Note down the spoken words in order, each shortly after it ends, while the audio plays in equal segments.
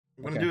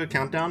I'm gonna do a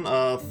countdown.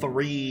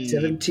 3,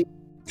 17.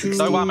 2,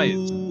 No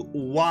whammies.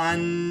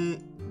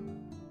 1.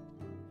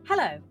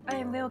 Hello, I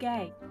am Real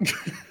Gay.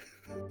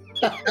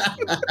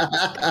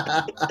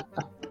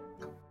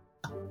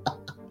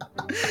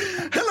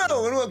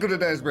 Hello and welcome to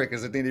Dice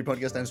Breakers, a D&D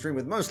podcast and stream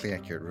with mostly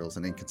accurate rules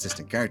and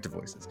inconsistent character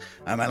voices.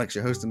 I'm Alex,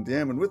 your host and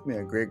DM, and with me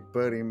are Greg,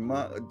 Bertie,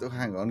 Mark,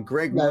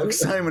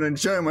 Simon, and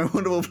Joe, my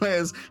wonderful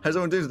players. How's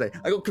everyone doing today?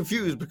 I got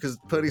confused because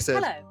Purdy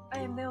said... Hello, I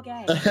am Real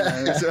Gay.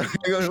 So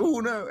I go, oh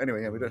no.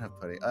 Anyway, yeah, we don't have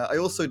Purdy. I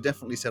also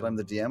definitely said I'm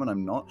the DM, and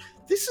I'm not.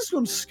 This has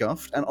gone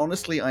scuffed, and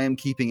honestly, I am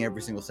keeping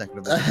every single second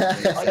of this.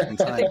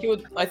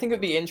 I think it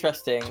would be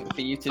interesting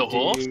for you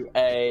to do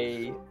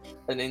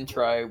an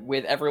intro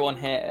with everyone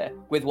here,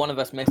 with one of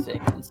us missing,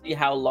 and see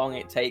how long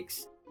it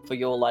takes for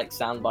your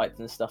sound bites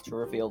and stuff to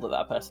reveal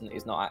that person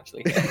is not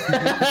actually here.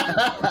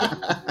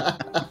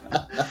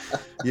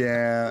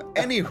 Yeah.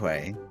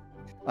 Anyway,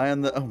 I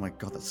am the. Oh my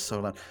god, that's so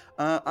loud.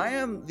 I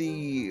am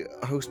the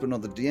host, but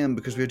not the DM,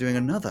 because we're doing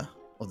another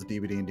of the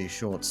DBD&D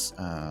shorts.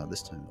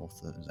 This time,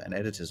 authors and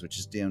editors, which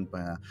is DM'd by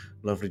our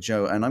lovely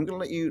Joe. And I'm going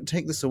to let you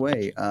take this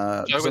away.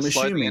 Joe is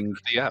sliding into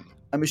the DM.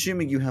 I'm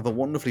assuming you have a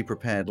wonderfully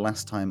prepared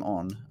last time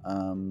on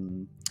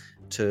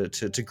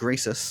to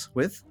grace us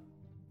with.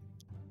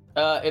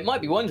 It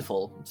might be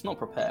wonderful. It's not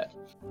prepared.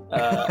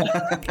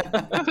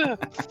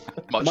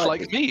 Much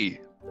like me.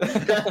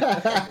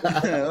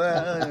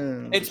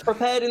 It's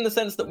prepared in the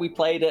sense that we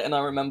played it and I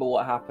remember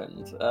what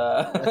happened.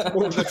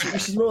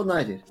 This is more than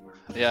I did.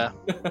 Yeah.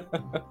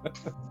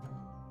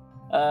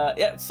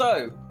 Yeah,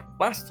 so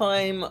last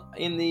time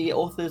in the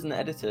authors and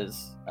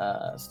editors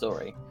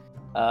story,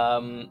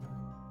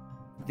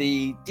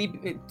 the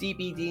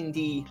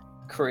DBD&D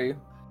crew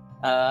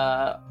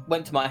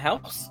went to my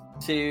house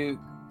to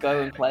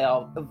go and play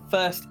our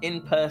first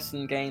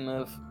in-person game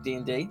of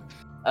D&D,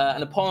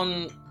 and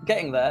upon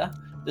getting there,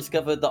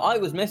 discovered that I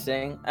was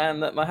missing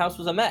and that my house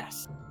was a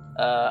mess,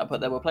 but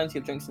there were plenty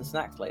of drinks and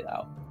snacks laid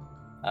out.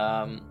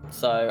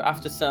 So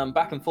after some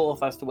back and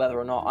forth as to whether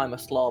or not I'm a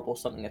slob or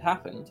something had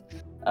happened,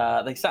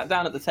 they sat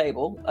down at the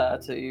table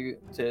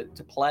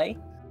to play,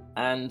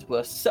 and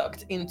were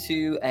sucked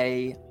into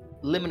a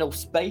liminal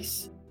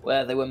space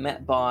where they were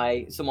met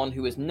by someone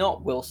who was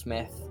not Will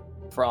Smith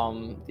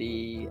from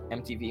the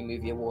MTV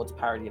Movie Awards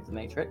parody of The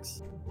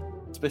Matrix.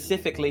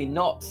 Specifically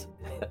not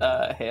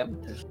him,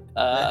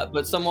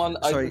 but someone...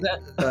 Sorry,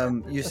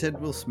 you said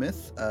Will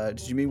Smith.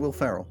 Did you mean Will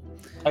Ferrell?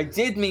 I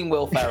did mean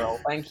Will Ferrell,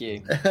 thank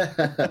you.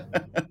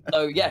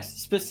 So yes,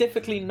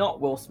 specifically not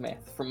Will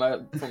Smith from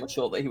a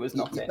short that he was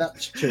not in.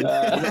 That's true.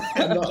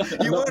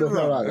 You weren't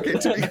wrong.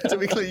 Okay, to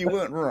be clear, you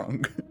weren't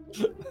wrong.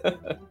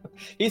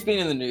 He's been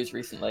in the news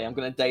recently. I'm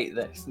going to date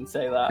this and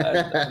say that.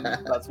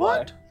 And that's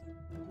why.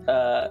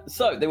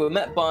 So they were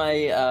met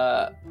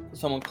by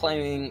someone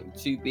claiming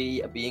to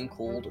be a being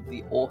called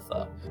the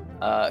Author,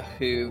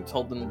 who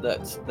told them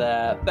that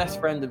their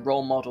best friend and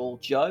role model,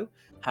 Joe,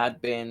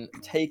 had been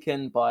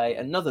taken by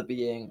another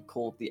being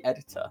called the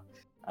Editor,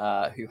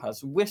 who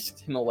has whisked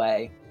him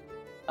away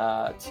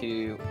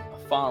to a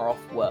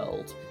far-off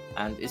world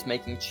and is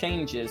making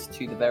changes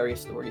to the various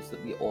stories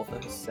that the Author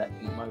has set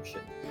in motion.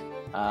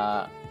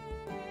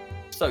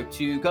 So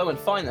to go and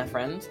find their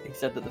friend, he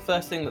said that the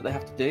first thing that they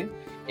have to do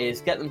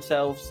is get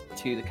themselves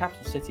to the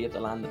capital city of the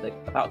land that they're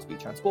about to be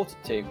transported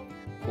to,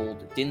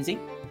 called Dinzy.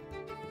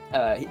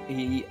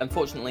 He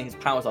unfortunately, his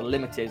powers are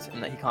limited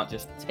in that he can't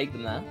just take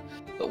them there.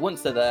 But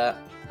once they're there,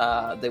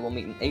 they will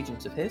meet an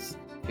agent of his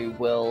who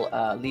will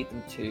lead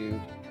them to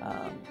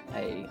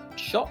a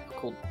shop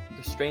called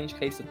The Strange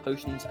Case of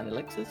Potions and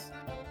Elixirs,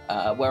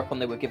 whereupon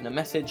they were given a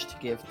message to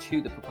give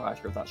to the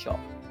proprietor of that shop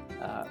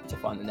to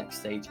find the next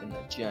stage in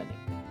their journey.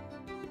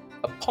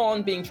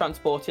 Upon being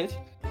transported,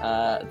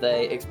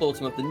 they explored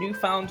some of the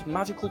newfound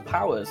magical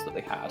powers that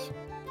they had,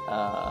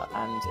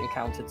 and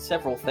encountered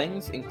several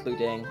things,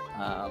 including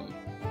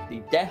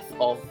the death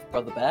of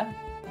Brother Bear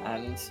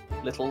and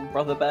Little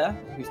Brother Bear,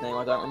 whose name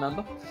I don't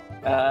remember.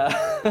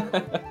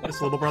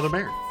 It's Little Brother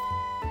Bear.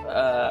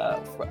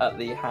 At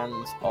the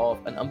hands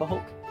of an Umber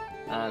Hulk,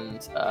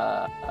 and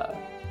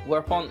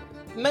whereupon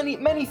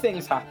many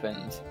things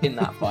happened in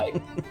that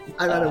fight.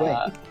 I ran away.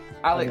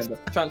 Alex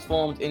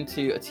transformed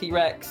into a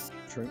T-Rex.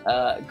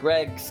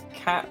 Greg's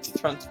cat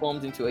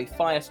transformed into a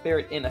fire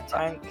spirit in a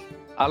tank.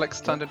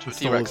 Alex turned into a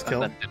T-Rex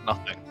and then did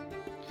nothing.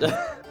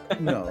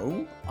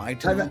 No, I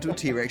turned into a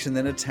T-Rex and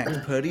then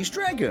attacked Purdy's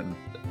dragon.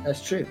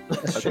 That's true.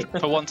 That's true.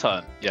 For one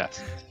turn,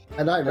 yes.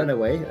 And I ran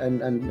away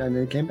and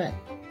then came back.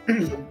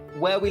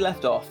 Where we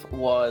left off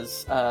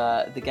was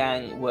the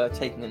gang were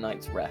taking a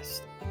night's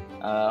rest,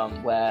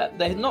 where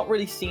they had not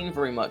really seen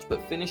very much,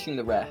 but finishing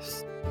the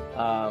rest,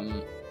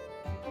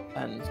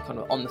 and kind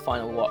of on the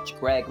final watch,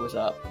 Greg was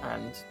up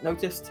and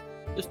noticed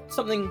just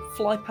something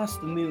fly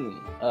past the moon,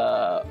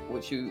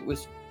 which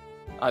was,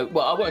 I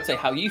won't say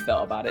how you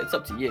felt about it. It's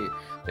up to you,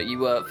 but you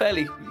were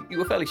fairly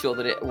sure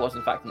that it was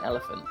in fact an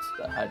elephant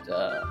that had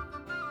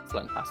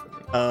flown past the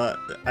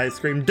moon. I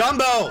screamed,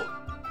 Dumbo!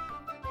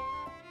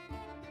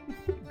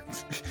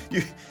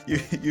 You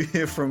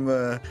hear from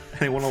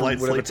Anyone a from light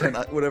whatever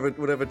sleeper? tent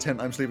whatever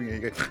tent I'm sleeping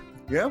in. You go,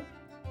 yeah.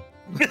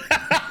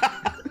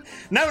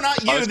 No,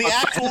 not you, the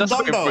actual That's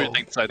like a Dumbo. rude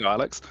thing to say to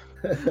Alex.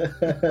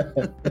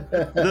 The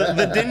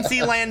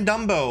Dinsyland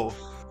Dumbo.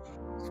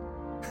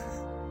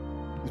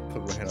 Just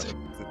put my head out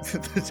the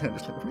tent. Just like,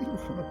 what are you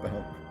on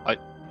about?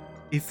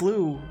 He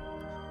flew.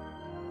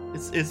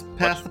 It's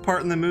past the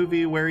part in the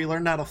movie where he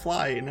learned how to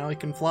fly, and now he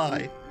can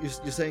fly. You're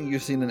saying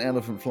you've seen an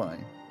elephant fly?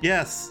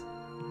 Yes.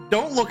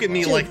 Don't look at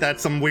me like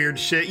that's some weird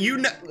shit. You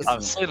know.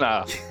 I've seen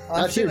that.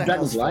 I've seen a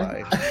house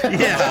dragonfly. fly.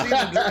 Yeah. I've seen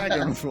a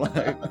dragonfly.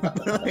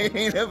 But I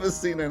ain't ever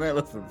seen an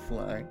elephant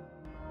fly.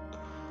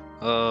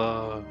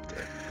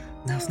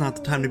 Now's not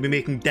the time to be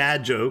making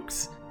dad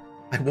jokes.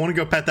 I want to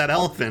go pet that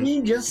elephant.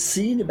 You've just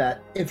seen about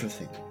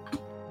everything.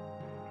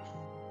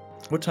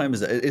 What time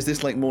is it? Is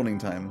this like morning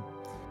time?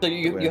 So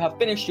you have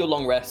finished your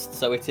long rest.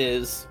 So it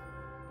is.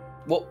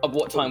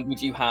 What time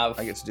would you have?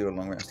 I get to do a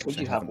long rest. Would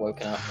you have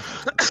woken up?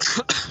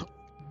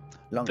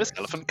 Long This rest.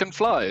 elephant can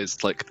fly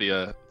is like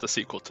the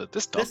sequel to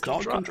This Dog, This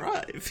dog can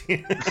drive.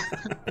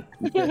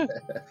 drive.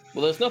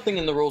 Well, there's nothing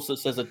in the rules that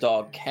says a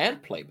dog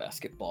can't play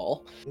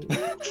basketball.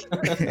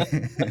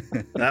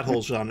 That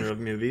whole genre of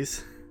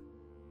movies.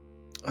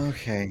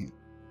 Okay.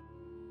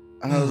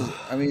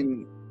 I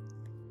mean,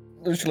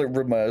 I just like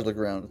rub my eyes, look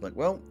around. It's like,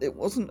 well, it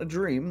wasn't a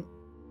dream.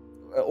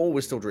 Or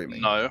we're still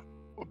dreaming. No,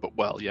 but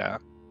well, yeah.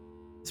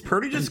 Is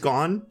Purdy just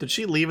gone? Did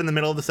she leave in the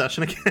middle of the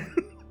session again?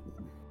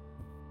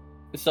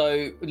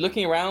 So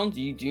looking around,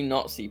 you do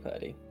not see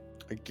Purdy.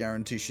 I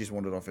guarantee she's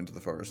wandered off into the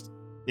forest.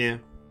 Yeah.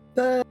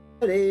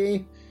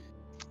 Buddy.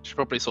 She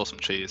probably saw some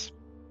cheese.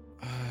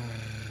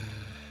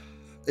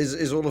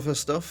 Is all of her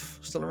stuff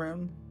still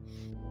around?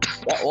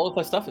 Yeah, all of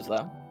her stuff is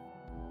there.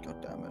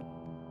 God damn it!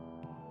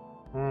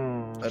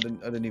 Hmm. I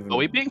didn't even. Are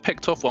we being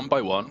picked off one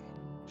by one?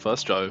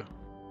 First Joe,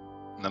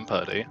 and then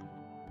Purdy.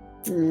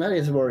 That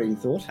is a worrying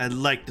thought. I'd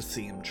like to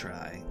see him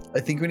try. I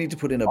think we need to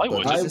put in a I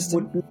would. budget I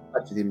system. wouldn't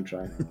like to even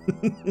try.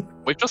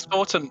 We've just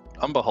fought an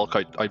Umber Hulk.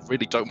 I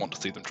really don't want to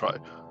see them try.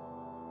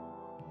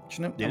 You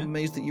know, Yeah. I'm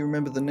amazed that you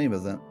remember the name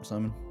of that,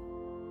 Simon.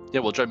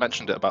 Yeah, well, Joe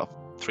mentioned it about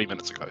 3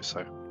 minutes ago,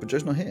 so. But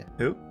Joe's not here.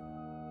 Who?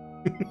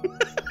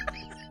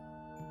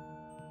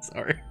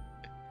 Sorry.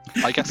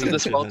 I guess in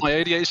this world, my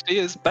ADHD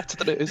is better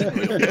than it is in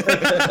real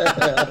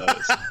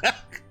life.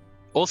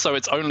 Also,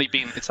 it's only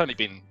been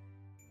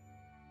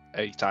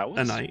 8 hours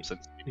A night.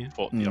 since we Yeah.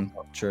 fought the Umber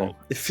True. Hulk.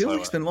 It feels So,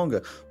 like it's been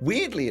longer.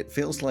 Weirdly, it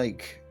feels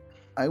like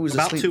I was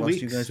About asleep 2 whilst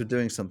you weeks. guys were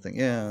doing something.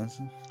 Yeah.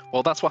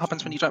 well, that's what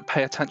happens when you don't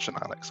pay attention,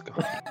 Alex.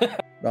 God.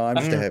 No, I'm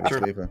just a heavy True.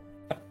 sleeper.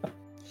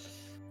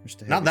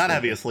 Just a Not that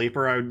heavy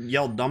sleeper. a sleeper. I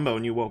yelled Dumbo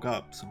and you woke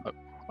up. So.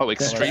 Oh,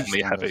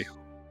 extremely that's- heavy.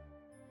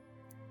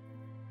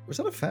 Was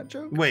that a fat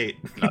joke? Wait.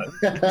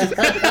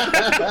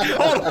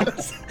 Hold on.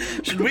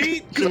 Should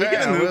we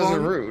get a move those are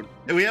on? rude.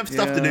 We have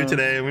stuff to do Yeah.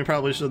 today, and we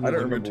probably shouldn't. I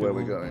don't linger remember too where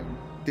we're long. going.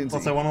 Didn't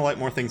Plus, see. I want to light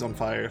more things on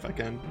fire if I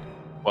can.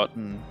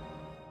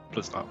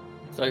 Please no.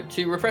 So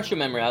to refresh your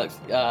memory, Alex,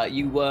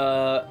 you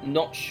were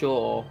not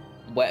sure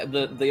where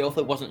the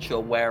author wasn't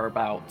sure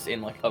whereabouts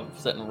in like a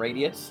certain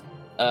radius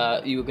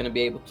you were going to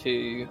be able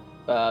to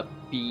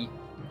be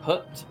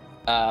put,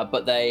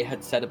 but they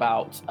had said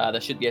about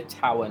there should be a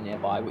tower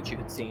nearby which you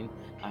had seen,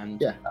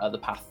 and Yeah. the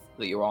path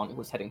that you're on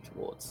was heading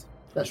towards.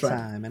 That's right.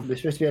 Simon. We're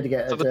supposed to be able to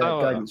get To the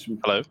tower. guidance from.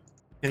 Hello?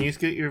 Can you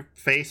scoot your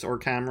face or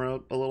camera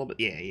up a little bit?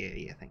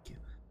 Yeah. Thank you.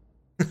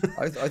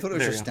 I thought it was There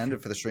just you go.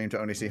 standard for the stream to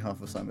only see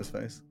half of Simon's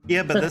face.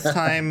 Yeah, but this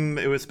time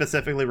it was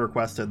specifically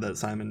requested that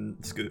Simon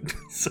scoot.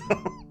 So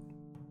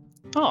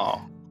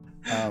Oh,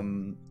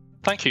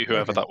 thank you,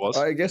 whoever Okay. that was.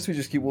 I guess we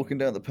just keep walking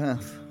down the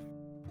path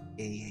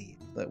yeah.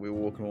 that we were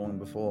walking along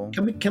before.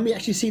 Can we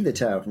actually see the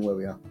tower from where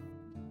we are?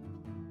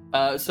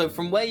 So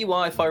from where you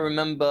are, if I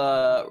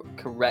remember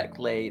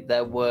correctly,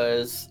 there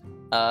was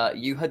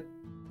you had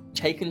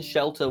taken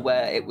shelter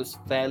where it was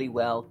fairly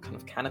well kind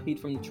of canopied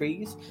from the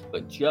trees,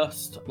 but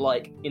just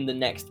like in the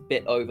next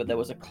bit over, there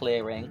was a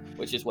clearing,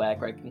 which is where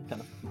Greg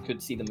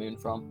could see the moon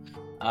from.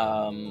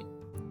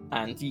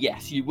 And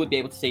yes, you would be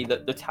able to see the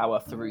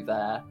tower through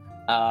there.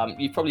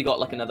 You've probably got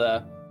like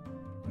another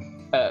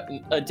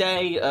a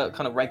day,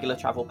 kind of regular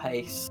travel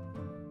pace.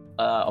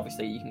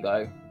 Obviously, you can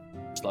go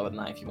slower than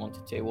that if you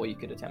wanted to, or you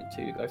could attempt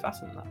to go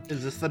faster than that.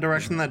 Is this the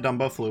direction that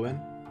Dumbo flew in?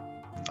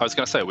 I was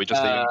going to say, we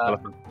just leaving the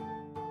elephant.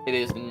 It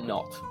is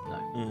not,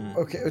 no. Mm.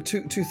 Okay,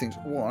 two things.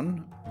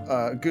 One,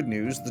 good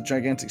news: the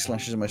gigantic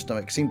slashes in my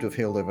stomach seem to have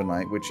healed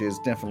overnight, which is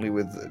definitely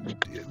with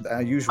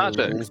our usual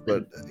Magic. rules.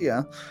 But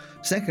yeah.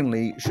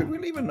 Secondly, should we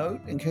leave a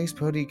note in case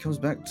Purdy comes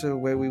back to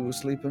where we were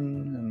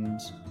sleeping?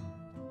 And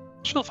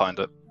She'll find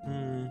it.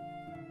 Mm.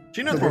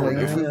 She knows where we're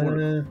If we going.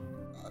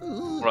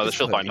 want- Rather, It's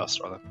she'll find Purdy. us,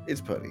 rather. It's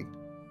Purdy.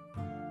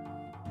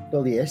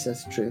 Well, yes,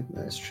 that's true.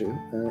 That's true.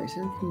 Is there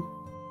anything?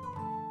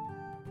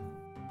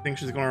 Think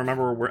she's going to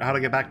remember how to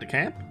get back to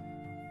camp?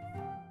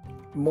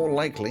 More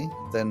likely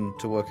than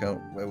to work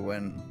out where we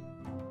went.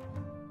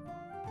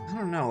 I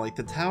don't know. Like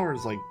the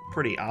tower's like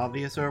pretty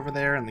obvious over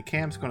there, and the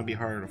camp's going to be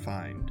harder to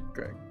find.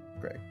 Greg.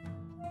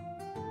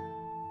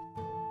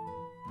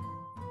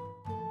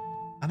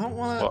 don't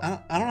want What?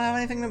 to. I don't have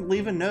anything to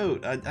leave a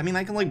note. I mean,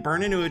 I can like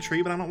burn into a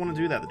tree, but I don't want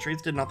to do that. The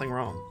trees did nothing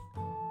wrong.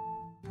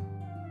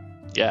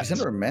 Yeah. We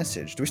sent her a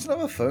message. Do we still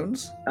have our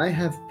phones? I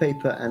have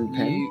paper and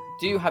pen. You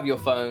do have your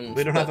phones,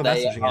 We don't but have a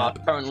they messaging are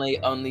app. currently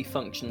only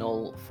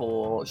functional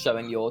for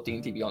showing your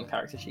D&D Beyond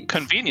character sheets.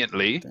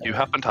 Conveniently, you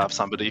happen to have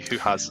somebody who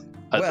has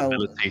an Well,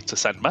 ability to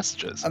send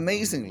messages.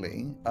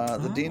 Amazingly, the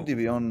Oh. D&D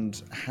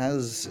Beyond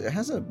has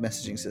a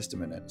messaging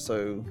system in it.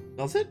 So,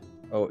 Does it?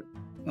 Not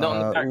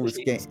on the character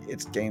sheets.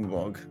 it's game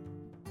log.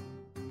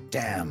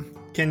 Damn.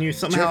 Can you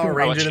somehow reckon-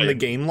 arrange it in the actually-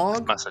 game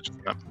log? Message.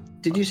 Yeah.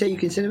 Did you say you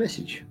can send a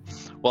message?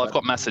 Well, I've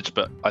got message,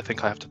 but I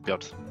think I have to be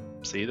able to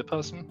see the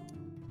person.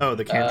 Oh,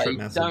 the cantrip You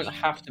message. don't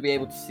have to be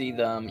able to see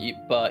them,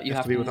 but you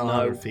have to be to within know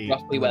 100 feet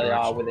roughly in where the they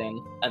are direction.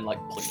 within and like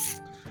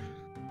point.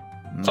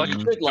 So I can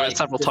Mm. do it like,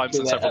 several just times do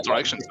in it several at, like,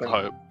 directions, I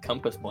different hope.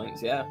 Compass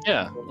points, yeah.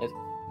 Yeah.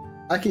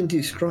 I can do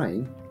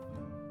scrying,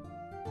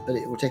 but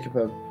it will take up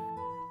a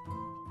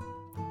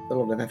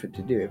lot of effort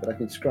to do it. But I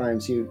can scry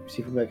and see if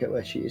we can work out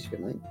where she is. If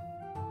you like.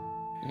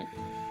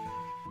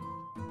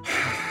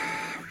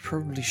 We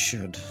probably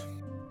should.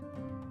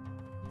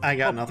 I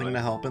got nothing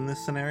to help in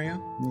this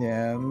scenario.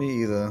 Yeah,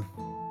 me either.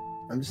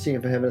 I'm just seeing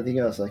if I have anything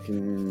else. I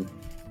can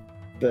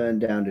burn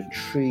down a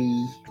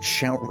tree.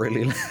 Shout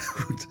really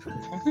loud.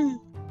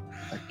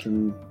 I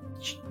can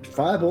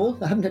fireball.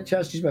 I haven't had a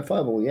chance to use my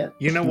fireball yet.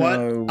 You know what?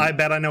 No. I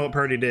bet I know what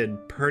Purdy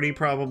did. Purdy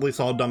probably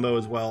saw Dumbo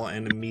as well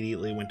and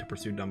immediately went to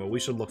pursue Dumbo. We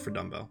should look for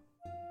Dumbo.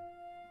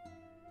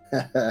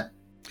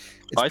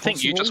 It's I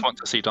think you just possible. want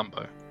to see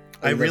Dumbo.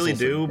 I that's really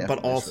also do, but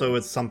definitely also true.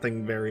 it's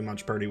something very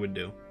much Purdy would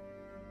do.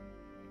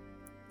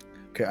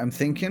 Okay, I'm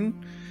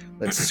thinking.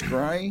 Let's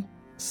scry,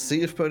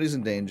 see if Purdy's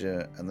in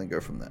danger, and then go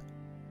from there.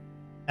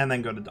 And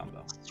then go to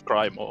Dumbo.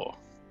 Scry more.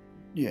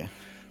 Yeah.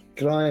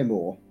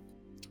 Grymore.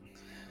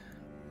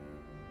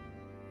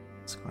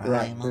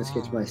 Right, let's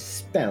get to my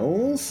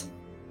spells.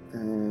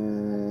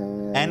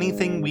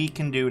 Anything we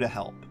can do to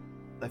help.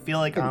 I feel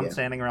like There we I'm go.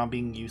 standing around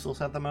being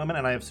useless at the moment,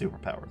 and I have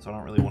superpowers, so I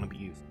don't really want to be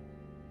used.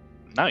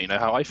 Now you know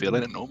how I feel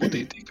in a normal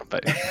D&D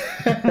campaign.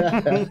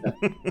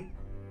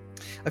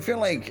 I feel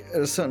like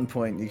at a certain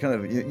point you kind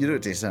of you do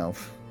it to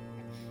yourself.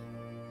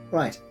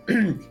 Right.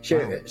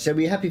 So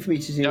we're happy for me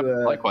to do Yep, a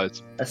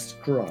likewise.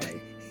 scry.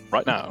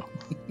 Right now.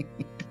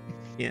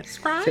 Yeah.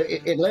 So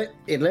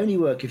it'll only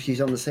work if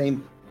she's on the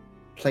same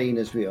plane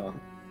as we are.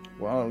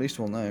 Well, at least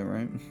we'll know,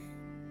 right?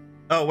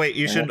 Oh wait,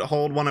 you should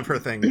hold one of her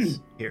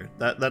things here.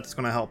 That's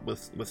going to help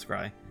with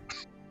Scry.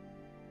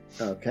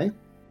 Okay.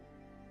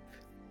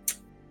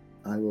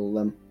 I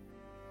will.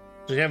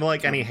 Do you have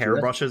like any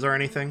hairbrushes or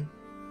anything?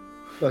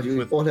 Well,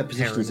 With all her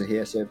positions Heron. are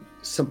here, so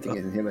something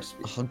in here must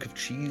be. A hunk of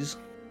cheese.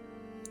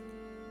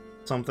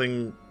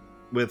 Something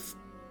with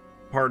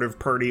part of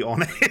Purdy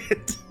on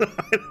it. I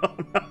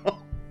don't know.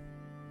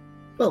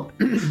 Well,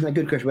 a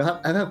good question.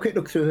 I'll have a quick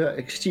look through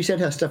her. You said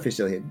her stuff is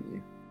still here, didn't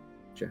you?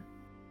 Sure.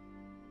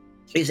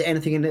 Is there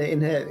anything in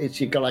her? Is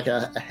she got like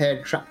a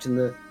hair trapped in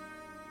the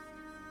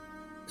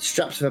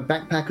straps of a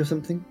backpack or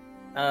something?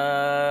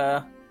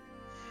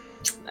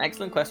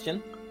 Excellent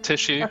question.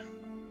 Tissue.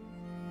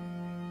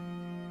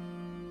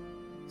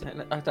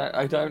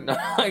 I don't know.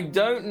 I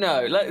don't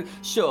know.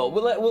 Sure,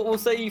 we'll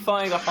say you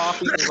find a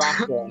half-eaten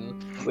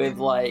ration with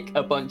like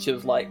a bunch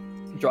of like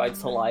dried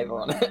saliva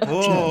on it.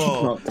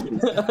 Whoa!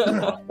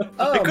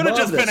 Oh, It could have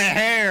just been a marvellous.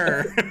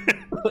 hair.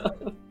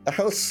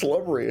 How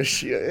slobbery is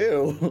she?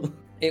 Ew.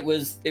 It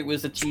was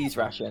a cheese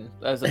ration,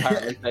 as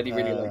apparently Freddie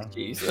really likes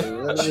cheese.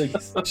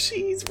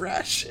 Cheese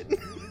ration.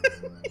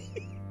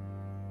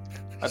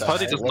 I don't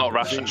Purdy know. does not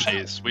ration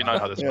cheese. We know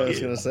how this Yeah, I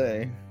was works. gonna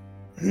say.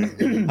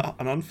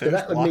 An unfinished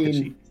that would block of mean-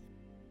 cheese.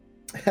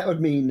 That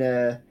would mean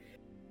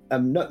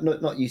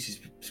not used his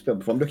spell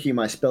before. I'm looking at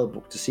my spell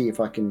book to see if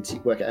I can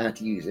work out how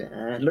to use it.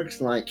 And it looks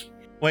like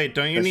Wait,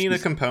 don't you That's need a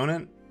just-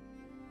 component?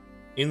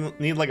 You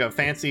need like a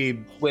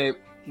fancy. We're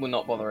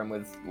not bothering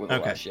with all Okay.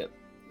 that shit.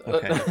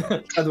 Okay.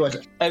 otherwise.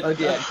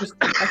 Yeah, just,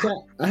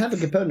 I have a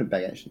component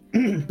bag actually.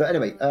 But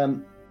anyway,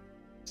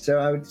 so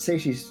I would say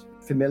she's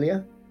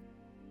familiar.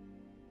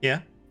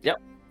 Yeah.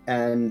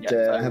 And Yeah,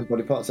 so- I have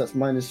body parts. That's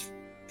minus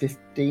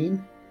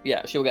 15.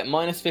 Yeah, she'll get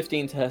minus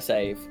 15 to her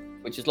save,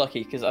 which is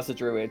lucky because as a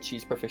druid,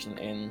 she's proficient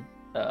in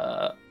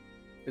wisdom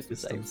Wisdom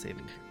saves.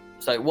 saving.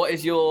 So, what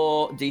is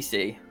your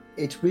DC?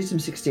 It's wisdom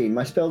 16.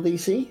 My spell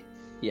DC.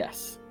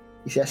 Yes.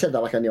 You see, I said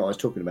that like I knew what I was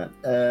talking about.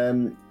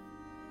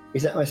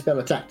 Is that my spell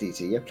attack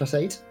DC? Yeah, plus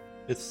 8.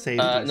 It's saved.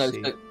 No,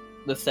 so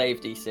the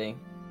save DC.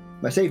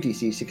 My save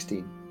DC is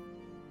 16.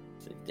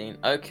 16.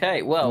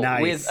 Okay, well,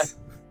 nice. with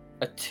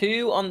a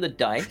 2 on the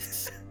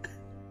dice,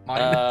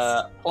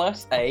 Minus.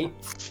 plus 8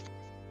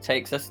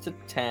 takes us to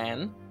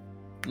 10,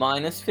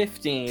 minus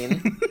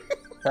 15.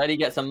 Freddy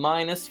gets a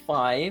minus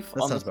 5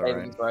 That on the sounds about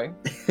saving throw.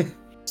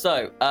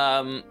 So,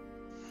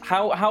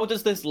 how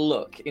does this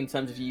look in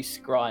terms of you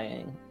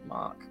scrying,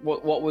 Mark?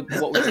 What would you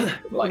look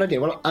What would I like?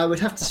 do? Well, I would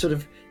have to sort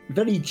of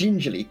very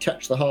gingerly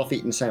touch the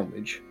half-eaten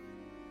sandwich.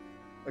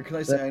 Can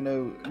I say,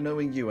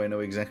 knowing you, I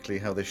know exactly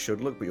how this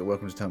should look, but you're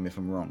welcome to tell me if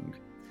I'm wrong.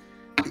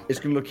 It's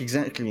going to look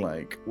exactly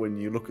like when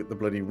you look at the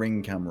bloody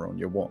Ring camera on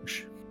your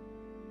watch.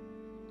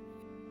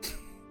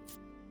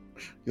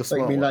 Your So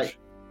you mean smartwatch. like?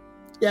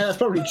 Yeah, that's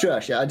probably true.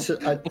 Actually,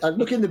 I'd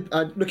look in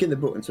the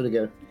book and sort of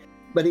go,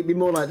 but it'd be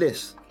more like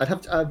this. I'd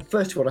have to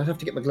first of all, I'd have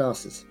to get my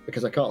glasses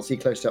because I can't see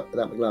close up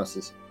without my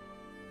glasses.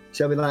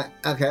 So I'd be like,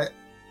 okay,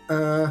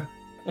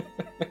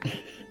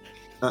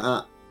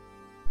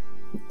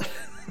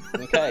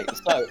 Okay,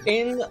 so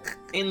in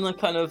the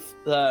kind of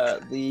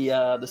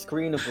the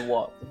screen of the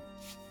watch,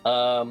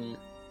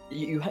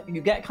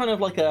 you get kind of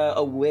like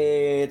a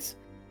weird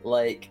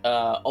like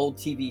old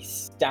TV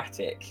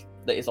static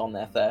that is on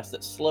there first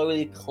that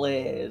slowly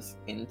clears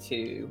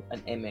into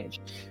an image,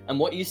 and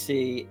what you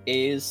see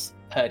is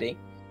Purdy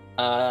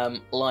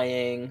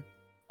lying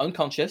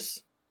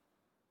unconscious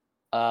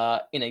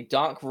in a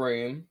dark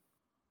room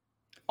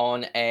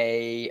on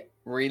a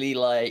really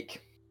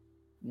like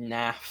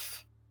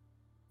naff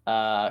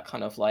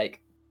kind of like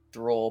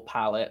drawer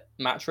pallet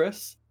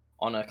mattress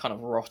on a kind of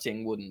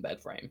rotting wooden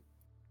bed frame,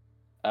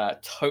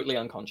 totally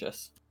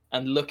unconscious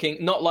and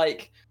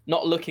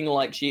not looking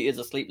like she is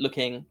asleep,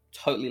 looking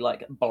totally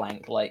like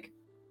blank, like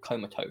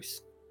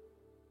comatose.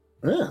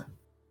 yeah.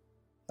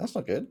 That's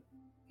not good.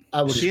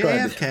 I would She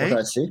describe it AFK? what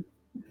I see.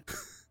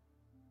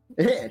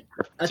 Yeah,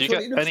 that's Do you what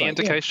get it looks any like,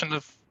 indication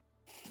of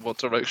what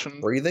direction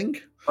Breathing?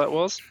 that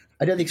was? Yeah.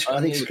 I don't think. I think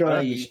Only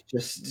scribe the- is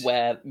just.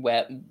 Where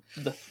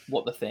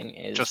what the thing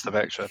is. Just the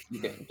picture.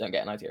 You don't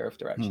get an idea of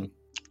direction.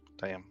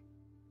 Damn.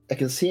 I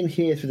can see and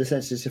hear through the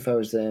sensors if I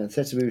was there.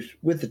 Sensor moves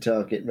with the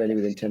target, ready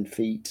within 10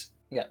 feet.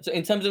 Yeah. So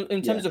in terms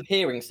of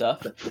hearing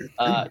stuff,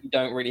 you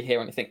don't really hear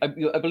anything. I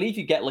believe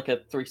you get like a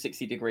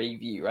 360-degree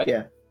view, right?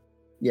 Yeah.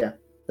 Yeah,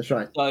 that's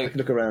right. So I can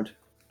look around.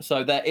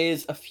 So there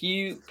is a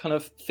few kind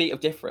of feet of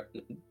different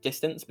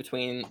distance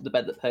between the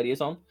bed that Purdy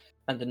is on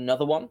and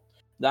another one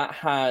that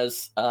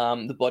has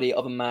the body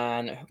of a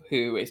man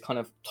who is kind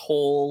of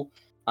tall,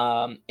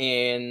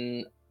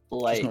 in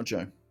like It's not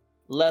Joe.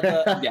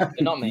 leather. Yeah,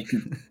 not me.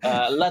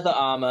 Leather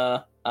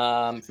armor,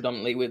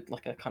 predominantly with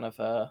like a kind of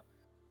I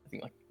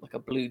think like a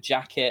blue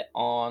jacket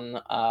on,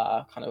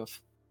 kind of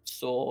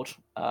sword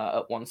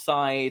at one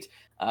side,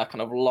 kind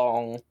of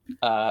long,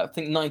 I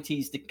think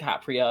 90s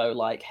DiCaprio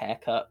like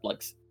haircut,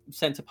 like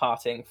center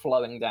parting,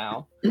 flowing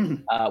down,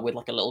 with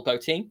like a little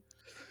goatee.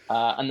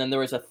 And then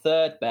there is a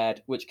third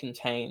bed which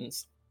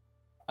contains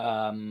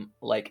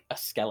like a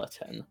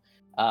skeleton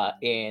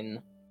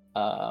in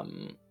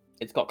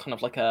it's got kind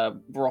of like a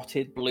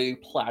rotted blue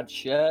plaid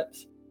shirt.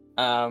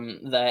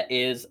 There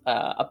is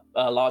a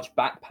large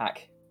backpack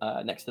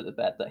next to the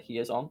bed that he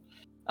is on,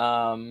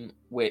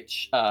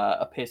 which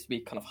appears to be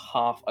kind of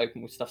half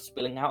open with stuff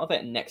spilling out of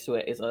it, and next to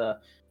it is a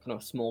kind of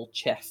a small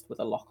chest with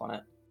a lock on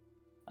it.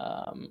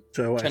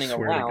 Joe, I Turning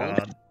swear around.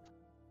 to God.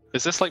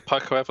 Is this like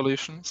Poco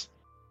Evolutions?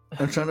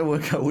 I'm trying to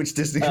work out which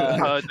Disney.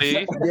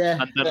 Purdy, Yeah.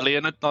 and then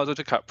Leonardo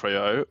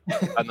DiCaprio,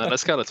 and then a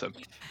skeleton.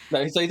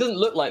 No, so he doesn't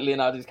look like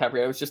Leonardo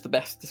DiCaprio. It's just the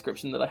best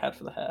description that I had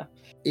for the hair.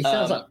 It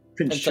sounds like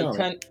Prince And so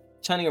Charming.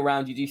 turning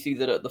around, you do see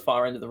that at the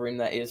far end of the room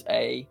there is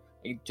a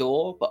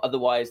door, but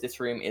otherwise this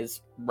room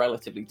is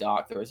relatively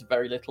dark. There is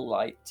very little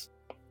light,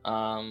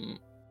 and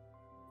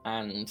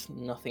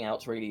nothing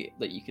else really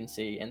that you can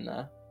see in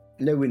there.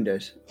 No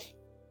windows.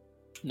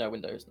 No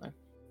windows, no.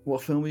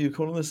 What film are you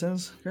calling this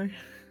as, Greg?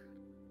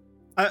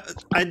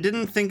 I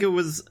didn't think it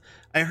was.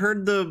 I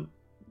heard the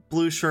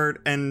blue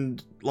shirt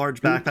and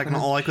large backpack, and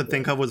all I could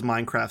think of was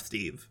Minecraft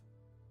Steve.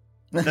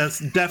 That's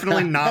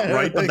definitely not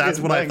right, but that's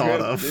what I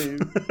thought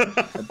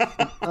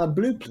of. A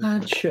blue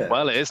plaid shirt.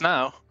 Well, it is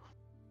now.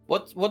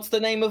 What's the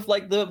name of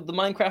like the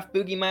Minecraft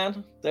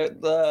boogeyman? The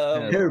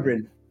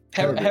Herobrine.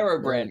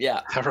 Herobrine,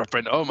 yeah.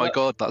 Herobrine. Oh my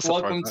god, that's a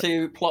Welcome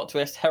to plot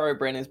twist.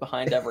 Herobrine is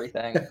behind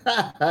everything.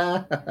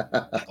 Oh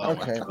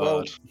Okay, my well,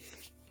 god.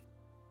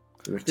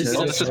 This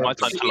Well, this is my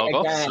time to log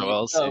off, Again, so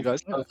I'll see you of-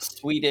 guys. of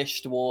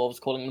Swedish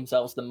dwarves calling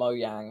themselves the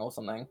Mojang or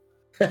something.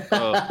 the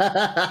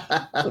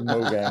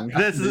Mogang.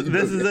 This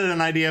is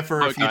an idea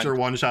for a Okay. future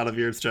one shot of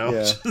yours, Joe.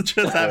 Yeah.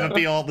 Just have it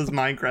be all this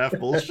Minecraft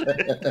bullshit.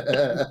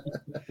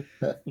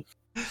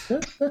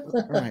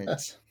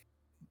 Right.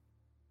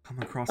 Come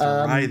across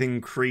a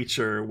writhing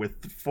creature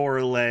with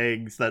 4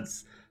 legs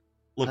that's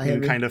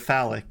looking kind of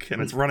phallic,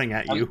 and it's running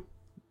at you.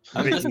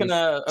 I'm just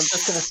gonna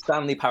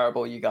Stanley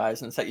Parable you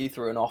guys and set you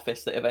through an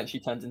office that eventually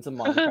turns into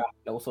Minecraft and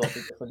all sorts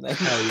of different things.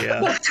 Hell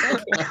yeah.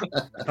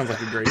 Sounds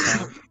like a great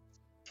time.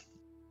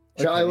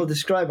 So I will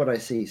describe what I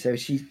see. So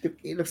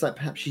it looks like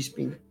perhaps she's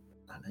been,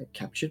 I don't know,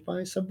 captured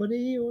by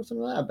somebody or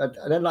something like that. But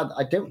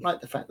I don't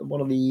like the fact that one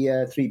of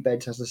the 3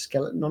 beds has a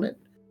skeleton on it.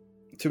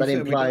 To That be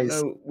fair,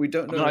 implies- we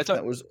don't know No, I if don't-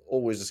 that was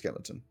always a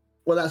skeleton.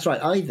 Well, that's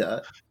right.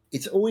 Either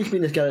it's always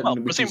been a skeleton. Well,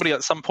 which is- presumably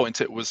at some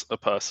point it was a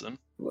person.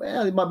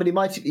 well, it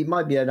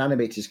might be an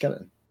animated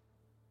skeleton.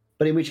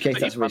 But in which case,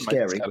 But that's you very can make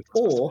scary. skeletons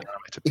Or with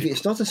animated if people.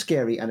 it's not a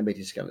scary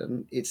animated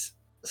skeleton, it's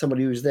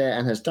somebody who's there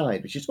and has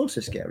died, which is also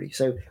scary.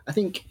 So I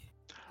think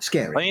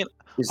scary. I mean,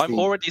 is I'm the-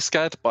 already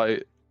scared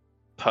by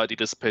Purdy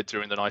disappeared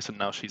during the night and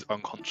now she's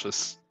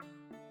unconscious,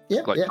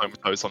 yeah, like yeah.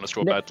 comatose on a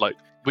straw No. bed. Like,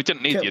 We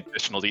didn't need Cool. the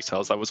additional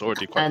details. That was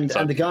already quite. And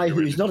confirmed the guy in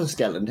who's original. not a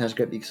skeleton has a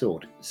great big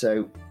sword.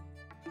 So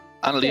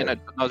And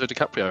Leonardo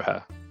DiCaprio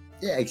hair,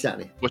 yeah,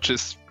 exactly. which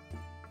is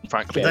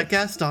frankly Is that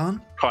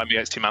Gaston? crime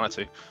against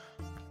humanity.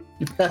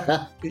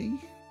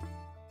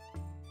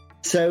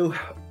 So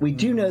we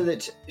do know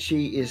that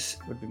she is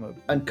Would be my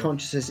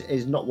unconscious,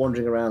 is not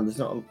wandering around.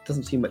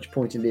 Doesn't seem much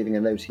point in leaving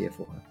a note here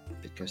for her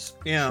because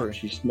Yeah.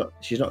 she's not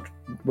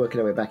working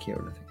her way back here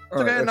or anything.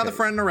 It's okay, another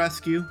friend to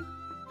rescue,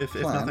 if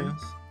Plan. nothing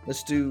else.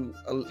 Let's do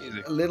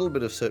Easy. a little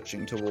bit of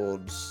searching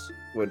towards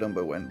where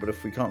Dumbo went, but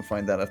if we can't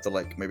find that after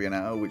like maybe an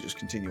hour, we just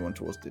continue on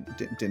towards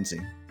Dinsey.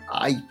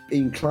 I'm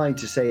inclined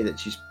to say that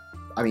she's.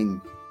 I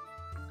mean,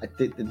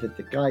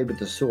 the guy with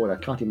the sword.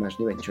 I can't imagine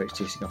he went straight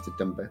chasing after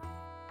Dumbo.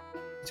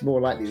 It's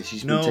more likely that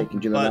she's No, been taken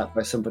to the but- map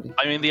by somebody.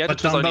 I mean, the But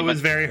editor's only Dumbo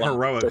was very mentioned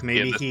one heroic. city in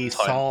Maybe this he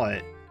time. saw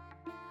it.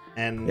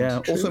 And Yeah.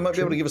 True, Also, might be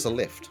able true. to give us a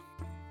lift.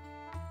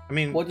 I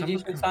mean, What did you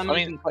say, Simon? I mean,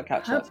 I didn't quite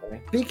catch how- that.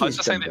 Sorry. Big I is was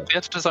just saying Dumbo. that the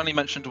editor's only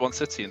mentioned one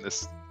city in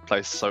this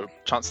place, so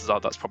chances are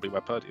that's probably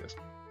where Purdy is.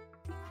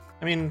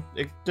 I mean,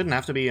 it didn't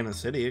have to be in a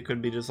city. It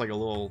could be just like a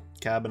little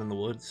cabin in the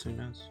woods. Who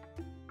knows?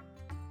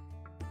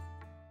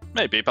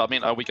 Maybe, but I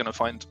mean, are we going to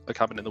find a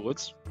cabin in the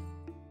woods?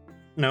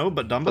 No,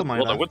 but Dumbo might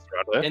Well, the have. woods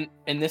around here.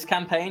 In this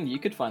campaign, you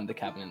could find the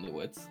cabin in the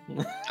woods.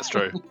 That's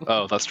true.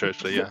 Oh, that's true,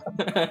 actually, yeah.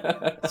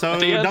 So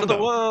The end of the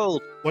Dumbo,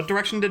 world! what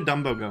direction did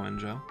Dumbo go in,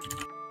 Joe?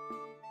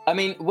 I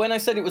mean, when I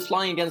said it was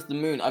flying against the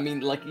moon, I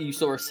mean like you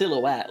saw a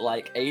silhouette,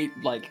 like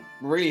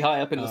really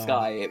high up in the Oh.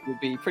 sky. It would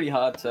be pretty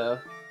hard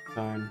to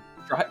Darn.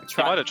 track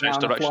might have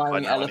changed down a direction by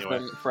flying now elephant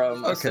anyway.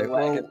 from a Okay, silhouette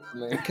well, against the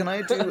moon. Can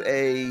I do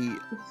a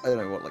I don't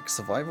know what, like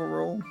survival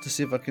roll to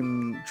see if I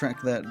can track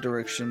that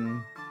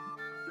direction?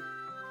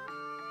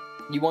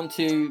 You want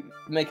to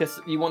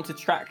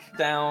track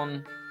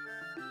down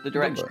the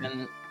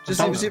direction. Just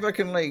Dumbo. see if I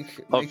can like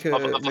Of- make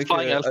of the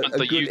flying a elephant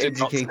that you good did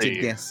not educated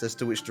see. guess as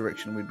to which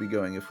direction we'd be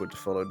going if we're to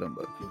follow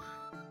Dumbo.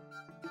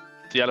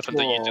 The elephant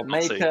that you Sure, did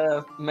not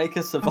see. make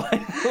a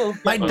survival.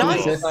 My Oh.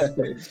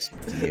 dice!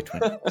 Give me a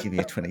 20. Give me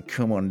a 20.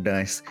 Come on,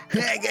 dice.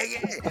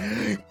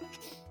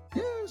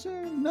 Yeah, so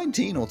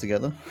 19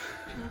 altogether.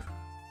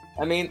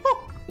 I mean,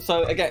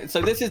 so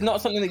this is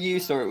not something that you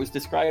saw. It was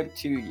described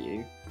to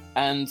you,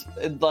 and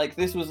like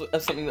this was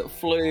something that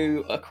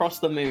flew across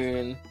the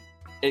moon.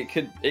 It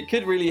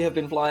could really have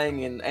been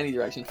flying in any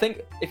direction.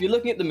 Think if you're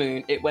looking at the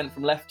moon, it went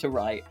from left to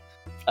right.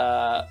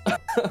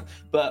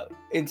 But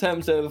in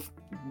terms of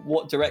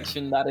what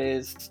direction that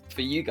is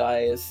for you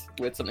guys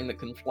with something that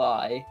can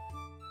fly,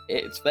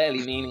 it's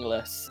fairly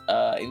meaningless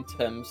in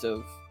terms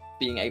of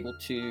being able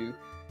to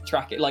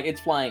track it. Like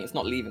it's flying, it's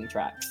not leaving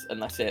tracks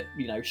unless it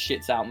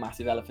shits out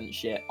massive elephant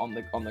shit on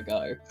the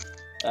go.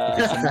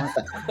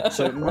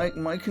 So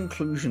my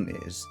conclusion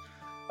is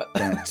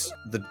that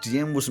the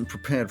DM wasn't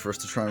prepared for us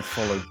to try and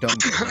follow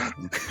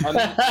Dumbo. I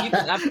mean, you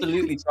can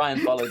absolutely try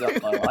and follow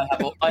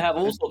Dumbo. I have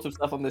all sorts of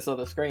stuff on this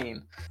other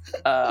screen.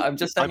 I'm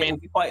just saying it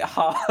would be quite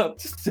hard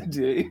to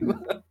do.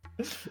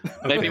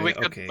 Maybe Okay, we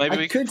could. okay. Maybe I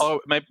we could. could- Follow,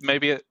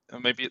 maybe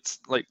it's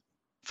like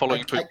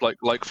following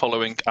like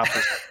following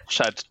Apple's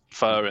shed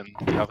fur in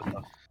the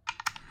Avatar.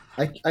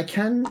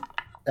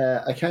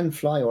 I can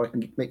fly, or I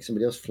can make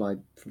somebody else fly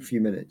for a few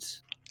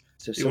minutes.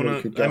 So You somebody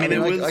wanna- could I go. mean, it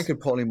was- I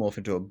could polymorph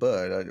into a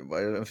bird. I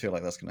don't feel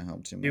like that's going to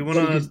help too much. You Well,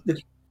 wanna you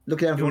could look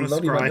down you from wanna the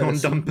lobby, scry might on be able to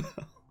see-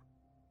 Dumbo?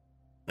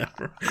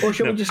 Or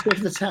shall No. we just go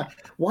to the tower?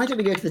 Why don't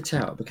we go to the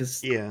tower?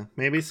 Because Yeah,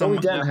 maybe all someone.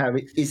 we don't have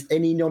is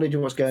any knowledge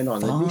of what's going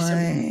on. At least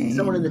Fine.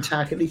 someone in the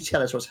tower can at least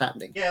tell us what's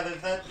happening. Yeah,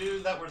 there's that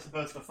dude that we're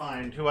supposed to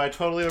find, who I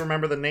totally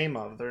remember the name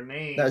of. Their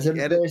name. There's a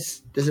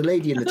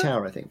lady in the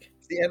tower, I think.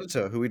 It's the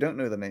editor, who we don't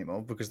know the name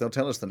of because they'll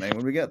tell us the name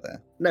when we get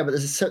there. No, but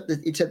there was wait,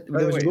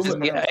 a is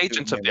woman. it- The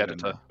agent of the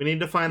editor. We need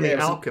to find Yeah,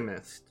 the so-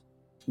 alchemist.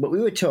 But we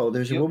were told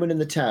there was a Yep. woman in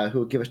the tower who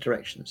would give us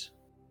directions.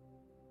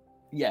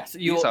 Yes,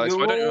 Yes, Alex,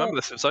 you're I don't all- remember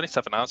this. It was only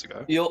 7 hours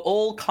ago. You're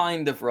all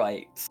kind of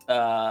right.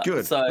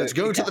 Good. So, Let's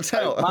go to the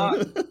so tower.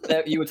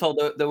 Mark, you were told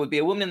that there would be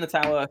a woman in the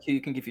tower who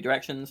can give you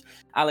directions.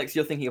 Alex,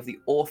 you're thinking of the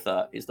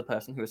author is the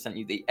person who has sent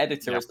you. The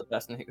editor Yep. is the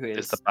person who is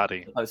It's the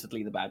baddie.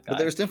 supposedly the bad guy. But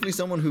there's definitely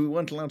someone who we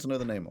weren't allowed to know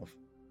the name of.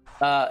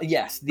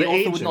 Yes, the The author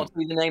would agent. not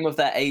tell you the name of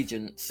their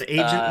agent. The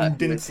agent in who was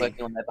Dinsey.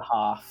 working on their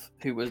behalf,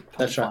 who was trying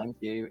That's to right. find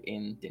you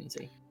in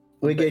Dinsey.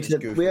 We're going it's to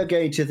goofy. we are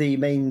going to the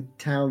main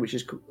town, which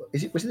was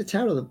it the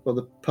town or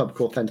the pub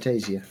called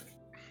Fantasia?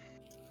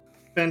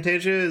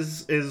 Fantasia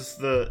is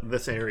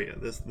this area,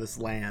 this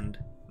land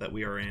that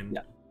we are in.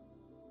 Yeah.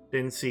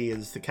 Dinsey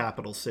is the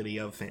capital city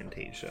of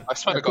Fantasia. I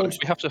swear to God, if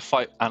we have to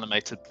fight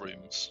animated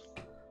brooms.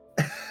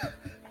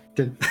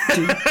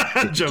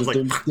 Joe's like,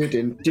 We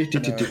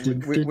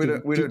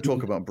don't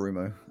talk about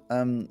Brumo.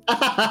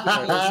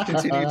 Let's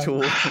continue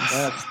towards.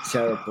 That's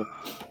terrible.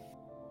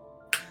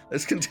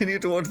 Let's continue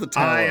towards the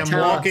tower. I am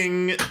Tell us.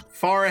 walking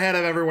far ahead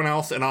of everyone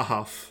else in a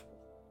huff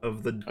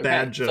of the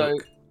bad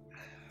joke.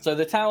 So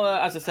the tower,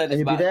 as I said, And is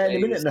you'll be about there in a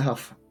minute and a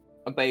half.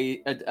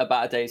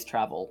 about a day's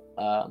travel.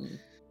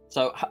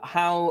 So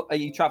how are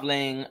you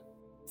traveling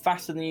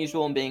faster than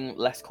usual and being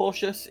less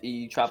cautious? Are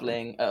you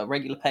traveling at a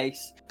regular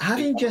pace?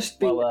 Having just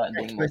been slower and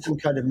being attacked more by some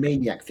kind of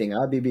maniac thing,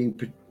 I'd be being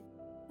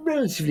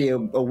relatively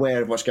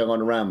aware of what's going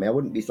on around me. I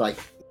wouldn't be like.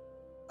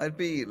 I'd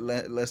be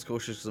less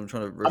cautious because I'm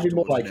trying to I'd be rush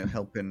more towards, like-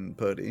 helping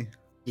Purdy.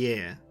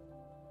 Yeah.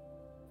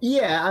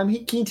 Yeah, I'm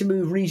keen to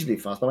move reasonably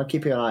fast, but I'm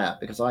keeping an eye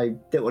out because I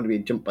don't want to be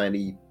jumped by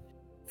any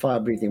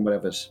fire-breathing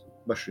whatever's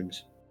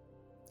mushrooms.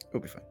 It'll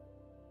be fine.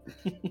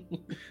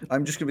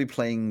 I'm just going to be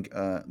playing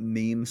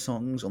meme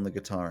songs on the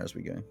guitar as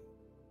we go.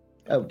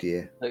 Oh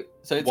dear.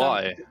 So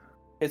Why?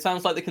 It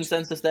sounds like the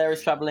consensus there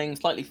is traveling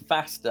slightly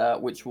faster,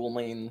 which will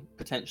mean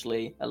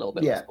potentially a little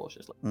bit less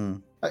cautiously.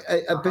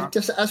 But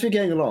just as we're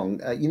going along,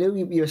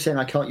 you were saying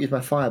I can't use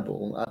my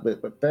fireball,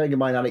 but bearing in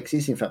mind Alex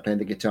is in fact playing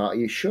the guitar, are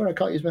you sure I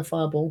can't use my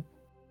fireball?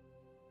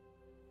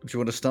 Do you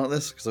want to start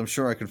this? Because I'm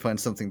sure I can find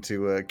something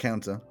to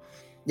counter.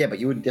 Yeah, but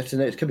you wouldn't have to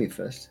know it's coming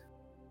first.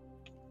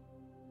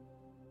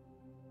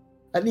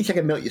 At least I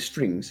can melt your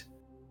strings.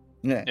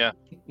 Yeah.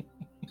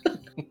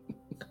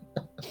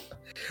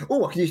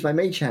 Oh, I can use my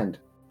mage hand.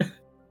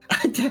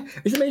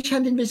 Is the mage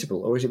hand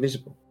invisible, or is it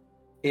visible?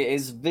 It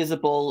is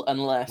visible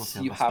unless Must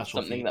have you a have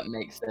special something feat. that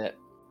makes it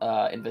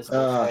invisible.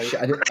 Oh, So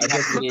shit, I you don't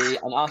have to be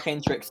an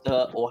arcane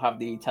trickster or have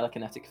the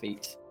telekinetic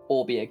feat,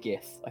 or be a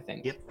Gith, I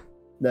think. Yep.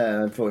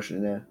 No,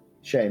 unfortunately, no.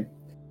 Shame.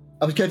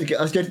 I was going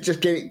to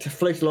just get it to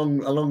float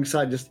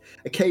alongside, just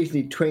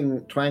occasionally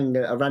twang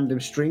a random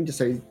string, just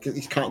so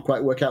he can't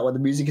quite work out why the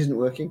music isn't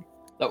working.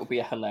 That would be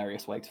a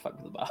hilarious way to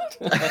fuck with the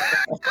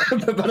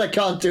bard. but I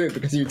can't do it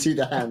because you would see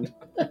the hand.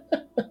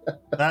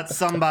 That's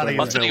somebody's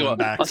I'll tell you villain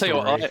what. I'll tell you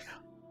backstory.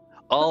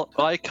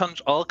 what.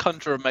 I'll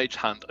conjure a mage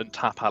hand and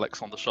tap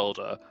Alex on the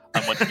shoulder,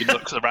 and when he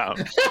looks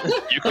around,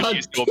 you can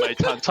use your mage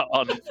hand to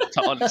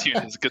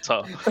untune his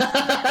guitar.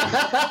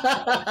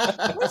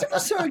 Why is everyone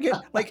so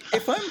against? Like,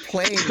 if I'm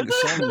playing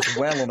songs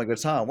well on a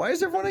guitar, why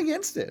is everyone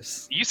against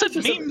this? You said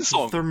meme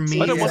songs. They're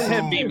I don't want to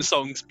hear meme meme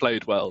songs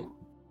played well.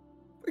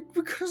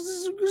 Because this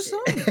is a good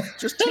song.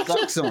 Just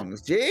TikTok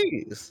songs.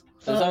 Jeez.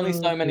 There's only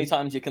so many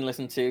times you can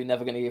listen to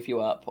 "Never Gonna Give You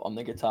Up" on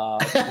the guitar.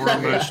 Or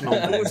emotional.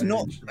 I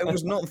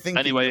was not thinking.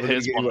 Anyway, you were gonna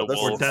here's give one up. to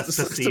war. That's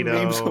just a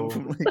meme song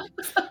from,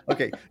 like-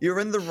 Okay, you're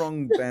in the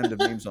wrong band of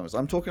meme songs.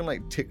 I'm talking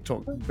like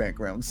TikTok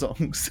background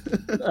songs.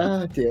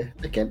 Oh dear.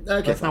 Okay.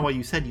 That's fine. not what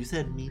you said. You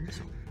said meme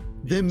song.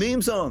 They're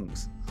meme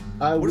songs.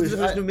 I What is will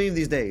the version of meme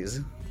these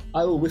days?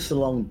 I will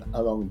whistle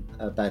along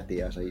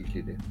badly as I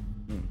usually do.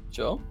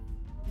 Sure.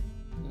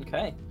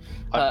 Okay.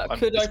 I'm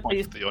Could I disappointed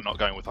please? that you're not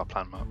going with our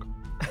plan, Mark.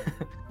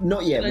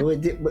 Not yet.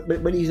 Can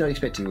but when he's not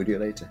expecting, we'll do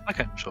it later.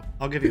 Okay, sure.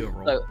 I'll give you a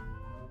roll. So,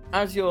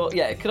 as your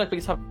could I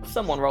please have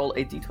someone roll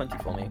a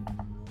d20 for me?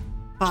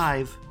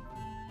 5.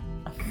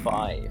 A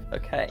 5.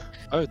 Okay.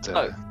 Oh dear.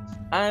 So,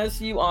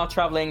 as you are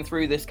traveling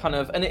through this kind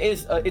of, and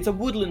it's a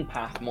woodland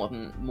path more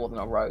than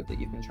a road that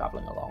you've been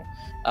traveling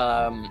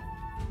along,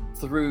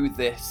 through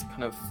this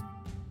kind of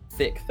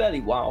thick,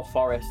 fairly wild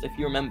forest. If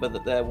you remember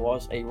that there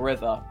was a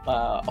river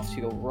off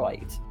to your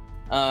right,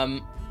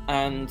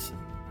 and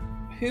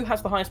who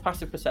has the highest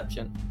passive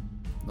perception?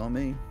 Not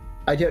me.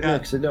 I don't know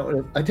because I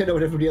don't know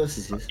what everybody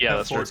else's is. Yeah,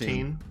 that's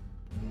 14.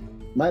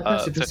 My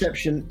passive 15.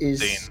 perception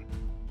is 15.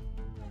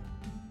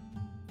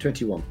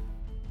 21.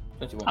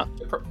 21.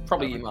 So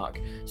probably you, Mark.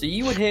 So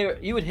you would hear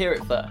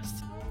it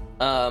first.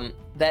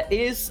 There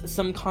is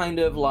some kind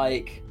of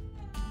like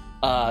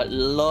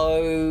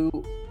low,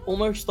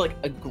 almost like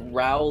a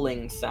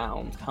growling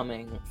sound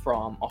coming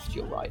from off to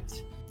your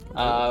right.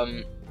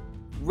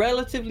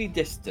 Relatively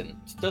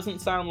distant. Doesn't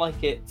sound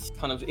like it's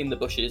kind of in the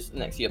bushes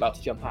next to you, about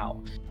to jump out.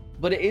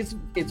 But it's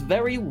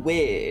very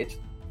weird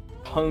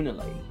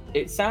tonally.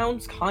 It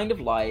sounds kind of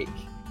like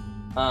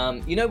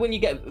when you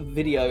get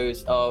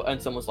videos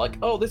and someone's like,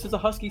 oh, this is a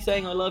husky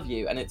saying I love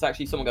you, and it's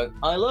actually someone going,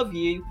 I love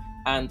you,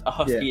 and a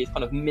husky is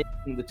kind of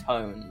mimicking the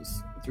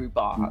tones through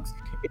barks.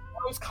 It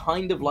sounds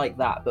kind of like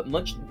that, but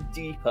much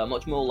deeper,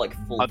 much more like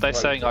full. Are they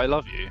saying I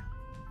love you?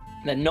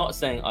 They're not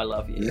saying I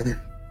love you.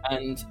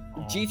 And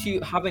due to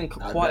having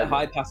quite a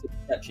high passive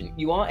perception,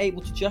 you are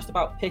able to just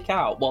about pick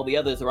out, while the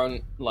others are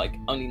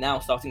only now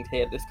starting to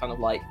hear this kind of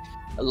like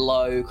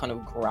low kind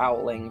of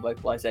growling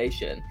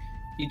vocalization.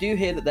 You do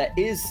hear that there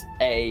is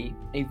a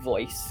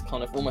voice,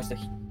 kind of almost it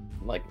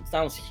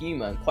sounds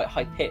human, quite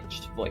high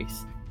pitched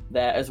voice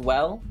there as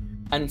well.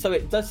 And so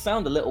it does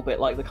sound a little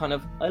bit like the kind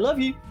of I love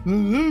you,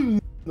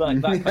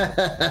 like that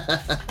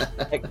kind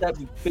of, except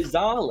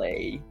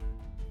bizarrely,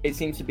 it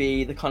seems to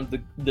be the kind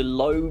of the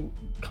low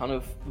kind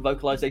of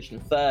vocalization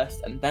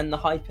first, and then the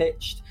high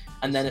pitched,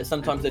 and then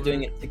sometimes they're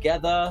doing it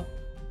together.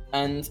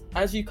 And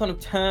as you kind of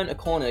turn a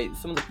corner,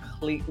 some of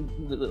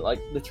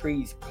the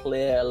trees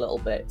clear a little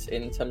bit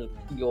in terms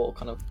of your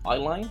kind of eye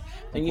line,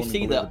 and you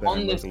see that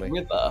on this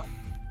river,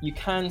 you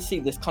can see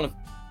this kind of.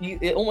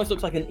 It almost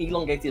looks like an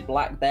elongated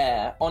black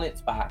bear on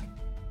its back,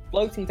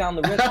 floating down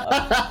the river.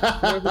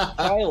 There's a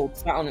child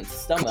sat on its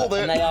stomach,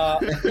 and they are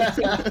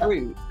eating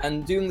fruit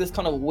and doing this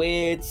kind of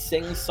weird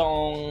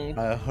sing-song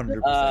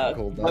 100%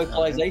 called that.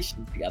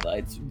 vocalization together.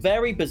 It's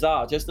very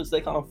bizarre, just as they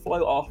kind of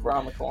float off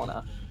around the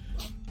corner.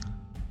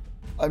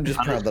 I'm just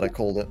proud that I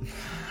called it.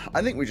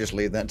 I think we just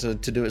leave that to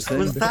do its thing.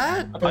 Was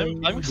that?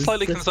 I'm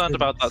slightly concerned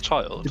about that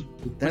child.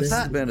 That's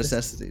that- the bare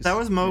necessities. That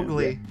was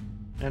Mowgli.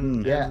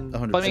 And, Yeah. and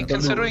 100%. I mean,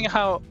 considering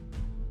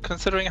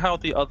how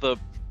the other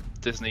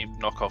Disney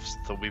knockoffs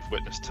that we've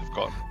witnessed have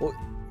gone, Well,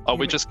 are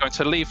we just going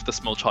to leave the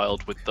small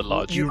child with the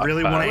large? you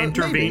really bear? want to Well,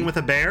 intervene maybe. with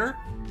a bear?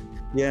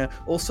 Yeah.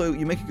 Also,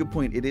 you make a good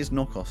point. It is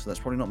knockoff, so that's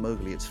probably not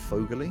Mowgli. It's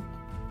Fogely.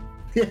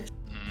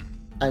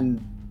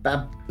 And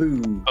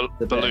Babu,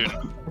 the bear.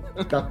 Balloon.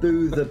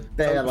 Babu, the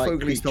bear-like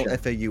Fogely spelled creature.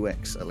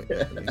 F-A-U-X.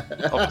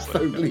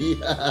 Fogely.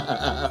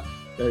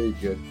 Very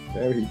good.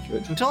 Very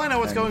good. Until I know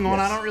what's And going on,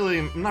 yes.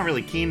 I'm not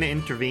really keen to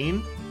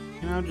intervene.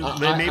 You know,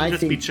 just, I maybe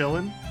just be think-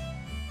 chilling.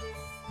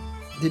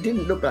 They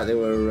didn't look like they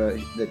were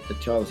the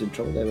child was in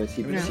trouble. They were Yeah,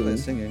 singing. they're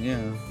singing.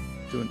 Yeah,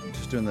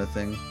 just doing their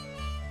thing.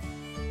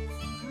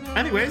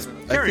 Anyways,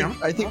 carry on.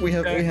 I think we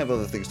have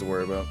other things to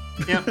worry about.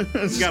 Yep, we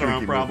Let's got our just own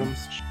keep problems.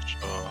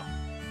 Sure.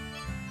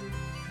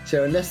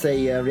 So unless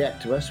they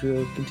react to us, we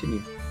will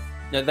continue.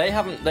 No, they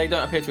haven't. They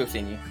don't appear to have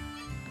seen you.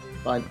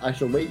 Fine. I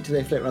shall wait until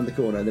they float around the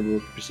corner, and then we'll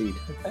proceed.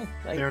 Okay.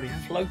 They They already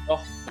have. float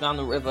off down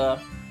the river,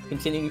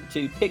 continue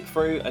to pick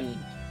fruit and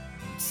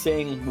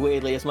sing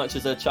weirdly as much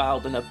as a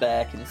child and a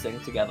bear can sing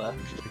together.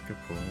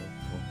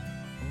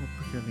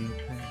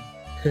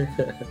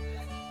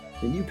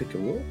 Then you pick a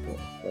rope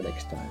for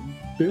next time.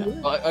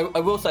 Boo. I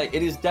will say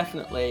it is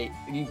definitely,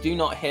 you do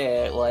not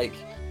hear like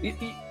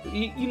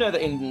you know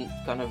that in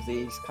kind of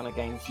these kind of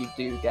games you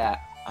do get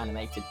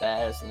animated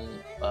bears and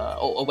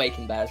or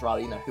awakened bears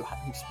rather, you know, who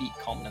speak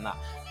common, and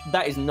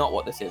that is not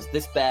what this is.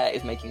 This bear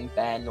is making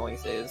bear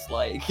noises,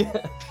 like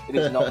it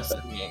is not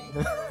singing.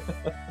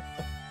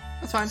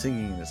 That's fine.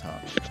 Singing in his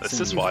heart.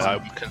 This is why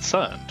I'm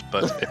concerned,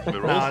 but if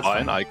we're No, all it's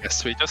fine, fine. I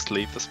guess we just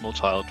leave the small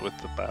child with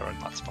the bear,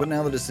 and that's But fine.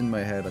 now that it's in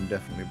my head, I'm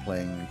definitely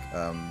playing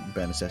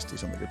Bare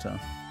Necessities on the guitar.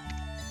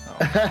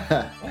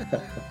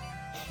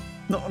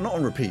 Not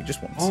on repeat,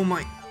 just once. Oh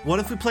my! What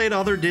if we played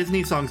other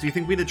Disney songs? Do you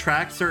think we'd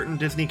attract certain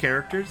Disney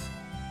characters?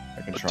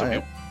 I can Do try we-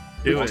 it.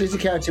 Do Which it. Disney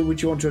character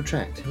would you want to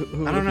attract?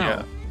 I don't know.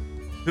 Yeah.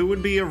 Who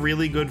would be a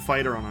really good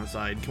fighter on our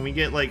side? Can we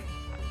get like?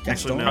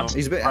 Actually, no.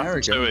 He's a bit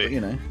arrogant, Ratatouille. but you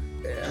know.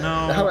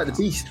 No. How about the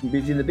Beast?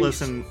 We've seen the Beast.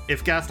 Listen,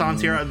 if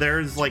Gaston's here,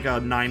 there's like a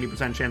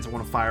 90% chance I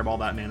want to fireball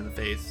that man in the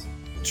face.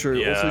 True.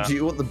 Yeah. Also, do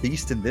you want the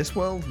beast in this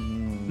world?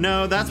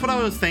 No, that's what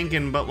I was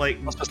thinking, but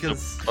like, That's just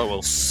because oh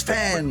well.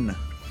 Sven!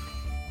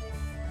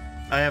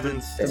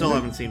 still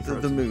haven't seen the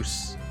Frozen.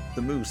 moose.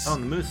 The moose. Oh,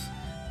 and the moose.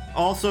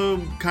 Also,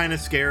 kind of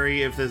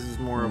scary if this is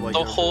more of like The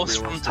a horse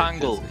from realistic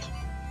Tangled. Disney.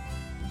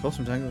 Horse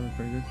from Tangled is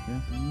pretty good,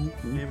 yeah.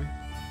 Maybe.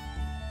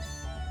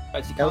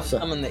 But you can't Elsa.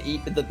 summon the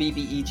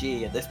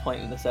BBEG at this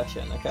point in the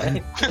session,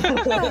 okay?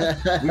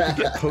 We could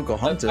get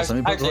Pocahontas. I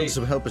mean, Actually, Pocahontas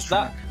would help us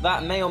track.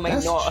 that may or may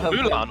That's not have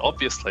been. Mulan,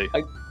 obviously.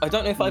 I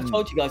don't know if I've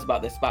told you guys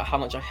about this, about how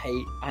much I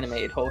hate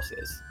animated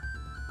horses.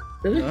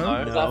 Really?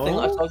 No. Is that a thing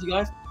that No. I've told you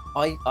guys?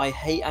 I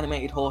hate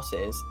animated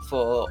horses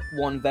for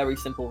one very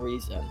simple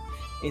reason,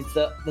 is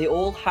that they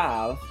all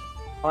have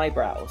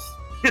eyebrows.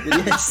 With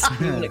Yes.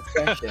 human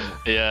expression.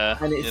 Yeah,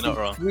 And it's you're the not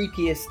wrong.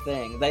 creepiest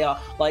thing. They are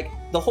like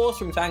the horse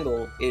from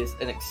Tangle is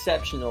an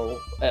exceptional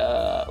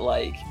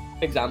like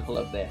example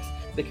of this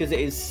because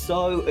it is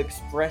so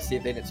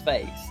expressive in its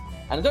face.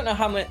 And I don't know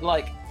how much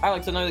like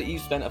Alex, I know that you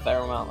spent a fair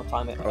amount of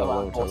time Oh,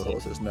 around well,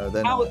 horses. No,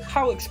 they're How, not.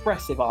 how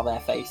expressive are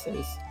their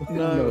faces?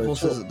 No, No,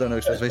 horses it's don't know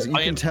express faces. You I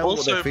can mean, tell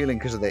what they're also- feeling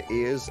because of their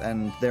ears,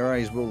 and their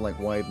eyes will like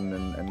widen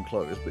and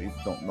close,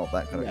 but not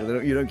that kind of.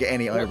 Yeah. You don't get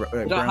any eyebrow They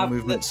don't brow have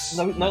movements.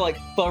 no like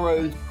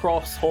furrowed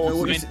cross horse.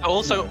 No, I mean, It's-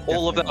 also, no,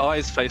 all of their definitely.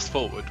 eyes face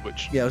forward,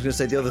 which Yeah, I was going to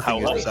say the other How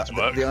thing is horses that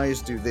work. the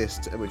eyes do this,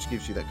 which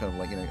gives you that kind of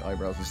like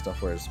eyebrows and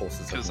stuff, whereas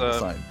horses have 'Cause, them on the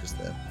side because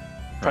they're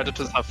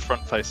predators have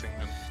front facing.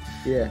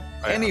 Yeah.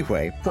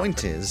 Anyway,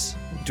 point is,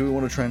 do we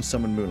want to try and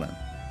summon Mulan?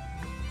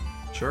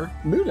 Sure.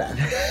 Mulan.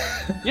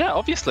 Yeah,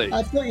 obviously.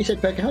 I thought you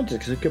said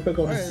Pocahontas because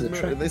Pocahontas is a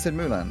track. They said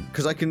Mulan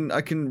because I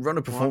can run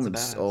a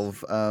performance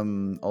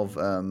badass.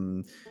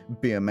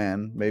 of Be a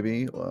Man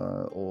maybe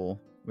or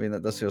I mean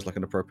that feels like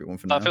an appropriate one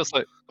for now. That feels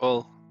like,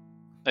 well,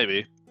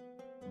 maybe.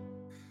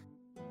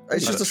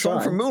 It's just a song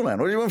Try. from Mulan.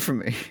 What do you want from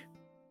me?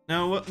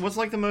 No, what's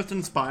like the most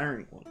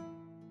inspiring one?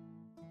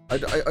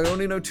 I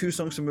only know two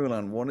songs from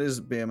Mulan. One is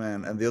Be a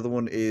Man, and the other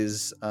one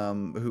is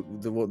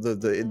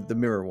the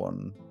mirror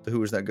one, the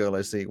Who Is That Girl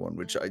I See one,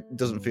 which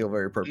doesn't feel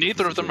very appropriate.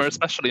 Neither for of them are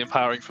especially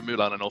empowering for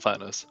Mulan, in all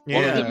fairness.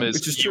 One Yeah, of them is,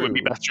 which is you would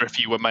be true. better if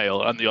you were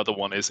male, and the other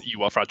one is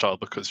you are fragile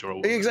because you're a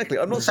woman. Exactly.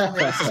 I'm not saying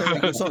that's necessarily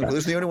a good song, but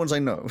those are the only ones I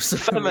know. So,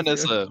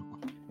 Feminism.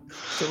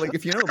 So, like,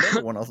 if you know a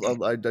better one,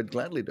 I'd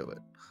gladly do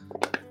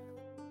it.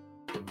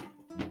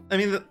 I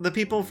mean, the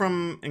people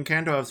from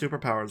Encanto have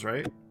superpowers,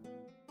 right?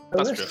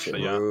 That's Oh, true, true.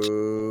 but yeah.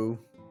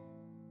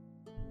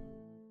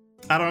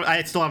 Bro.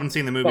 I still haven't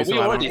seen the movie, But we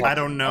so already I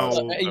don't know.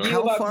 So, are you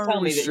How about far to tell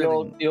are we me that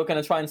you're sitting?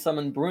 going to try and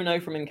summon Bruno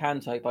from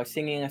Encanto by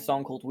singing a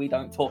song called "We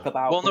Don't Talk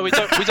About"? Well, no, we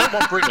don't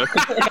want Bruno.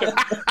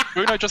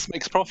 Bruno just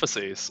makes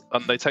prophecies,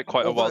 and they take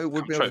quite a Although while it to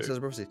would come be able to true. tell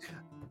the prophecy.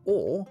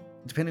 Or,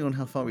 depending on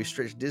how far we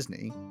stretch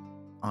Disney,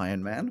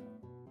 Iron Man.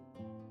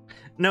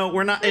 No,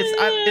 we're not.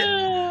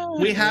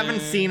 We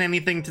haven't seen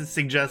anything to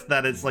suggest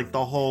that it's like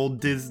the whole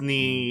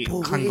Disney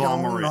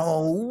conglomerate.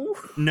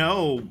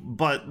 No,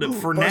 but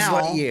for Buzz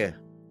now,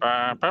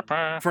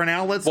 Lightyear. for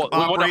now, let's What-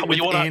 operate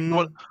you within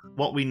wanna-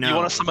 what we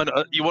know.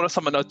 You want to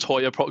summon a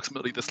toy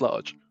approximately this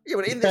large? Yeah,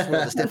 but in this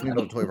world, there's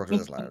definitely not a toy box in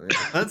this land.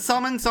 Let's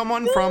summon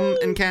someone from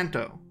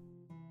Encanto.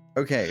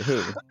 Okay,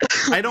 who?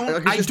 I don't know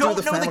just do the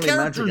the Family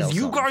characters. Madrigal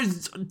You song.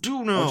 guys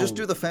do know. I'll just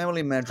do the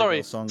Family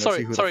Madrigal song and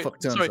see who the fuck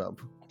turns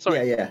up.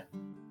 Sorry. Yeah.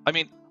 I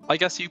mean, I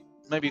guess you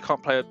maybe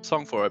can't play a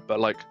song for it,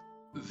 but like,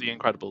 The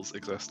Incredibles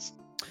exists.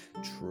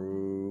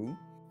 True.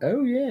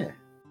 Oh yeah.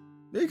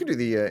 Yeah, you can do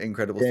the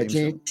Incredibles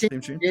theme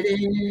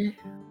tune.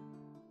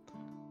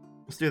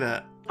 Let's do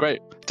that.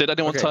 Great. Did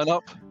anyone Okay. turn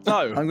up?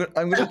 No. I'm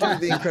gonna do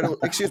the Incredible.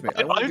 Excuse me.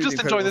 I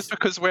just enjoy this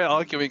because we're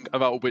arguing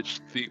about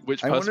which I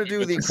want person to do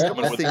we the think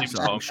someone Incredibles would theme theme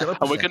song. Shut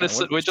up. and we're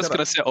just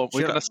gonna sit on.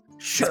 We're gonna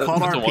Shut It's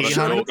called up. RP,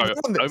 on honey.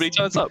 Nobody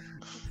turns up.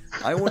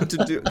 I want to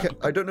do.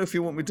 I don't know if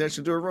you want me to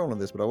actually do a roll on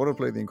this, but I want to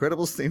play the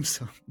Incredibles theme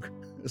song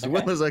as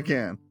well as I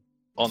can.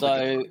 On the-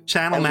 So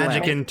Channel Anyway.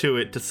 magic into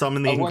it to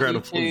summon the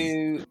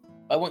Incredibles.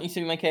 I want you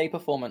to make a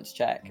performance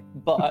check,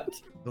 but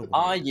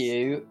are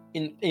you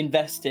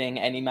investing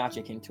any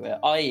magic into it?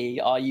 I.e.,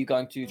 are you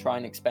going to try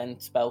and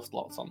expend spell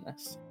slots on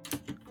this?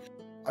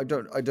 I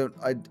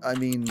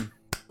mean,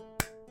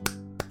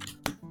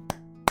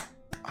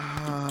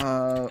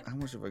 how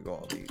much have I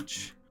got of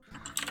each?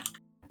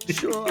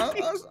 Sure,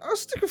 I'll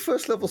stick a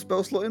first level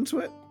spell slot into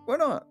it. Why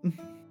not?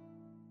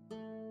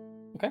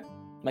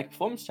 Make a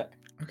performance check.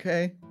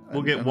 Okay.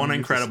 We'll get one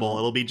Incredible.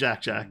 It'll be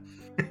Jack Jack.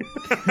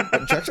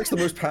 Jack's the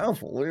most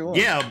powerful. What do you want?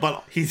 Yeah,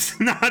 but he's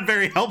not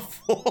very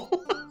helpful.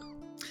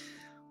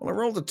 Well, I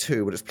rolled a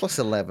 2, but it's plus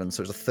 11,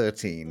 so it's a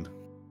 13.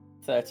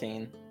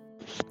 13.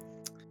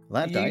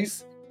 That You-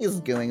 dice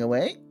is going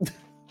away.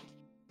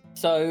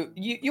 So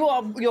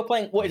you're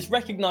playing what is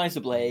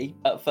recognizably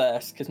at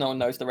first, because no one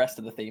knows the rest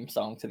of the theme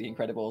song to The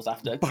Incredibles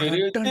after. Other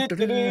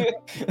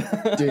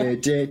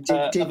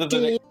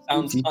than it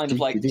sounds kind of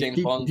like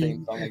James Bond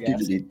theme song, I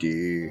guess.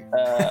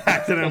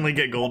 Accidentally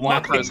get gold.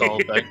 Marco's whole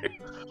thing.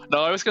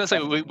 No, I was gonna say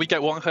we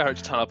get one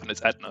character to turn up and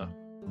it's Edna.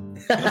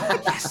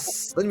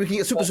 Yes. Then we can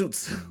get super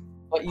suits.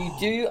 But you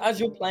do, as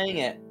you're playing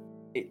it,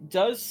 it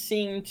does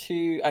seem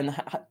to, and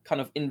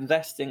kind of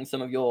investing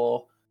some of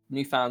your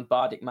newfound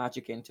bardic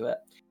magic into it,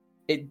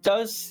 it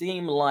does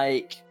seem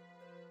like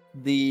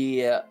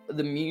the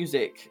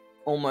music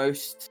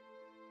almost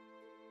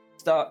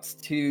starts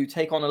to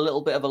take on a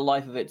little bit of a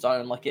life of its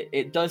own. Like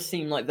it does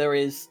seem like there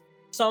is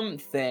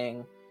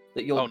something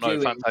that you're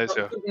doing,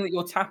 Fantasia. something that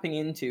you're tapping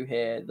into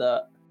here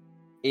that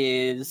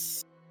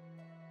is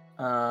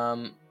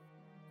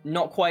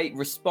not quite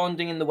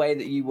responding in the way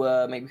that you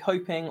were maybe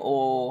hoping,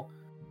 or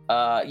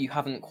you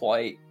haven't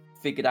quite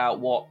figured out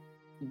what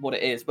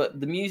it is. But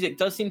the music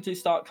does seem to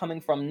start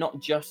coming from not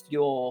just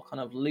your kind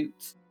of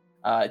lute.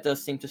 It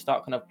does seem to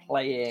start kind of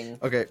playing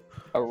Okay,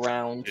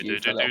 around you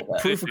for a little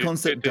bit. proof of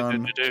concept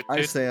done.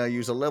 I say I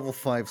use a level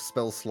 5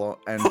 spell slot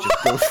and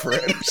just go for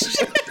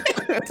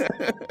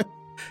it.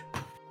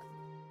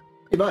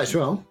 You might as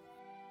well.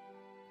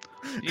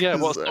 Yeah,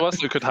 what's the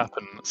worst that could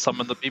happen?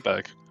 Summon the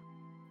B-bag.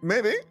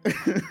 Maybe.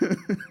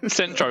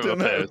 Syndrome Don't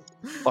know. appears.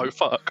 Oh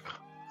fuck.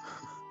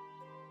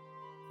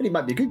 But he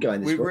might be a good guy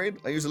in this We one. agreed.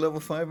 I use a level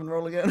 5 and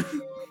roll again.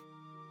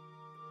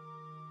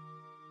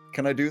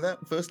 Can I do that,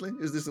 firstly?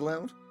 Is this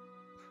allowed?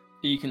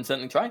 You can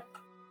certainly try.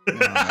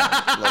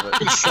 Love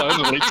it.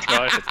 Suddenly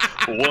tried.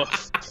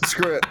 Woof.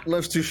 Screw it.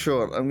 Life's too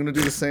short. I'm going to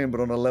do the same, but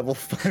on a level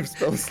 5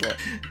 spell slot.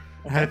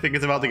 I think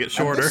it's about to get And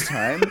shorter. this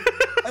time,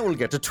 I will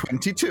get to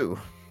 22.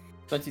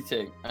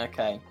 22.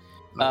 Okay.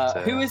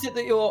 Who is it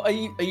that you're? Are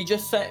you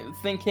just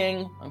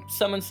thinking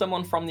summon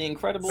someone from the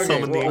Incredibles?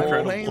 Summon the I'm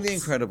Incredibles. playing the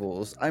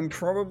Incredibles. I'm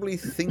probably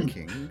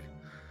thinking...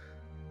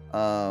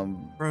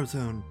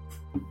 Frozone.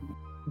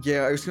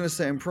 Yeah, I was gonna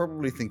say I'm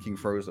probably thinking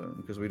Frozone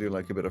because we do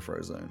like a bit of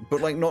Frozone, but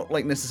like not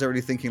like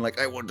necessarily thinking like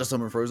I want to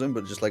summon Frozone,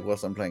 but just like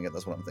whilst I'm playing it,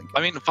 that's what I'm thinking.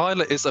 I mean,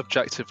 Violet is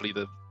objectively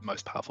the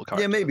most powerful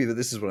character. Yeah, maybe, but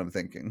this is what I'm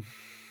thinking.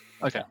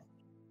 Okay.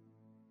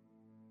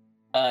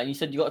 You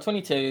said you got a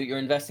 22. You're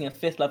investing a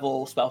 5th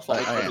level spell slot,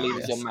 which I I am, believe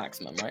is yes. your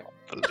maximum, right?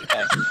 Okay.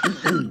 Okay.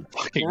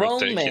 Fucking roll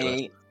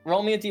ridiculous.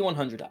 me a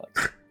D100,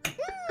 Alex.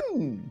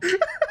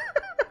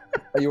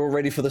 Are you all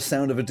ready for the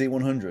sound of a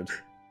D100?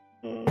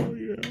 Oh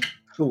yeah.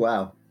 Oh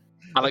wow.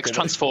 Alex Okay,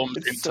 transformed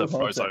it's into so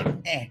hard to-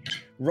 Frozone.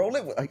 Roll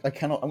it. I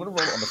cannot. I'm gonna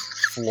roll it on the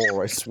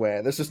floor. I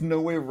swear. There's just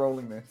no way of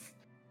rolling this.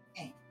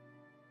 Hang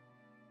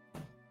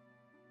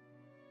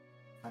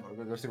on, I'm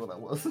gonna go see what that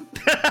was.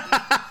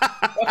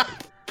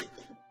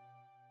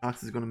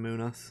 Ox is gonna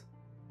moon us.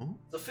 Oh.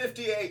 The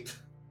 58.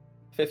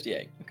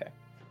 58. Okay.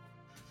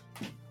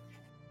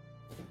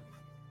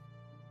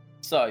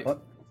 So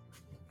What?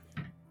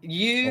 Oh,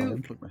 you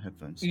unplug my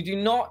headphones. do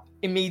not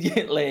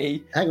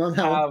immediately Hang on.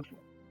 have.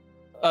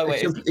 Oh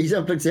wait. He's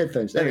unplugged his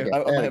headphones. There we go.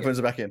 My There we headphones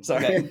are back in.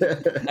 Sorry. Okay.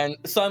 And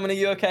Simon, are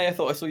you okay? I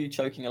thought I saw you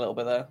choking a little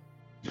bit there.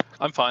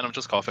 I'm fine. I'm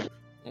just coughing.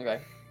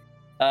 Okay.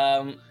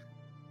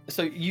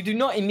 So you do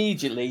not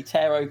immediately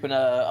tear open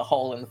a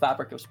hole in the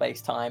fabric of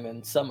space-time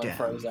and summon Damn.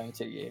 Frozone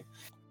to you.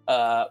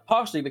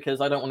 Partially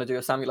because I don't want to do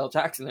a Samuel L.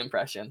 Jackson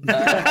impression.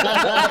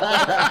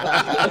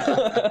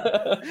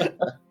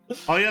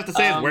 All you have to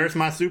say is, "Where's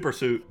my super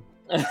suit?"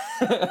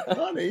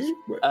 Honey,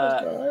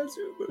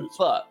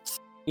 But,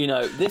 you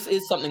know, this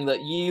is something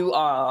that you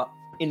are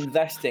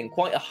investing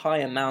quite a high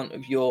amount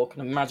of your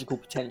kind of magical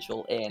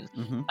potential in.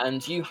 Mhm.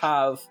 And you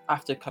have,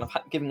 after kind of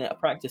giving it a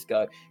practice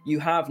go, you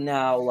have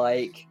now,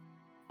 like,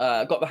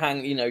 got the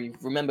hang, you know,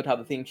 you've remembered how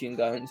the theme tune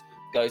goes,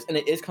 and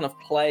it is kind of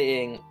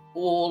playing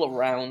all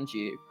around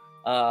you.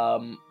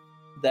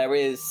 There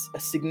is a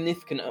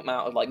significant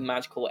amount of, like,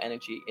 magical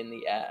energy in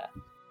the air.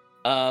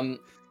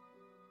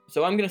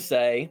 So I'm going to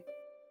say,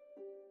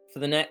 for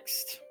the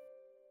next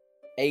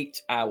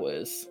 8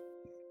 hours,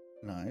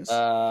 Nice.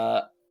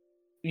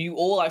 you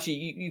all actually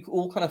you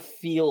all kind of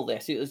feel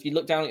this as you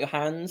look down at your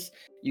hands.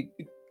 You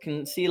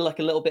can see like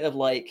a little bit of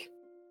like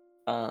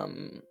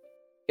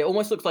it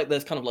almost looks like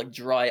there's kind of like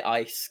dry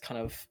ice kind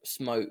of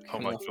smoke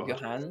coming off of your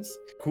hands.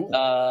 Cool.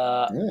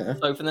 Yeah.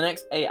 So for the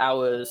next 8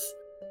 hours,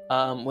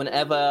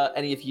 whenever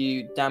any of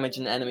you damage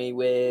an enemy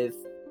with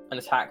an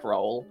attack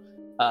roll,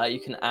 you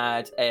can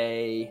add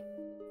a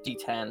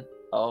d10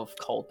 of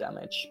cold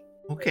damage.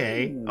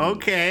 Okay. Ooh.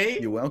 Okay.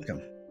 You're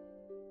welcome.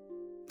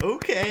 Let's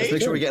Okay.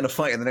 make sure we get in a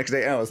fight in the next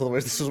 8 hours,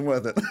 otherwise this isn't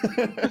worth it.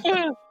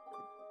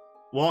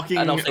 Walking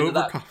And also over.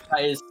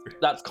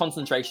 that's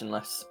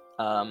concentrationless.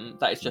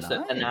 That is just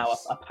now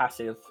Nice. a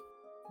passive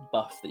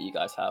buff that you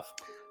guys have.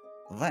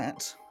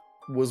 That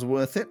was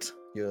worth it.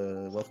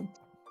 You're welcome.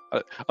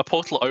 A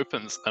portal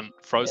opens and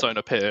Frozone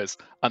appears,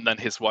 and then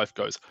his wife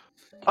goes,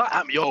 "I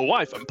am your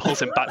wife," and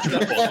pulls him back to the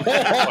portal.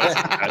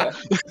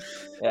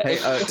 Yeah, Hey,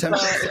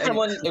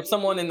 if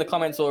someone in the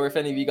comments, or if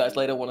any of you guys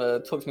later want to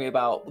talk to me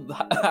about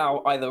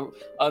how either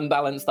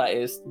unbalanced that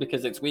is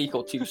because it's weak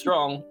or too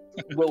strong,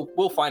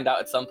 we'll find out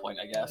at some point,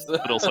 I guess.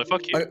 But also,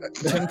 fuck you.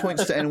 10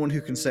 points to anyone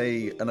who can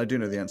say, and I do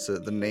know the answer,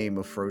 the name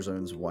of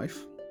Frozone's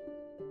wife.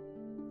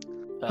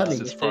 Honey.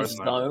 This is It's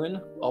Frozone.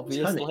 known,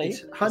 obviously.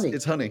 It's honey.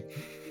 It's Honey.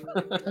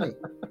 Honey.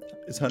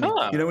 It's Honey.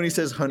 Ah. You know when he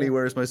says, "Honey,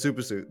 where is my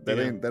super suit?" That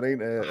Yeah. ain't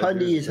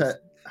Honey is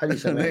her.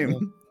 Honey's her name.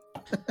 name.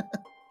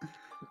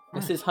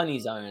 This is Honey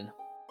Zone.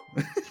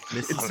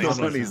 This It's is not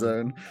Honey Honey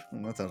Zone.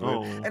 Zone. That sounds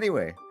Oh. weird.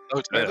 Anyway,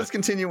 Oh, dear. let's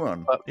continue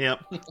on. Yep.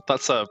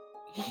 That's a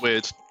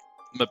weird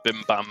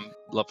Mabim Bam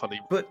Love Honey.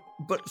 But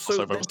so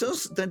Sorry,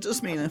 that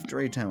does mean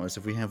after 8 hours,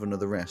 if we have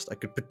another rest, I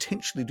could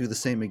potentially do the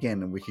same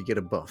again, and we could get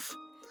a buff.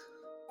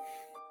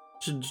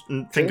 Should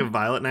think Okay. of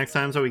Violet next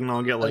time so we can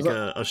all get like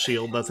As a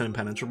shield that's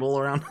impenetrable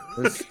around.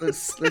 Let's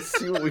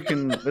see what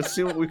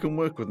we can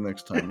work with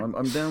next time.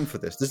 I'm down for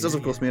this. This does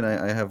of course mean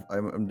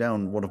I'm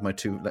down one of my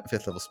 2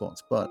 5th level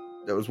spots, but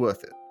that was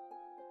worth it.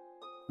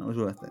 That was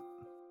worth it.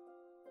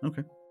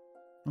 Okay.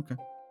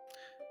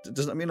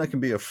 Does that mean I can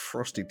be a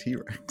frosty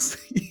T-Rex?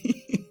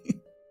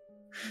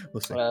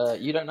 We'll see.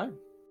 You don't know.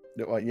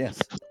 Yes.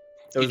 That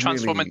You was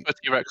transform really- into a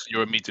T-Rex,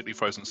 you're immediately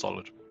frozen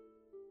solid.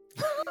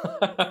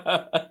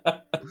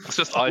 It's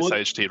just Ice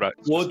Age T-Rex.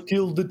 What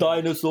killed the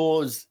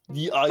dinosaurs?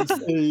 The Ice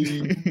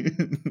Age.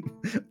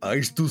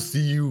 Nice to see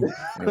you.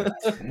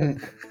 Anyway.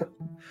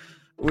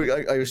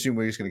 I assume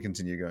we're just going to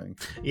continue going.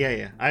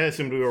 Yeah. I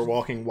assumed we were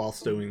walking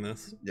whilst doing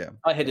this.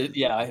 I had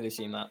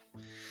assumed that.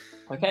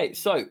 Okay,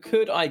 so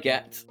could I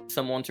get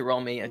someone to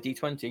roll me a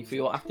d20 for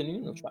your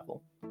afternoon of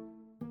travel?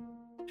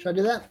 Should I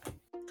do that?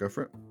 Go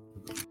for it.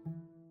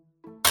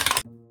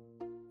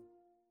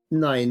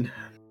 9.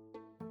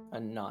 A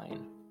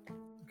 9.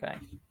 Okay.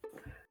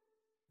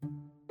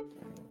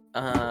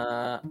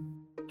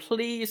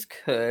 Please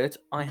could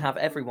I have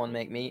everyone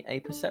make me a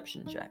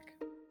perception check?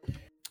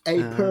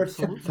 A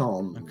Absolutely.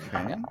 percepton.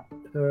 Okay.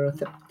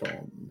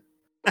 Percepton.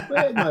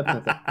 Where's my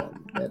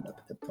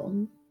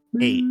percepton?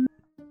 8.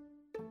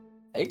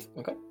 8?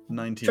 Okay.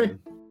 19.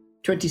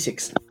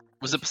 26.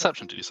 Was it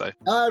perception, did you say?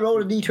 I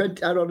rolled a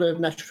d20. I rolled a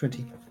natural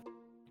 20.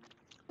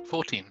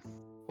 14.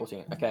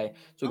 14. Okay.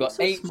 So we've Oh, got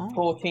so 8, small.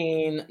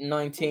 14,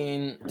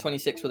 19,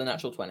 26 with a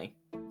natural 20.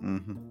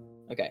 Mm-hmm.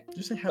 Okay. Did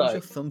you say how is So-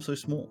 your thumb so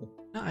small?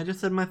 No, I just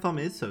said my thumb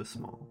is so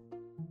small.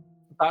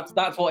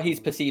 That's what he's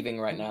perceiving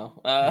right now.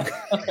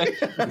 Even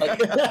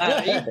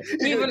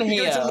You go to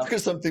here, look at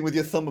something with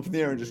your thumb up in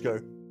the air and just go.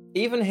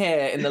 even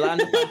here in the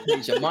land of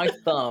Fantasia, my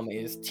thumb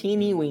is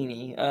teeny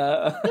weeny.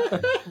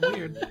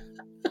 Weird.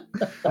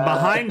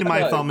 Behind my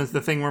no. thumb is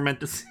the thing we're meant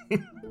to see.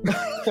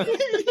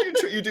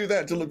 you do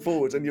that to look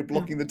forwards, and you're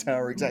blocking the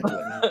tower exactly.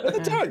 Where'd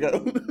the tower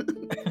go?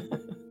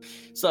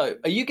 So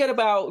you get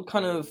about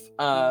kind of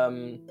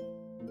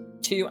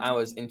 2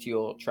 hours into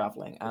your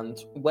traveling, and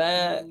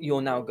where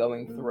you're now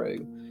going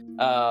through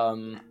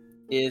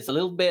is a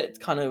little bit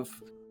kind of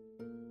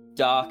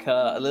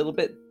darker, a little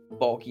bit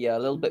boggier, a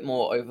little bit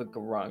more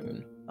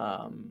overgrown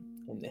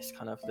in this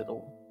kind of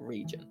little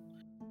region.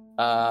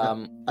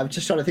 I'm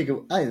just trying to think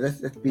of. Hey,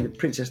 that'd be the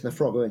Princess and the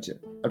Frog, won't it?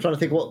 I'm trying to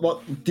think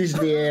what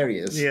Disney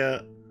areas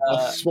Yeah,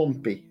 are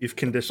swampy. you've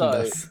conditioned So-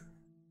 us.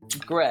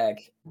 Greg,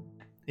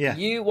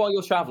 Yeah. While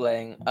you're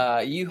traveling,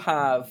 you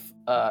have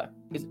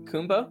is it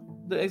Kumba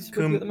that is with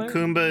you at the moment?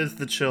 Kumba is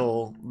the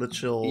chill.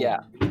 Yeah.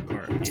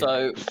 part.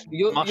 So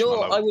you're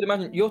Marshmallow. I would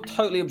imagine you're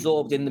totally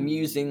absorbed in the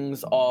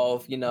musings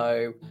of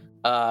the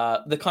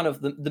kind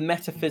of the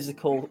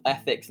metaphysical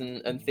ethics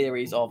and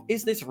theories of,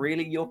 is this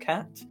really your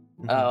cat?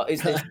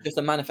 Is this just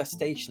a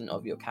manifestation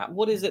of your cat?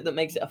 What is it that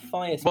makes it a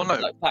fire spirit? Well,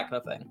 no. Like that kind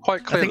of thing.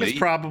 Quite I clearly, think it's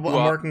probably.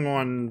 I'm working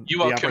on. you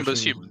the are Kimba's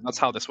operation- human. That's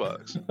how this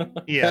works.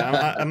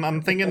 Yeah,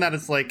 I'm thinking that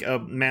it's like a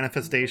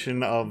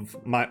manifestation of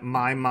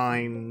my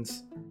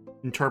mind's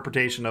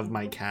interpretation of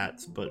my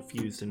cats, but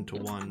fused into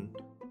one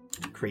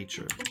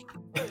creature.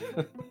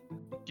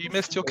 You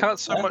missed your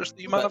cats so much that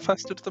you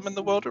manifested them in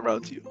the world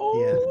around you.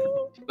 Yeah.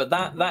 But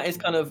that is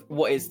kind of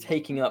what is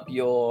taking up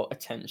your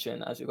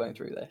attention as you're going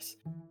through this.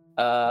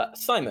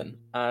 Simon,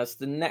 as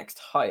the next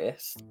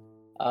highest,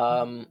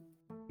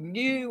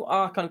 you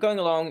are kind of going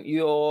along.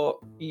 You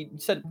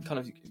said kind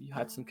of you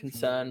had some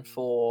concern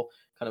for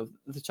kind of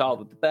the child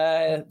with the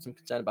bear, some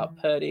concern about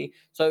Purdy.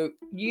 So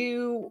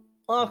you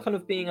are kind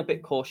of being a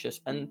bit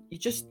cautious, and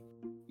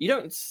you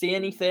don't see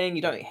anything,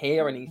 you don't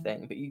hear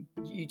anything, but you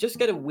just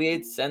get a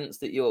weird sense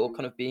that you're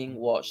kind of being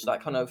watched.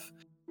 That kind of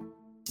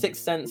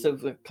sixth sense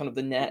of kind of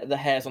the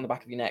hairs on the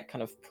back of your neck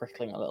kind of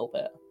prickling a little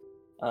bit.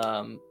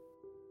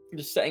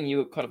 Just setting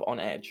you kind of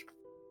on edge.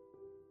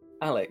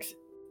 Alex,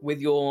 with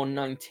your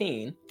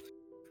 19,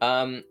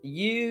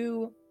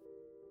 you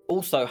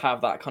also have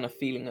that kind of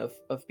feeling of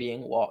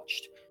being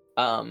watched.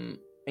 And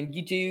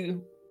you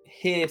do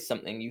hear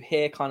something. You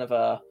hear kind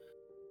of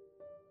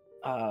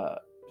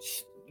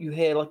you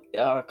hear like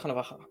kind of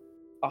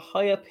a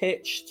higher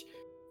pitched,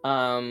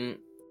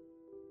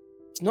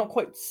 it's not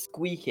quite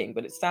squeaking,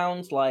 but it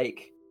sounds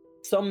like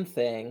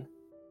something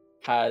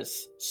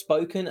has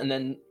spoken, and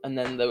then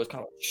there was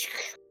kind of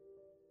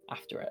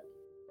after it,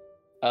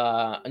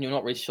 and you're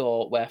not really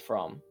sure where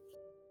from.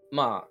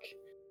 Mark,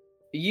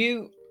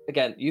 you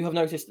have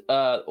noticed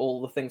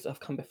all the things that have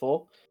come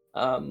before,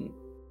 but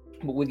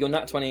with your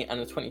nat 20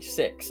 and a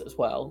 26 as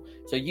well,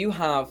 so you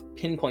have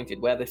pinpointed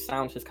where this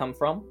sound has come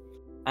from,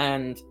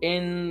 and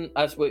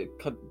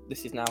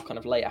this is now kind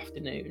of late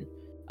afternoon,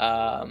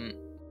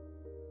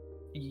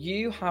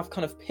 you have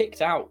kind of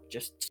picked out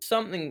just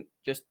something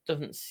just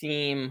doesn't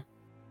seem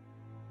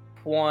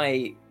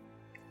quite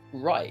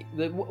right.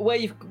 Where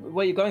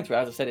you're going through,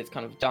 as I said, it's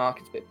kind of dark,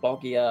 it's a bit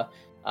boggier.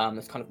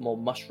 There's kind of more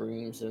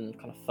mushrooms and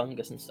kind of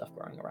fungus and stuff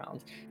growing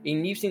around.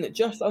 And you've seen that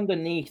just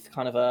underneath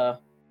kind of a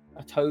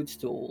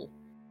toadstool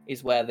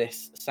is where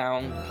this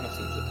sound kind of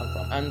seems to come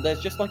from. And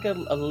there's just like a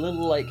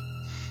little like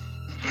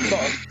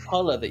sort of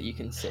color that you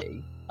can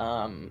see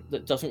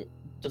that doesn't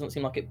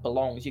seem like it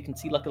belongs. You can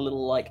see like a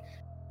little like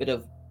bit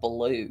of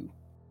blue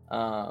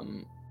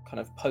kind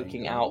of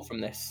poking out from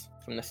this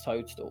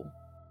toadstool.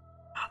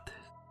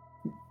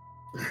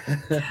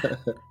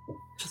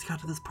 Just got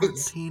to this part in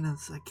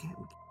penis. I can't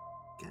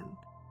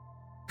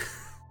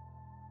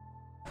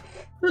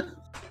again.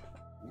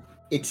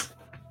 It's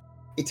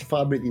a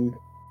fire-breathing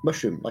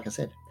mushroom, like I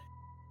said.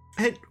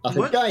 Hey, I think,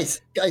 what?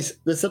 guys,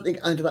 there's something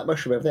under that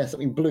mushroom over there.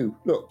 Something blue.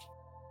 Look.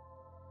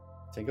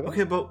 Think about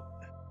Okay, but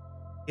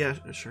yeah,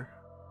 sure.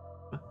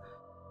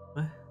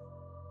 What?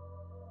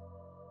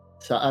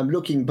 So I'm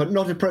looking, but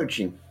not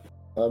approaching.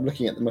 I'm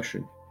looking at the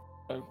mushroom.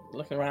 So,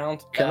 looking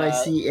around. Can I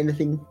see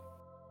anything?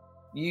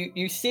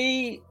 You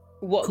see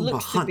what Kumba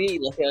looks hunt. to be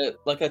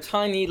like a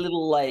tiny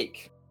little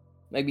like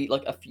maybe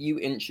like a few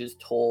inches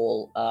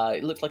tall.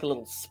 It looks like a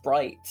little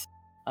sprite.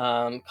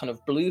 Kind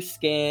of blue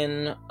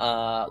skin,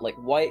 like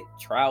white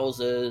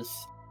trousers,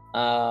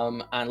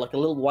 and like a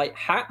little white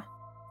hat.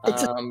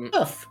 It's a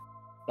Smurf.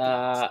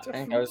 It's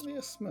And goes, definitely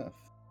a Smurf.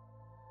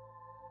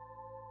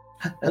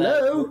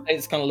 Hello.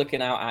 it's kind of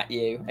looking out at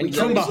you, We and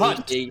come you to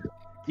hunt.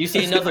 You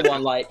see another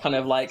one like kind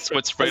of like So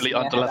it's really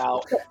sticking their head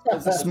underleveled.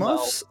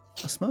 out.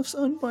 Are Smurfs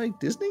owned by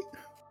Disney?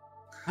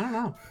 I don't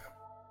know.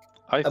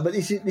 But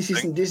this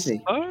isn't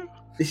Disney. Oh?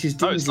 This is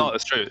No, Disney. it's not.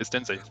 It's true. It's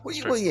Dinsey. It's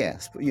true. Well,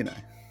 yes, but you know.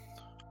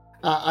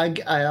 I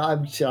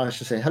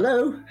should say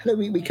hello. Hello.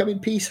 We come in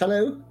peace.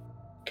 Hello.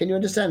 Can you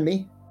understand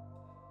me?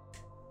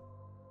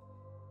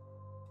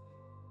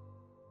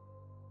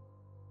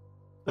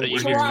 Are you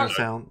We're hearing a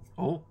sound.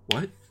 Oh,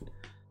 what?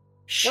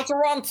 What's a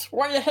runt?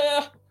 Why are you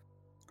here?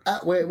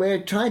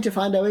 We're trying to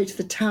find our way to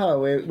the tower.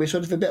 We're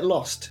sort of a bit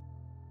lost.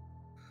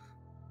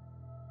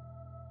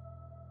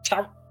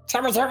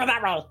 Tower's over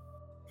that way.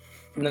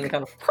 And then they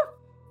kind of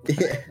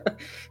Yeah.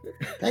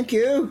 Thank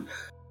you.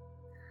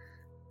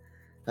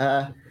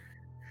 I'm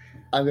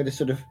going to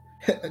sort of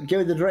go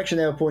in the direction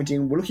they were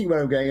pointing. We're looking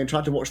where I'm going and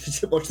trying to watch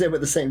them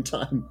at the same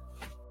time.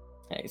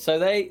 Okay, so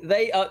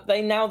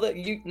they now that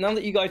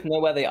you guys know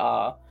where they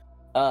are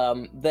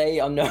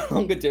no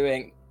longer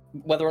doing,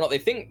 whether or not they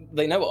think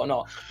they know it or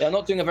not, they are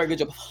not doing a very good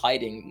job of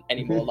hiding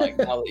anymore. Like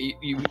now that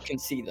you can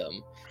see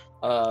them.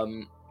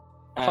 Fun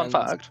And-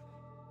 fact.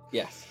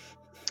 Yes.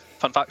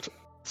 Fun fact.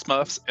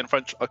 Smurfs in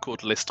French are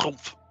called les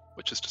Schtroumpfs,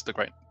 which is just a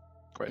great.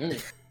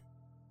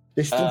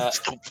 This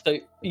So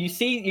you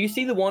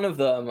see the one of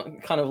them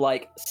kind of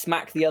like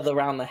smack the other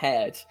around the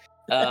head,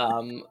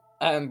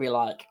 and be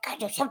like, God,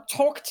 you're so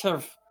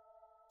talkative.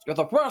 You're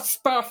the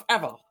worst Smurf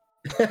ever.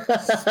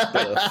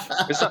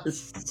 Is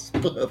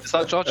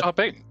that Jar Jar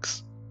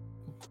Binks?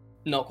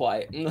 Not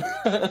quite.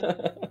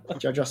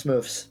 Jar Jar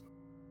Smurfs.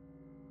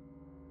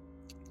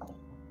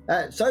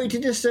 Sorry to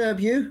disturb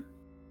you.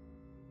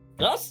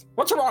 Yes?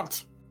 What you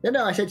want?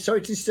 No, I said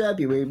sorry to disturb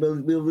you.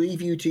 We'll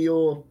leave you to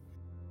your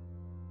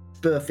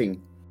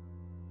birthing.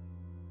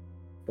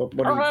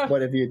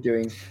 Whatever you're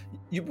doing.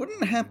 You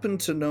wouldn't happen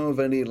to know of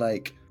any,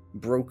 like,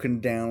 broken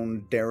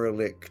down,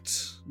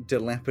 derelict,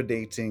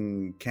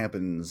 dilapidating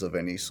cabins of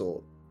any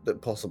sort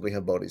that possibly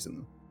have bodies in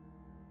them?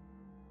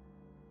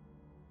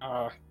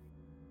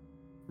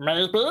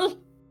 Maybe?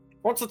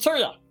 What's it to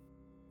you?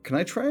 Can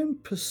I try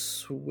and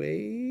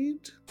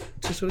persuade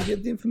to sort of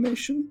get the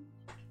information?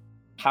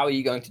 How are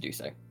you going to do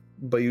so?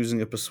 By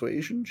using a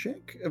persuasion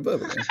check?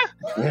 Verbally.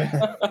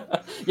 Yeah,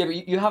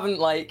 but you haven't,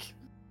 like...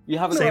 You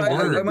haven't... Say No,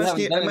 word. I'm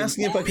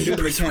asking if I can do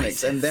the Persuasive.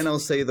 mechanics, and then I'll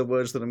say the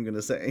words that I'm going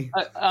to say.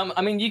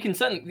 I mean, you can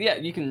certainly... Yeah,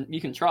 you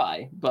can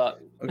try, but...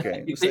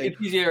 Okay. It's say,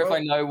 easier if I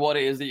know what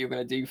it is that you're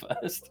going to do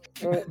first.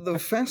 well, the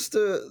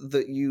faster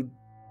that you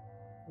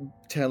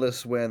tell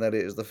us where that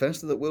is, the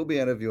faster that we'll be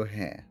out of your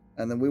hair.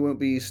 And then we won't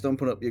be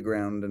stomping up your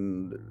ground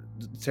and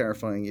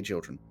terrifying your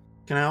children.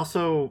 Can I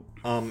also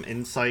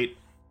insight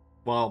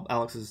while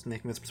Alex is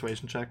making this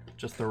persuasion check?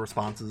 Just the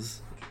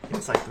responses,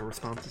 insight the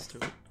responses to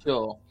it.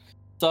 Sure.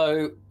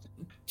 So,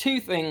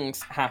 two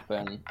things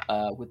happen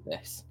with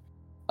this.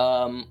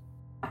 So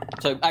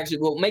actually,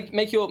 well,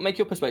 make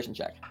your persuasion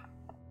check.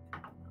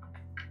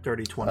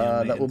 Dirty 20.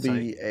 On the That will insight.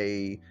 be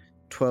a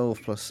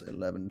 12 plus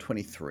 11,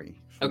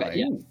 23. for Okay, my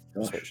yeah.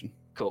 persuasion.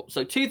 Cool.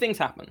 So two things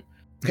happen.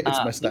 It's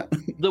my stat.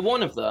 The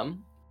one of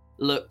them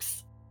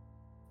looks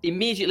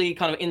immediately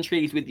kind of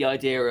intrigued with the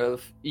idea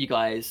of you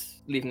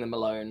guys leaving them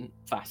alone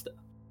faster.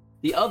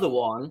 The other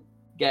one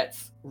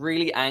gets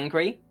really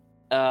angry,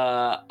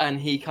 and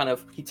he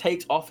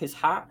takes off his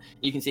hat.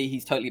 You can see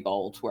he's totally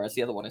bald, whereas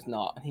the other one is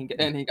not.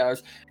 And he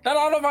goes, "Get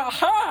out of our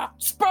hair!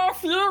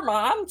 Spurf you,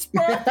 man!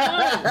 Spurf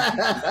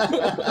you!"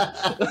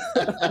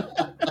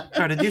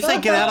 Sorry, did you say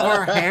get out of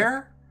our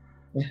hair?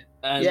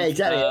 And, Yeah,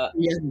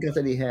 exactly. He hasn't got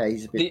any hair.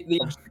 He's a bit.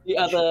 the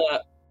other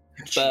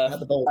at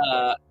the bowl.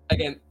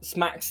 again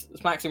smacks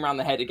him around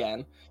the head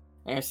again,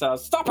 and he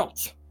says, "Stop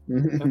it!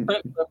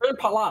 Be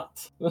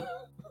polite."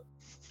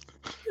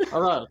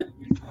 All right.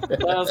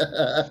 There's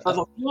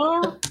a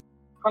few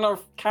kind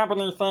of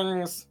cabiny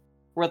things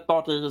with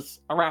bodies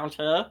around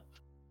here.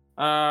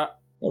 Oh,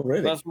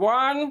 really? There's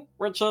one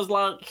which is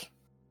like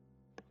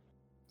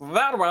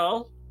that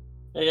way.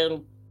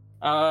 And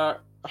how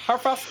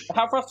fast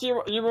do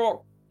you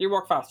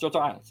walk fast? Your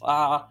giants.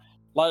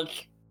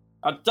 Like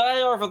a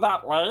day over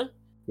that way.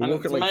 We and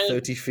walk at it's like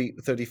made-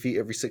 30 feet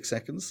every 6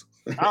 seconds.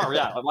 Oh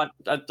yeah, like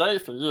a day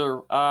for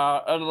you.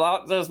 And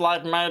that is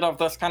like made of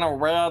this kind of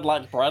weird,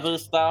 like bready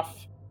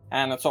stuff,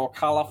 and it's all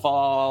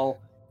colorful.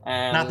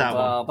 And Not that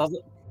one.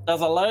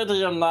 There's a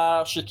lady in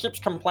there. She keeps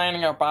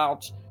complaining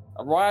about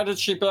why did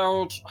she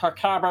build her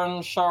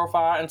cabin so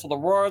far into the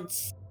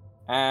woods.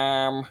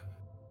 There's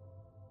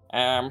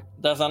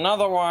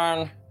another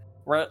one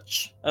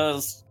which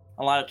is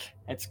like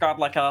it's got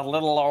like a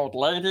little old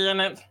lady in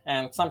it,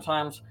 and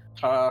sometimes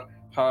her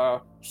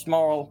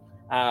small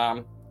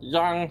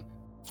young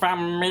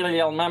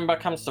familial member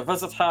comes to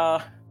visit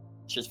her.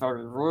 She's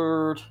very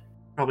rude.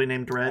 Probably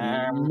named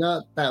Red.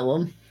 Not that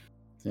one.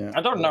 Yeah.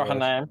 I don't know her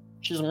name.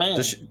 She's mean.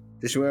 Does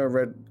she wear a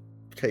red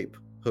cape,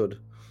 hood?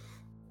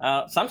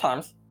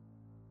 Sometimes.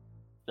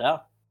 Yeah.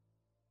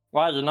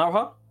 Why, you know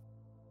her?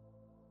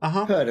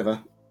 Uh-huh. Heard of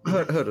her.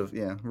 Heard of,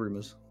 yeah,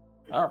 rumors.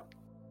 Oh.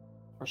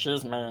 Well,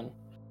 she's mean.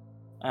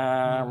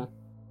 Yeah,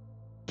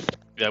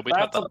 we heard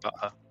That's that about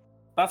her.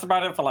 That's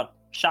about it for like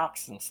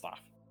sharks and stuff.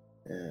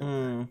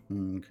 Yeah.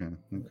 Okay.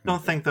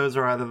 Don't think those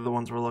are either of the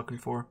ones we're looking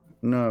for.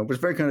 No, but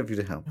it's very kind of you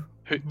to help.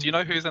 Do you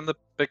know who's in the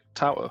big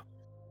tower?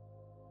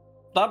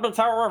 That big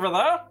tower over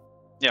there?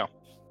 Yeah.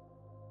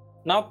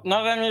 Not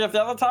any of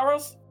the other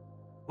towers?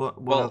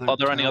 What Well, other are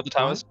there any other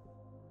towers?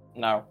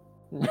 No.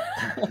 Okay,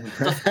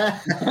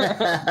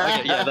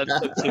 yeah, then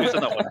who's in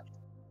that one?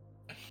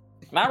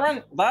 That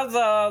one, there's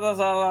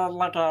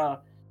like a.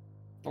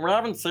 We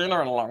haven't seen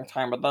her in a long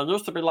time, but there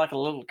used to be like a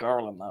little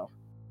girl in there,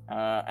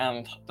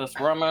 and this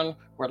woman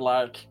would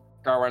like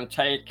go and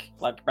take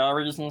like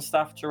berries and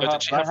stuff to Oh, her.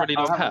 did she have really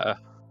long hair?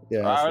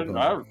 Yeah, that's I the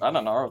point.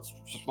 don't know. It's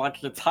just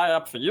like it's high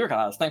up for you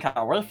guys. Think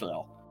how we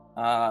feel.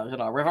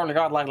 We've only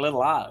got like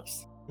little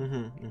eyes.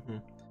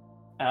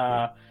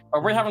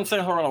 But we haven't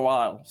seen her in a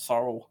while,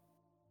 so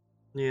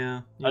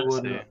Yeah, you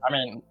wouldn't. I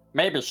mean,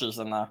 maybe she's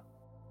in there.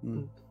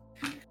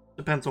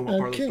 Depends on what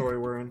part of the Okay. story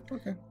we're in.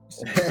 Okay.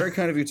 It's very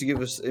kind of you to give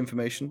us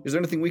information. Is there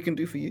anything we can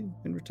do for you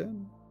in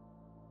return?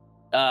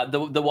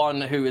 The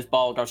one who is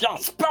bald goes, "Yeah,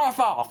 spuff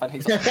off," and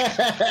he's like,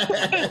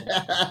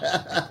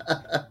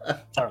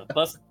 "Sorry,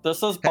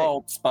 this is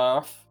bald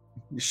Spurf,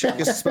 You shake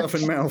your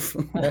spuffing mouth.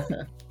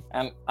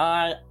 and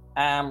I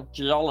am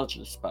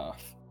geology Spurf."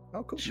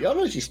 Oh, cool.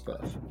 Geology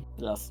stuff.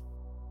 Yes.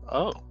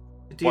 Oh.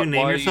 Do you Why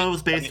name are you-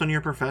 yourselves based on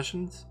your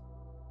professions?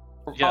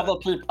 Yeah.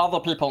 Other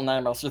people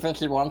name us. You think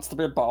he wants to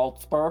be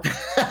Bald Spur?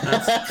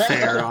 That's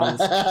fair,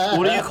 honestly.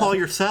 What do you call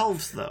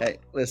yourselves, though? Hey,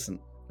 listen.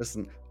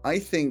 I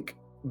think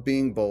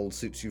being bold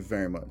suits you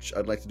very much.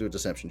 I'd like to do a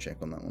deception check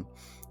on that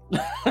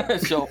one.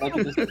 Sure, make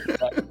a decision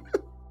check.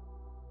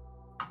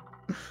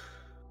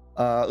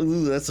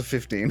 Ooh, that's a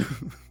 15.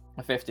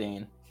 A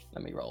 15.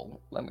 Let me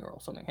roll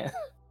something here.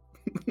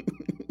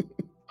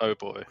 Oh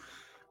boy.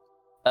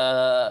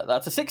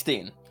 That's a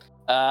 16.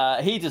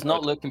 He does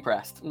not look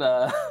impressed.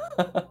 Well,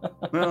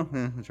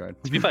 yeah, I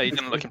tried. To be fair, he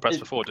didn't look impressed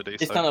before, did he?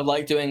 It's So- kind of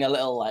like doing a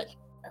little like.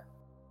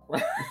 We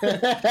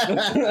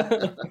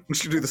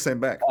should do the same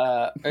back.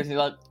 Is he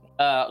like,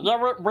 yeah,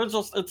 we're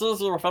just, it's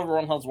easier if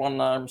everyone has one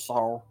name,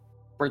 so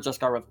we just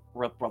go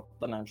with what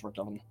the names were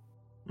given.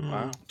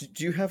 Wow. Do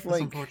you have That's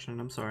like unfortunate.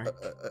 I'm sorry.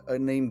 a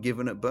name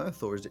given at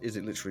birth, or is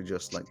it literally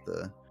just like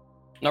the?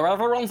 No,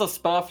 everyone's a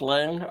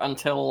Spurfling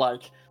until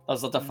like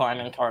there's a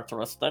defining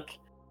characteristic.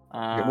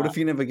 Yeah, what if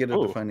you never get a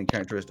Ooh. defining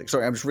characteristic?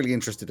 Sorry, I'm just really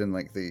interested in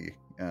like the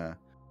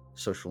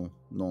social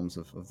norms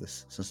of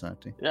this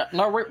society. Yeah,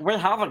 no, we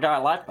have a guy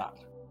like that.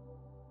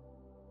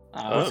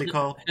 What's he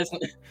called? His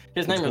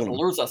name is call him?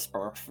 Loser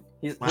Spurf.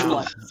 He's Wow.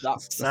 like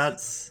sucks.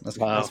 That's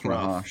Wow. That's kind of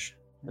rough. harsh.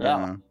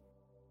 Yeah.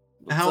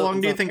 How So- long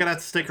do you so- think I'd have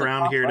to stick it's a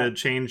around tough here to one.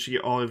 change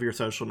all of your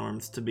social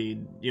norms to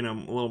be, a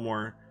little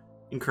more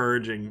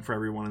encouraging for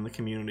everyone in the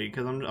community?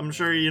 Because I'm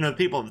sure, the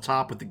people at the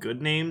top with the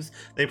good names,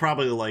 they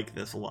probably like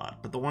this a lot.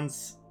 But the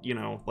ones,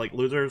 like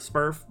Loser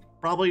Spurf,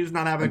 probably is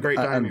not having a great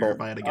time And here, Bolt.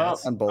 if I had to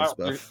guess. And bold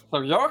stuff.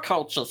 So your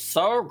culture's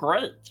so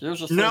great. You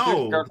just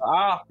No. go,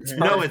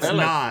 No, it's Village.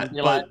 not.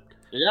 You're But like,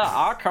 yeah,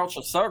 our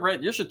culture's so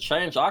great. You should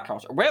change our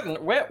culture. We're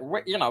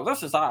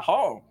this is our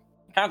home.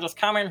 You can't just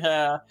come in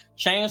here,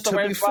 change the To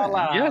way be it's all fair-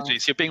 out. Yeah,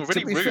 geez, you're being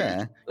really to be rude.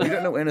 fair, you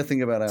don't know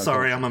anything about our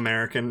sorry, culture. I'm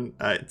American.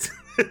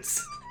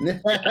 It's We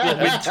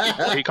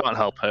can't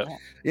help it.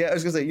 Yeah, I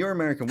was gonna say you're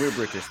American, we're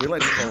British. We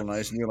like to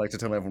colonize, and you like to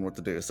tell everyone what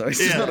to do. So it's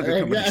just Yeah. not a good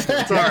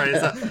combination. sorry.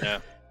 Yeah.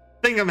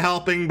 Think I'm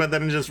helping, but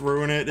then just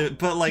ruin it.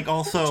 But like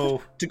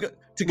also, To go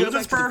Loser back to the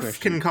Spurf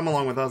question. can come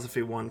along with us if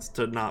he wants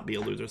to not be a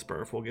Loser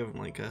Spurf. We'll give him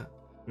like a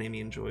name he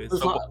enjoys.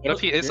 It's So not- what if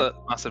he is yeah.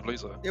 a massive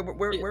loser? Yeah,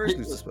 where is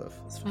Loser Spurf?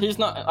 It's fine. He's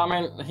not. I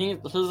mean, he's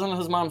in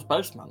his mom's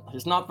basement.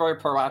 He's not very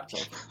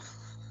proactive.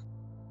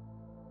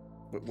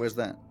 Where's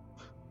that?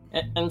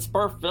 In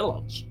Spurf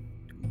Village.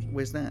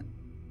 Where's that?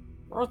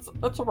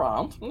 It's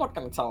around. I'm not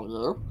going to tell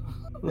you.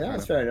 Yeah,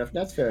 that's fair enough.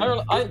 That's fair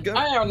enough.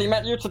 I only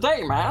met you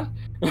today, man.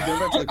 Going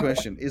back to the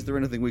question, is there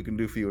anything we can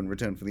do for you in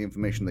return for the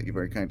information that you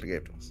very kindly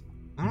gave to us?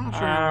 I'm not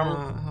sure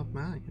how to help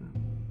Matt.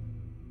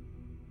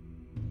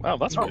 Wow,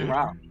 that's Oh, rude.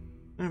 wow.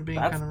 You're being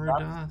That's- kind of rude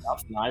to us.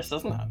 That's nice,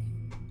 isn't it?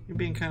 You're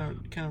being kind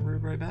of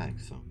rude right back.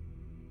 So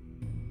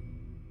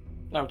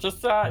No, just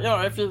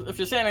if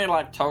you see any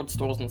like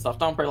toadstools and stuff,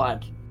 don't be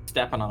like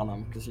stepping on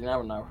them because you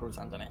never know who's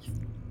underneath.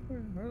 I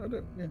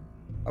don't, yeah.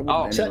 I Oh,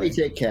 wouldn't Certainly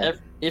anyway. take care.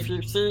 If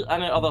you see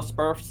any other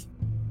Spurfs,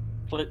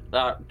 please,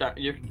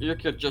 you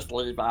could just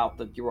leave out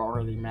that you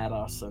already met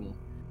us and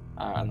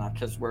that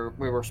because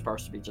we were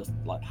supposed to be just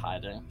like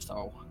hiding.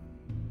 So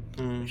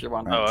if you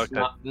want to Oh,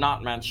 okay.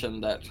 not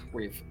mention that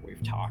we've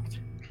talked.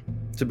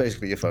 So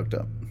basically, you fucked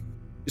up.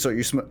 So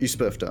you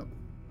spurfed up.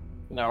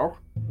 No,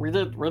 we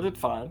did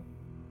fine.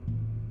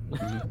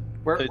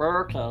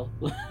 we're okay.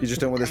 You just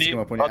don't want this to come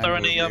up on your Are there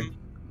annual any review.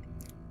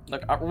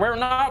 Look, we're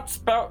not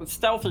stealthy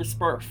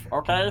Spurf,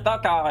 okay?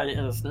 That guy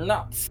is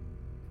nuts.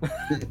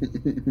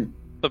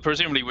 But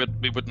presumably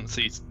we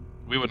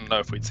wouldn't know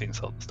if we'd seen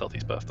Stealthy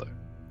Spurf though.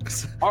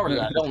 Oh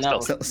yeah, you'll never.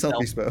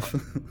 Selfie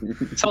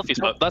spurf. Stealthy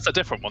Spurf, that's a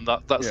different one.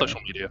 That's Yeah.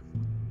 social media.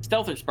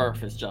 Stealthy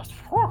Spurf is just.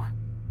 Whew.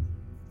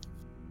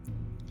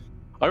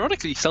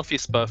 Ironically, Stealthy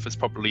Spurf is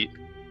probably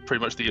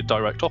pretty much the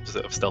direct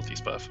opposite of Stealthy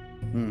Spurf.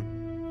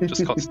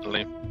 Just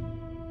constantly.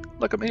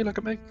 Look at me, look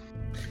at me.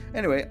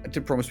 Anyway, I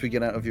did promise we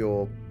get out of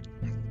your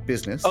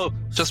business. Oh,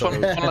 just So-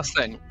 one last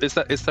thing. Is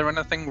there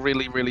anything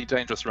really, really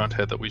dangerous around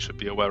here that we should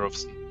be aware of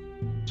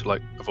to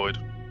like avoid?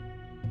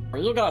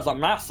 Well, you guys are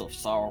massive,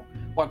 so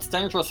what's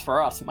dangerous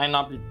for us might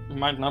not be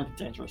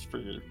dangerous for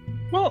you.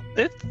 Well,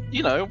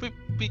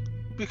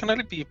 we can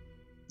only be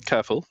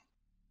careful.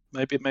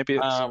 Maybe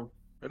it's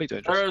really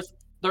dangerous.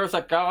 There's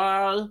a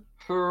guy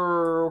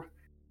who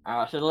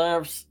he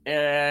lives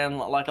in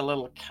like a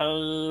little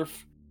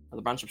cave with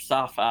a bunch of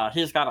stuff.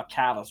 He's got a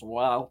cat as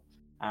well.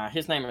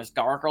 His name is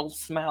Gargle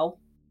Smell,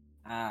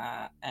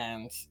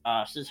 and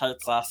he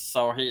hates us.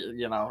 So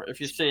if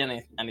you see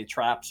any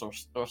traps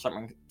or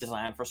something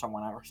designed for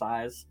someone our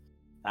size,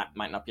 that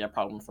might not be a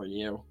problem for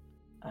you.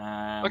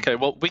 Okay,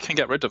 well, we can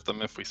get rid of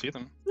them if we see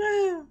them.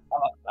 yeah.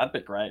 That'd be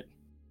great.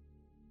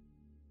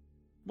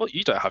 Well,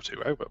 you don't have to,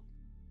 right? But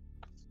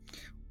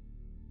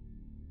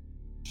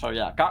So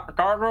yeah,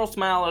 Gargle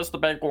Smell is the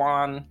big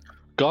one.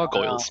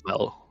 gargoyle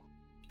smell.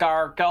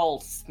 Gargle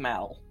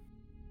Smell.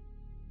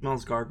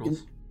 Smells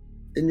gargles.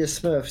 In the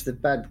Smurfs, the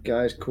bad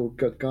guy is called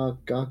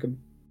Gargum.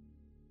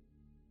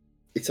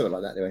 It's something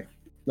like that, anyway.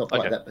 Not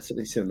quite Okay. that, but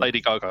something similar.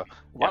 Lady Gaga.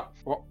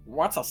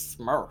 What's a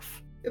Smurf?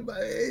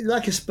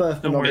 Like a Spurf,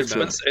 but Don't not worry a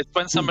about Spurf. It's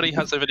when somebody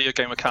has a video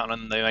game account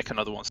and they make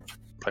another one to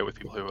play with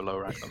people who are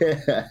lower rank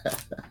than them.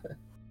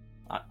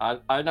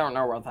 I don't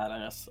know what that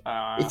is.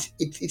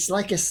 It's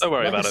like a Don't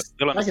worry like about a, it.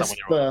 You'll like a understand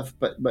when you're Spurf,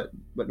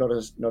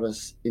 but not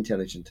as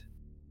intelligent.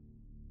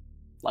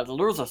 Like the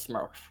loser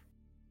Smurf.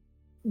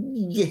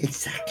 Yeah,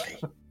 exactly.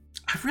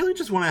 I really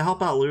just want to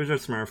help out Loser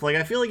Smurf. Like,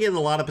 I feel like he has a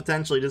lot of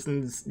potential. He just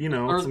needs, you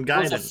know, some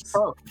guidance.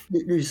 Spurf.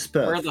 Who's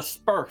We're Spurf? the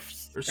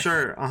Spurfs.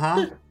 Sure,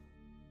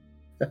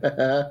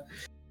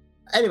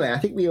 Anyway, I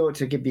think we ought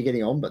to be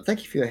getting on, but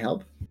thank you for your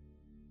help.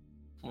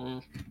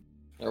 You're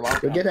welcome.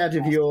 We'll get out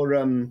of your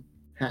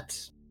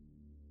hats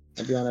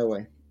and be on our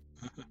way.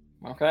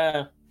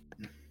 Okay.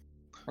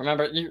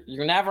 Remember, you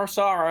never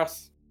saw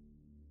us.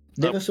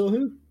 Never saw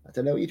who? I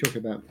don't know what you're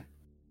talking about.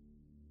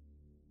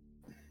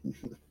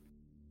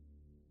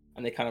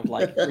 And they kind of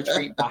like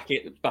retreat back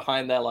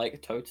behind their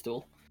like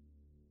toadstool.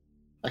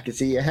 I can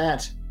see your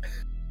hat.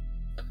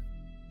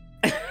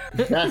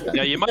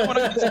 Yeah, you might want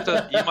to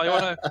consider. You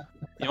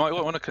might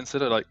want to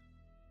consider like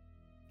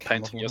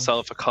painting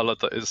yourself a color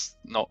that is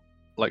not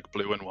like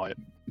blue and white.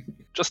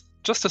 Just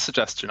a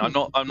suggestion. I'm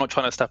not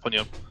trying to step on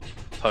your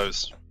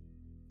toes.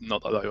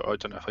 Not that I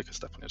don't know if I could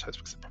step on your toes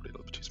because they're probably a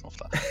little bit too small for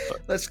that.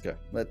 But Let's go.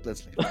 Let's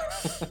leave.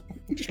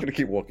 I'm just gonna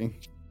keep walking.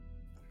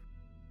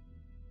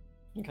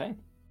 Okay.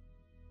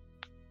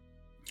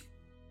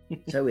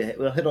 So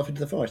we'll head off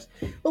into the forest.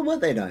 Well, weren't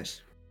they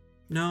nice?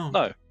 No.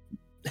 no.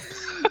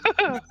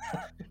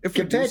 If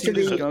we do Compared see to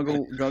this the-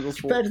 Goggle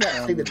Compared to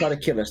that thing that tried to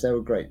kill us, they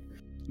were great.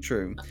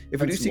 True. If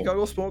we do And see small.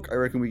 Goggle Spork, I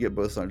reckon we get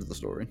both sides of the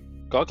story.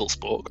 Goggle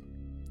Spork.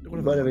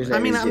 Whatever his I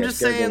name mean, is, I'm yes, just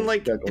saying, Goggle,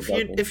 like, Goggle,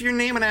 Goggle. if you're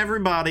naming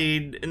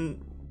everybody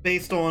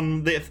based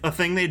on a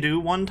thing they do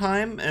one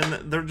time,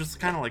 and they're just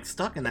kind of like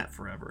stuck in that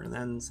forever, and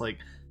then it's like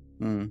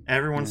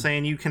everyone's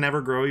saying you can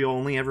never grow, you'll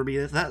only ever be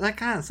this. That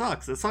kind of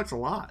sucks. It sucks a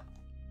lot.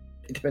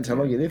 It depends how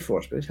long you live for,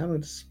 I suppose. How long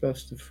is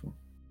supposed to live for?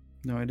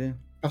 No idea.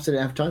 Perhaps they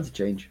didn't have time to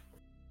change.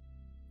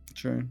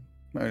 True.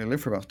 I only live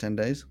for about 10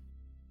 days.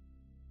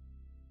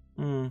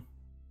 Hmm.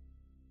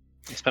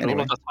 You spend all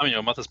Anyway. of that time in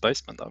your mother's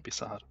basement. That would be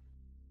sad.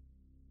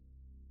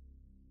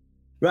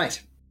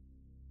 Right.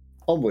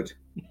 Onward.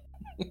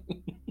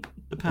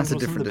 Depends That's a what's in the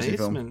different Disney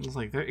film. basement. It's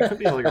like it could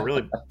be like a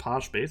really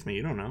posh basement.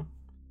 You don't know.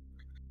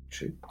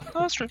 True.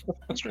 No, that's true.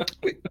 That's true.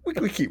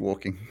 We keep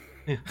walking.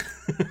 Yeah.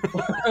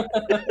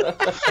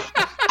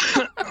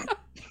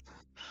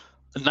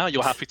 And now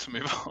you're happy to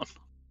move on.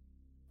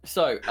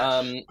 So,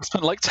 I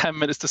spent like 10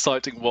 minutes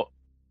deciding what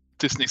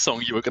Disney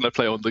song you were going to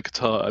play on the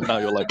guitar, and now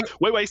you're like,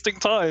 we're wasting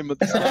time.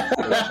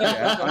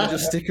 Yeah, I'm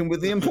just sticking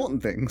with the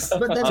important things.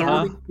 But then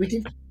Uh-huh. we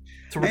did.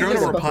 So we're Hey, going to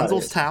listen,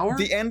 Rapunzel's tower.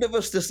 The end of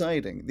us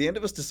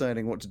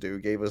deciding what to do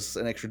gave us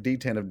an extra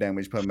D10 of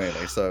damage per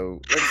melee,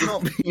 so let's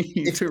not be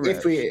If too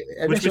rash. we,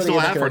 Which we still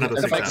have for another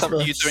 6 Like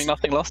hours. you doing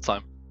nothing last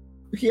time.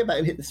 We can get back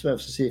and hit the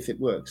Smurfs to see if it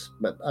works,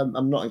 but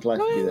I'm not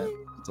inclined to do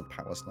that. It's a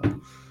power slide.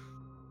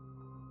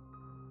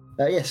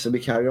 Yes, so we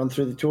carry on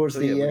through towards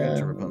So, yeah, we're going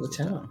to the Rapunzel's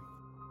tower.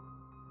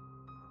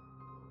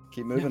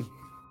 Keep moving.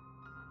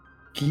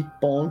 Keep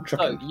on So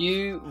trucking.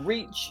 you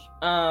reach,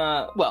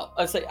 well,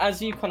 I'd say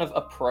as you kind of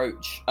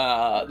approach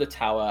the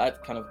tower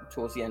at kind of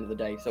towards the end of the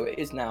day. So it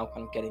is now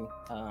kind of getting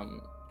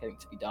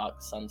to be dark.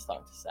 The sun's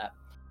starting to set.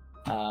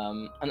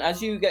 And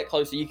as you get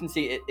closer, you can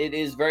see it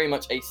is very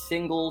much a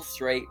single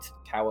straight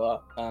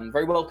tower,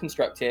 very well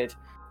constructed,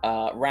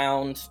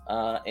 round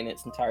in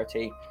its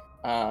entirety,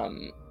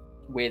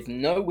 with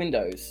no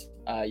windows.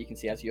 You can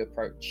see as you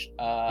approach,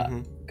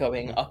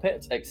 going up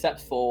it,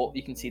 except for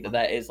you can see that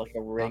there is like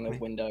a ring of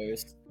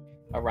windows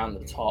around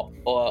the top,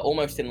 or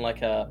almost in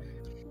like a.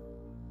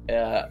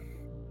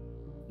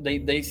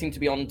 They seem to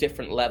be on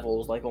different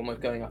levels, like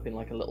almost going up in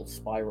like a little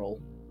spiral.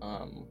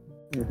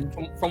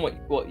 From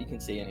what you can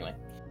see anyway.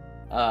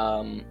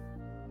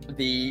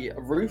 The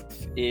roof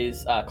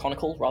is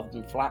conical rather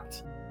than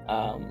flat,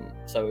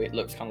 so it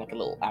looks kind of like a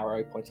little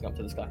arrow pointing up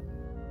to the sky.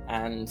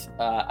 And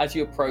as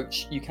you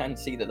approach, you can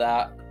see that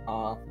there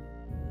are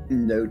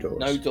No doors.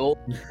 no doors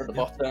at the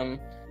bottom.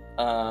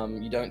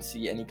 You don't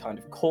see any kind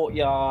of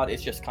courtyard.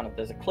 It's just kind of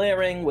there's a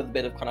clearing with a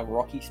bit of kind of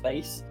rocky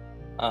space,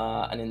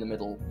 and in the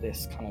middle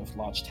this kind of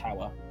large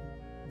tower.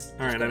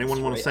 All right. going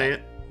Anyone want to say straight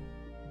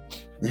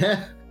it?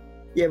 Yeah,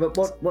 yeah, but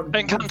what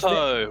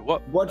Encanto!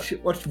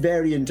 what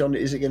variant on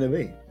it is it going to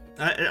be?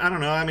 I don't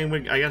know. I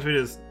mean, I guess we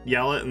just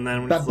yell it and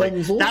then we just like,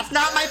 Rapunzel? that's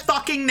not my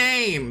fucking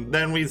name.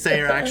 Then we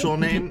say our actual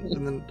name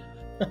and then.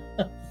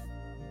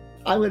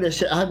 I'm gonna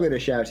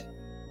shout,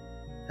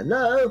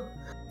 hello.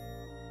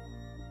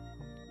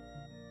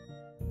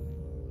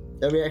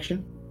 No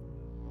reaction.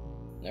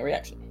 No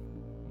reaction.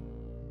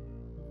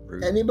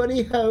 Rude.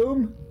 Anybody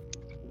home?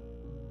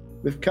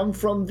 We've come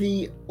from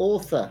the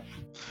author.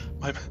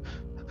 My...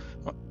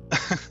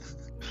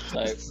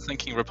 So-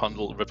 Thinking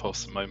Rapunzel,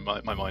 my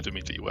mind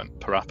immediately went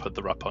Parappa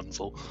the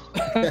Rapunzel.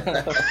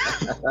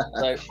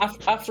 So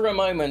after a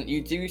moment,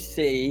 you do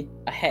see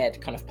a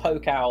head kind of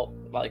poke out,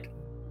 like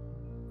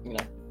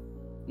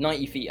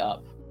 90 feet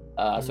up.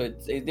 So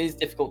it is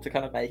difficult to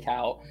kind of make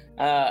out,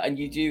 and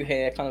you do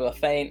hear kind of a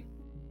faint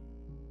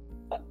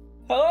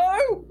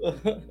Hello?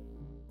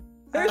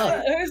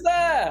 Who's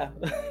there?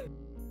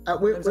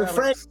 We're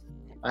friends,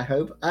 I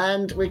hope,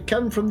 and we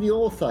come from the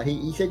author.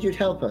 He said you'd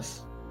help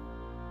us.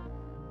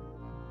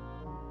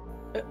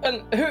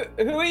 And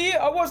who are you?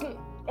 I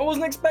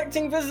wasn't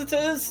expecting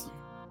visitors.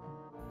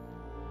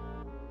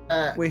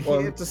 We're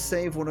here to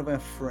save one of our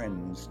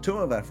friends. Two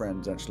of our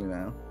friends, actually,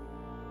 now.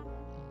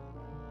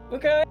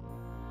 Okay.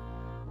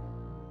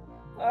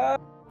 Are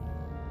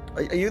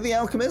you the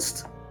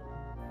alchemist?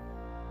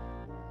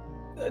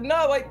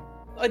 No,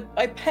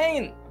 I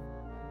paint.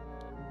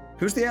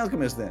 Who's the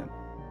alchemist then?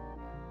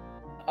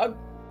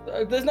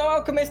 There's no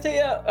alchemist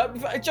here.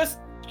 Just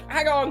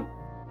hang on.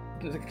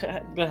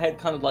 The head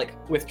kind of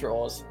like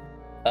withdraws,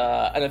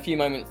 and a few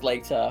moments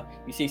later,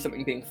 you see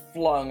something being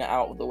flung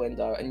out of the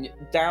window, and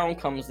down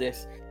comes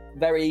this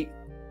very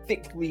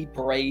thickly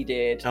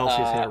braided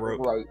Elsie's hair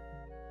rope.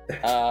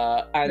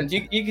 And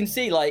you can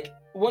see, like,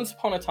 once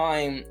upon a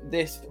time,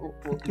 this,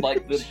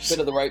 like, the bit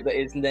of the rope that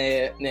is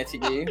near to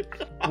you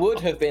would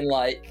have been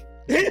like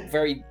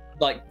very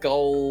like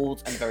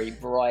gold and very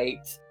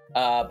bright.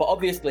 But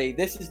obviously,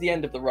 this is the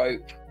end of the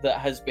rope that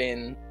has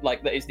been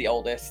that is the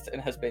oldest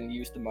and has been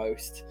used the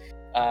most.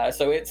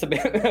 So it's a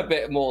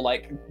bit more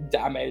like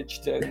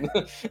damaged and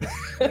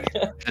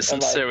there's some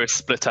serious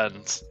split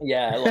ends.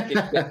 Yeah, like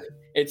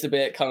it's a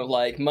bit kind of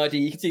like muddy.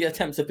 You can see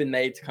attempts have been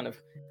made to kind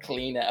of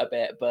clean it a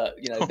bit, but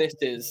you know this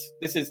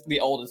is the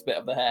oldest bit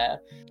of the hair.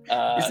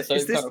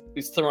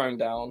 It's thrown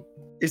down.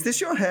 Is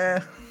this your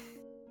hair?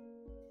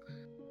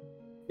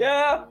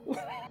 Yeah.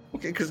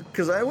 Okay,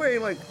 because I weigh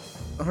like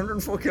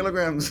 104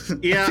 kilograms.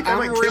 Yeah,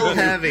 I'm real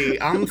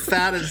heavy. I'm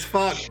fat as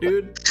fuck,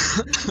 dude.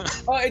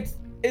 Oh,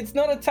 it's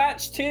not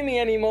attached to me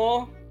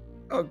anymore.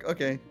 Oh,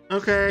 okay.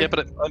 Okay. Yeah,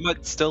 but I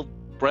might still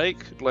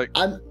break. Like,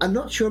 I'm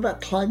not sure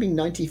about climbing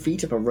 90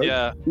 feet up a rope,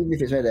 yeah, even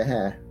if it's made of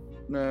hair.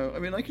 No, I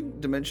mean I can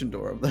dimension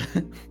door up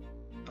there.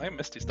 I have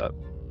Misty Step.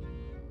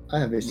 I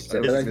have Misty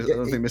Step. I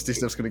don't think Misty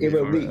Step's gonna It get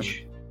will you.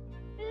 reach.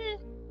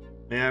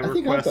 May I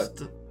think I've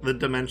request the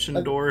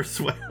dimension door as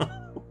well?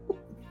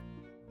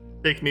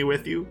 Take me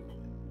with you.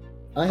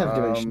 I have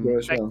dimension door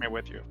as Take well. me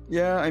with you.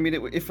 Yeah, I mean,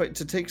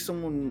 to take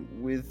someone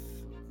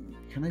with,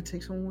 can I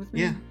take someone with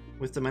me? Yeah,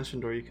 with dimension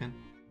door you can.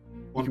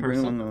 One You can bring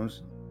person. on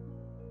those.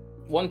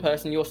 One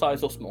person, your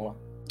size or smaller.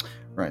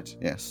 Right.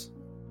 Yes.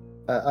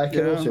 I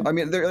can also. I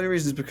mean, the only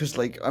reason is because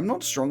like I'm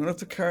not strong enough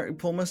to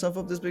pull myself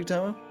up this big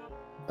tower.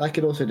 I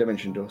can also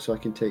dimension door, so I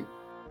can take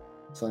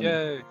Simon.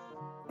 Yay!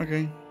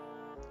 Okay.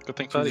 Good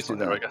thing So Ferdy's just do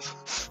not there, I that.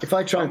 guess. If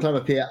I try and climb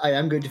up here, I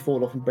am going to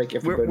fall off and break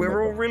every bone in my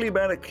We're all body. really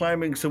bad at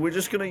climbing, so we're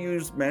just gonna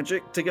use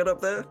magic to get up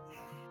there.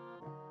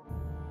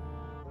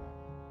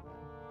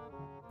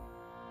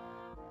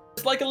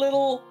 It's like a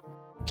little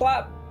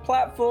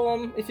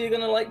platform if you're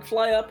gonna like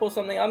fly up or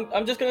something.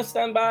 I'm just gonna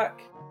stand back.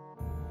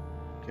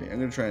 Okay, I'm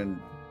gonna try and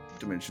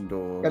dimension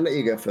door. I'll let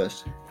you go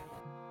first.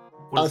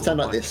 What I'll does it stand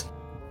look like this.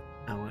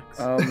 Alex.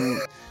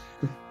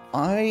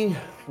 I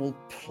will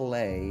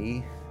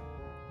play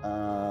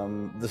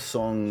the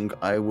song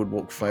 "I Would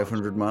Walk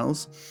 500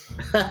 Miles."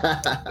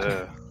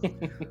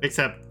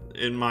 Except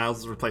in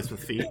miles replaced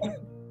with feet.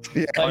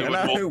 Yeah, I and would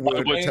I walk- would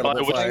I would- travel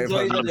I would-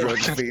 500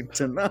 feet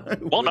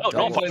tonight. Well, no,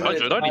 not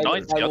 500, only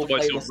 90, I will otherwise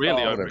play you'll the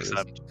really song.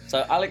 overextend.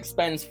 So Alex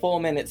spends 4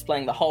 minutes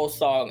playing the whole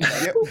song.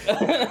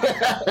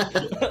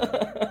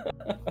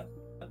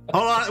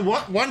 Hold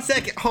on, one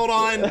second. Hold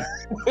on.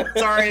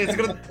 Sorry,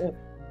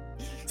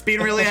 it's being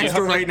really Do you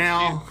extra have, like, right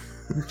now.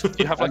 Do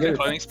you have like I a do.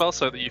 cloning spell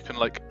so that you can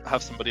like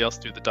have somebody else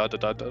do the da da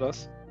da da da?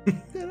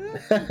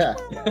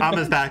 I'm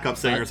his backup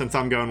singer since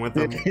I'm going with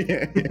him.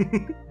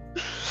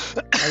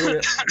 I'm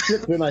going to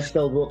flip through my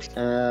spell book.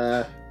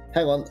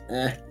 Hang on.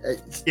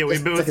 Yeah, we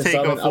just both second, take a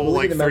Simon. full I'll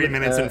like leave in a 3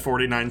 moment. minutes and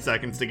 49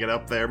 seconds to get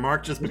up there.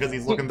 Mark just because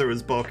he's looking through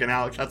his book, and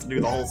Alex has to do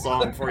the whole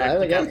song for you. Here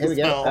we go. Here we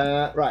Spell.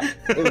 go. Right.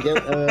 Here we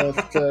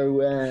go.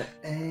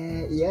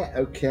 Yeah.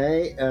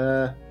 Okay.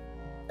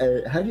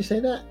 How do you say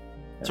that?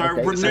 Sorry,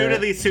 Okay, we're so- new to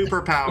these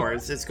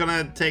superpowers. It's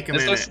gonna take a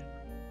Is minute. this-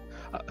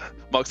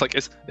 Mark's like,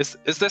 is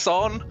this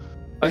on?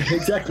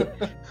 Exactly.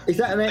 Is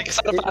that an Like, X?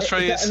 set the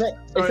batteries. Is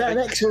that an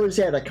X or a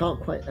Z? I can't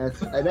quite.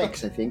 An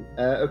X, I think.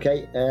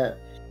 Okay.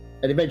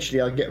 And eventually,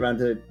 I'll get around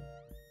to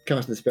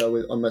casting the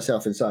spell on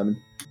myself and Simon.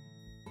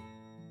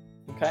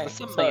 Okay,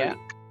 Some so magic.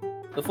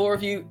 the four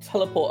of you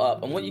teleport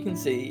up, and what you can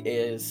see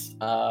is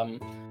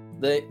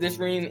this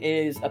room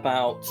is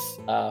about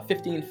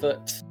 15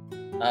 foot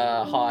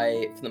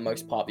high for the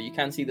most part, but you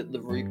can see that the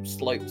roof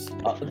slopes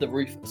up. The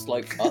roof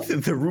slopes up.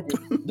 The roop.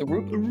 The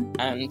roof,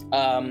 and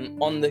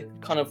on the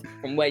kind of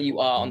from where you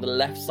are on the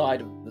left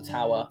side of the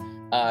tower,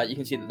 you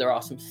can see that there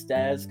are some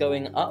stairs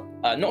going up,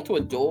 not to a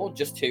door,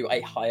 just to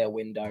a higher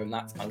window, and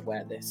that's kind of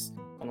where this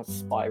kind of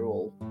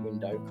spiral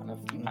window kind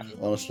of pattern.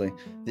 Honestly,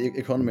 the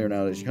economy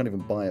nowadays, you can't even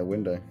buy a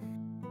window.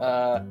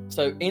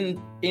 So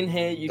in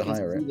here you To can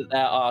hire see it. that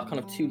there are kind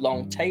of two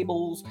long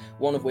tables,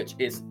 one of which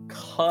is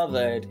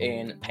covered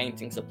in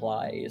painting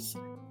supplies.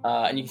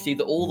 And you can see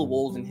that all the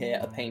walls in here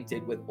are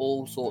painted with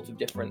all sorts of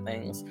different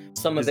things.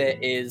 Some of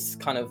it is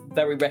kind of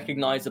very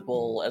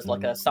recognizable as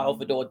like a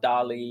Salvador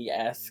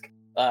Dali-esque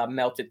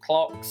melted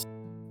clocks.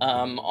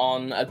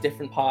 On a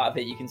different part of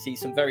it, you can see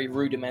some very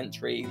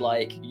rudimentary,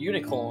 like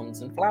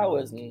unicorns and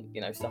flowers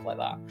and stuff like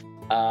that.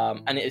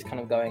 And it is kind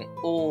of going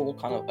all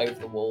kind of over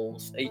the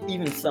walls,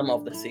 even some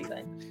of the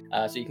ceiling.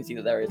 So you can see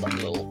that there is like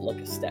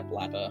a step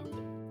ladder.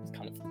 It's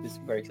kind of is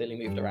very clearly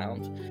moved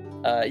around.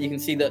 You can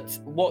see that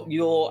what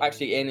you're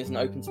actually in is an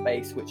open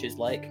space, which is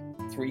like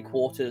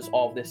 3/4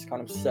 of this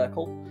kind of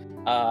circle.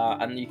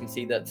 And you can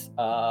see that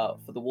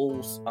for the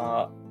walls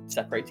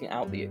separating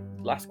out the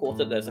last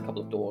quarter, there's a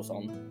couple of doors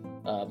on.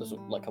 There's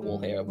like a wall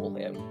here,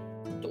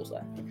 doors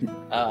there.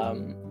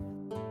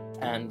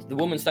 And the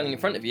woman standing in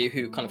front of you,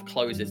 who kind of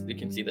closes, you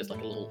can see there's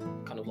like a little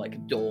kind of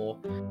like door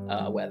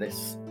where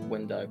this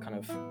window kind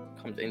of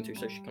comes into,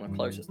 so she kind of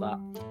closes that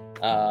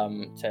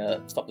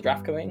to stop the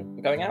draft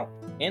going out.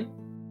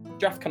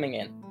 Draft coming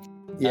in.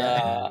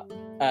 Yeah.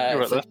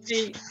 So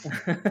she,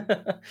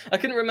 I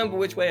couldn't remember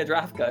which way a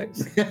draft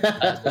goes.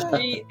 So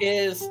she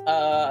is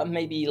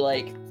maybe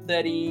like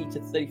 30 to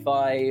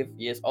 35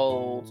 years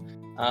old.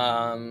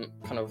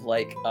 Kind of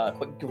like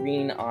quite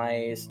green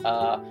eyes,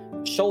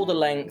 shoulder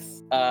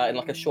length, in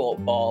like a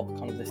short bob,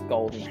 kind of this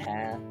golden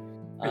hair,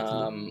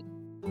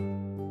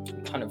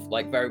 kind of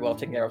like very well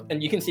taken care of.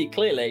 And you can see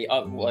clearly,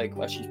 like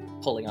where she's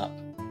pulling up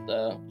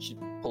she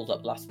pulls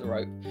up the last of the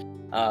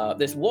rope.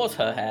 This was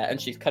her hair, and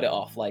she's cut it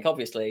off. Like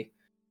obviously,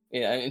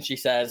 and she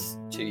says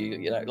to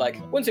you, like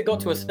once it got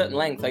to a certain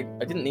length, I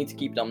didn't need to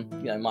keep it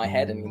on my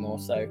head anymore.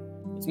 So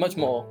it's much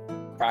more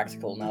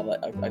practical now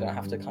that I don't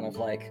have to kind of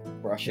like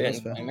brush it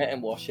and comb it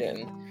and wash it,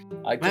 and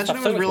I just Imagine have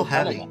it so was much real more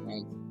time on heavy. my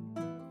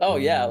hands. Oh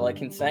yeah,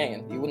 like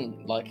insane. You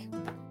wouldn't like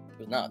it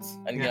was nuts,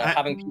 and Yeah,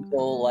 having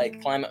people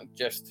like climb it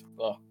just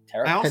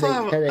terrible. I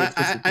also Headache,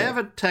 I have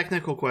a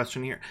technical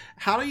question here.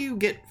 How do you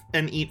get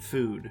and eat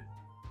food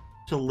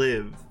to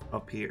live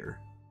up here?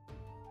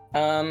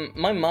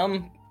 My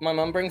mum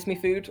brings me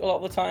food a lot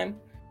of the time,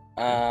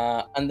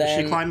 and Does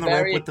then she climb the rope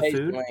very with the food?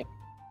 occasionally-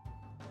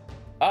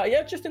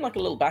 yeah, just in like a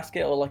little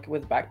basket or like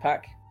with a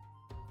backpack.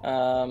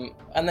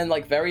 And then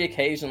like very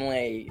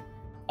occasionally,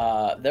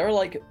 there are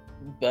like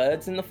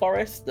birds in the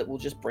forest that will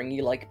just bring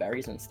you like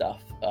berries and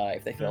stuff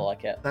if they feel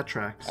like it. That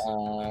tracks.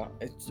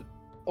 It's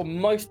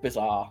most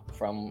bizarre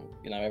from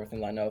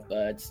everything that I know of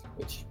birds,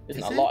 which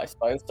isn't Is a it? lot, I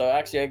suppose. So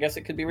actually, I guess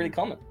it could be really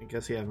common. I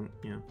guess you haven't.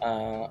 Yeah.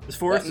 This But,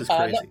 forest is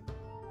crazy.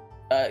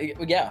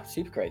 yeah,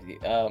 super crazy.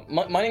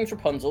 My name's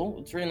Rapunzel.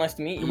 It's really nice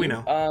to meet you. We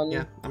know.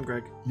 Yeah, I'm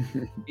Greg.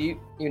 You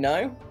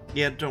know?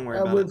 Yeah, don't worry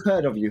about We've it.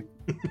 heard of you.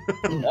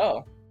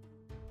 Oh.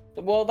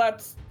 Well,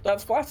 that's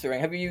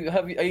flattering. Are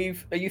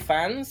you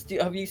fans?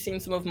 Have you seen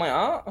some of my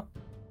art?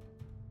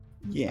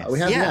 Yes. We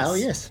have Yes. now,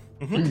 yes.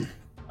 Mhm.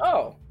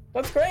 Oh,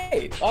 that's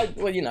great.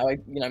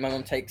 My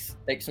mum takes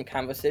some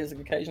canvases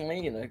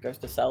occasionally. Goes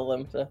to sell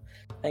them to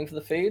paying for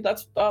the food.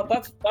 That's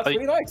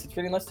really nice. It's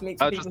really nice to meet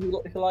some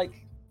people who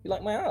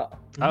like my art.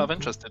 Out of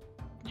interest,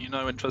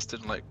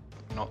 interested in like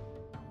not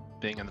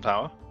being in the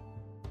tower?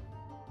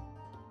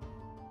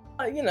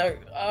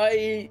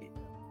 I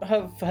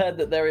have heard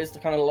that there is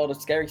kind of a lot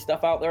of scary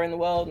stuff out there in the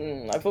world,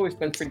 and I've always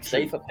been pretty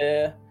safe up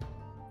here.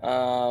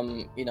 I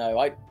mean, it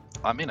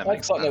I've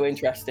makes got no sense.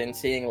 interest in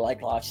seeing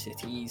like large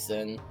cities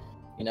and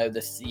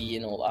the sea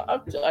and all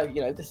that.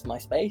 This is my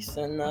space,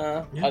 and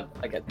Yeah.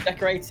 I get to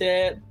decorate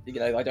it.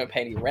 I don't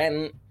pay any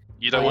rent.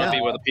 You don't Oh, want to yeah.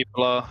 be where the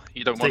people are.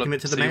 You don't Taking want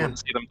it to the see, man.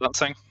 see them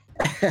dancing.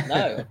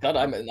 No, God,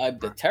 I'm a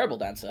terrible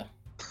dancer.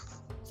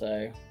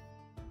 So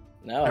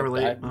no, I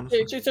relate, honestly.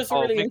 it's just a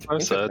Oh, really Big Bertha,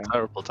 a interesting.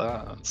 terrible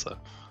dancer.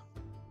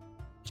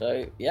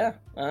 So yeah,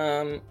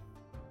 so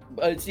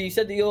you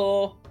said that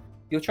you're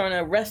trying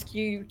to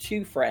rescue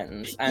two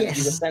friends, and you were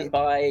Yes. sent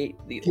by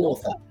the The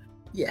author. author.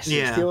 Yes,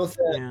 Yeah, it's the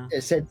author. yeah.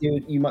 It said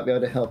you might be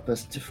able to help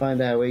us to find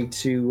our way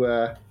to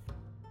a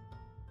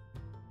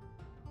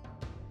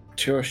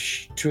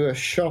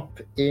shop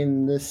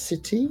in the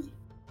city.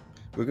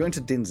 We're going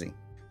to Dinsey.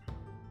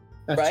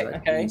 That's Right.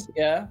 Okay.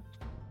 Yeah.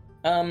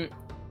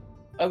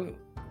 I've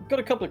got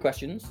a couple of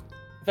questions.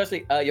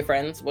 Firstly, your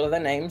friends. What are their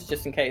names,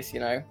 just in case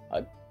I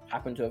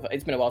happen to have.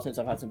 It's been a while since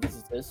I've had some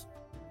visitors.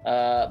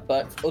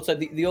 But also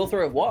the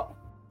author of what?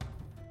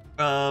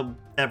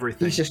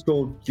 Everything. He's just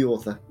called the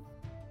author.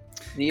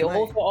 The Can I-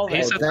 author of He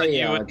it. said that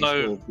They you are would just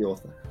know- called the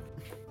author.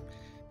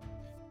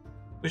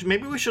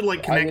 Maybe we should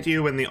like connect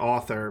you and the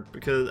author,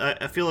 because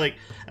I feel like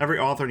every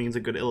author needs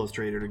a good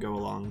illustrator to go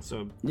along.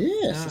 So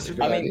Yes, that's a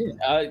good I idea.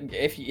 mean,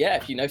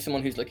 if you know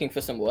someone who's looking for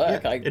some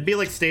work, yeah, it'd be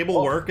like stable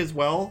Oh. work as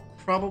well,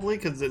 probably,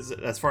 because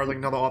as far as I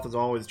can tell, the author's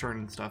always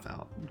turning stuff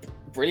out.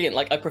 brilliant.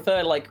 Like I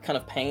prefer like kind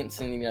of paints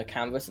and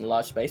canvas and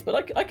large space, but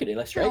I could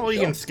illustrate. Well, you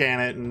sure. can scan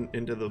it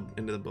into the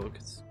book.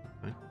 It's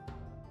fine.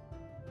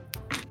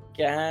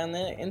 Scan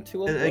it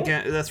into a book.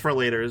 Again, that's for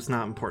later. It's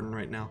not important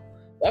right now.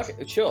 Okay,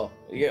 sure.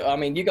 Yeah, I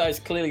mean, you guys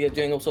clearly are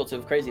doing all sorts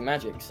of crazy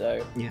magic,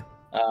 so Yeah.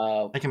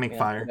 I can make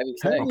fire. maybe Hey.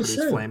 so. I'll produce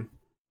so- flame.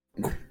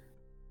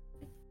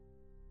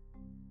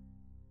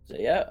 So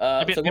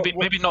yeah, so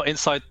Maybe not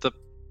inside the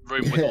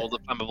room with all the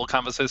flammable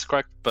canvases,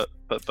 correct? But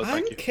I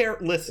thank you.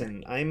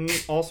 Listen, I'm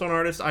also an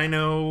artist. I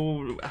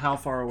know how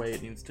far away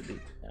it needs to be.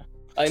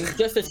 I'm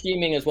just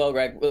assuming as well,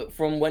 Greg,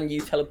 from when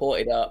you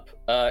teleported up,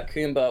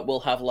 Kumba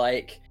will have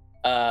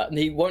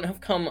he won't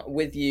have come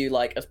with you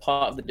as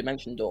part of the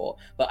dimension door,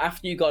 but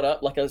after you got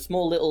up, a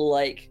small little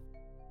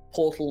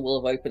portal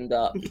will have opened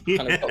up,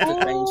 kind of Doctor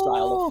Strange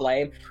style of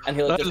flame, and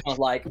he'll just kind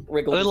of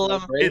wriggle.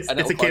 It's a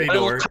kitty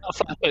door.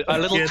 A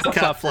little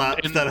cat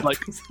flap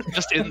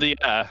just in the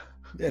air.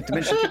 Yeah,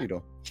 dimension kitty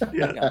door.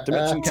 Yeah,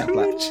 dimension cat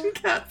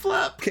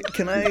flap. Cat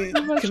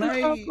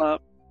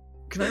flap.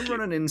 Can I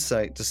run an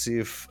insight to see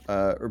if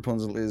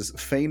Rapunzel is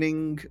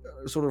feigning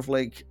sort of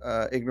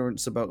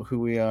ignorance about who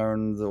we are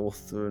and the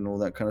author and all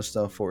that kind of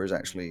stuff, or is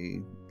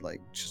actually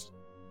just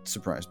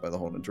surprised by the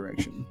whole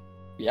interaction?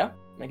 Yeah,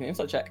 make an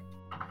insight check.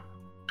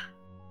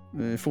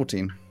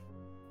 14.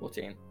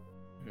 14.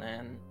 And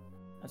then,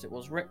 as it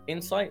was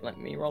insight, let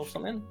me roll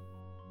something.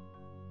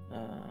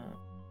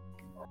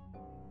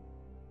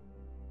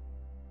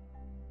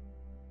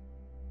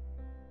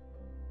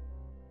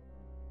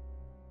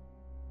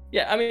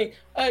 Yeah, I mean,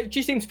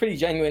 she seems pretty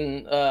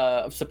genuine,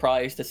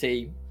 surprised to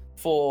see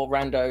 4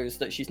 randos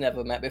that she's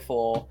never met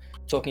before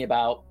talking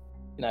about,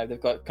 they've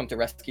come to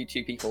rescue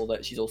 2 people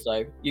that she's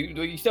also.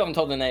 You still haven't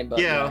told her name, but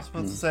yeah, I was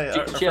supposed to say.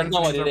 She has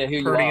no idea who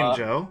you Purdy are. And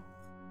Joe.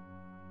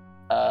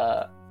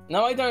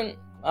 No, I don't.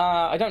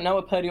 I don't know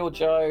a Purdy or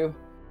Joe.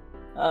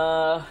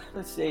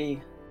 Let's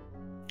see.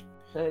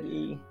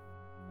 Purdy,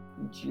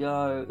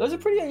 Joe. Those are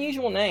pretty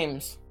unusual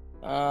names.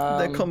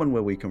 They're common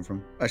where we come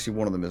from. Actually,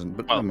 one of them isn't,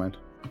 but never mind.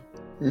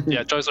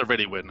 Yeah, Joe's a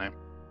really weird name.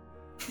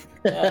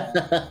 Yeah.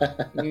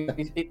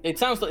 it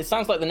sounds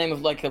like the name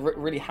of a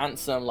really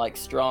handsome,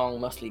 strong,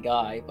 muscly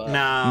guy, but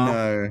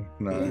no.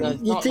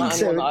 You think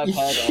so?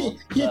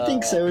 You'd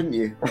think so, wouldn't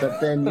you?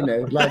 But then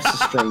life's a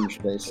strange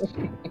place.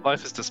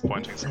 Life is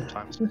disappointing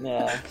sometimes.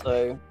 Yeah.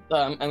 So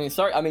I mean,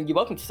 sorry. I mean, you're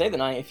welcome to stay the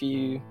night if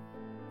you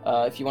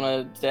want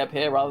to stay up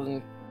here rather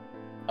than.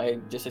 I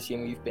just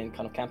assume you've been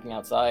kind of camping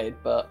outside,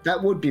 but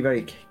that would be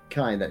very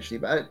kind, actually.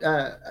 But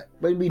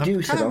when we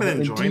do set off,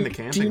 do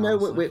you know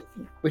we're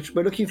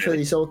looking for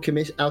this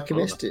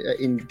alchemist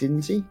in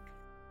Dinsey?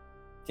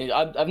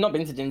 I've not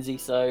been to Dinsey,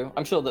 so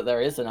I'm sure that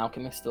there is an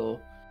alchemist or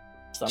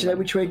something. Do you know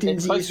which way Dinsey is?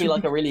 It's supposed to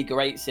be a really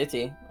great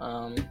city.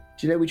 Do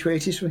you know which way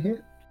it is from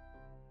here?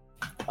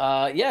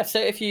 Yeah. So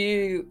if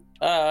you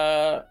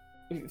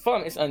follow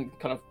me, and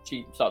kind of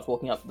she starts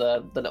walking up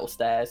the little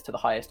stairs to the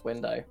highest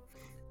window.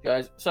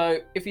 Guys, so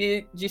if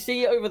you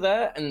see over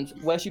there, and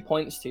where she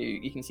points to,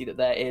 you can see that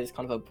there is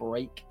kind of a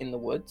break in the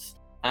woods,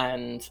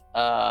 and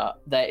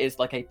there is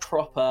a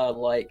proper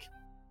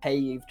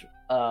paved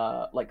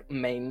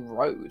main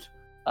road,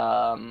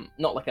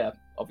 not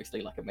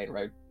obviously a main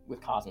road with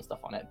cars and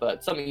stuff on it,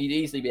 but something you'd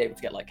easily be able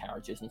to get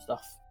carriages and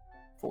stuff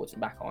forwards and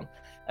back on.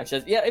 And she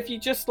says, yeah, if you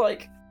just so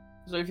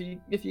if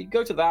you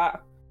go to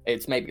that,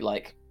 it's maybe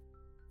a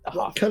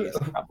half.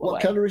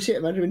 What color is it?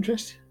 A matter of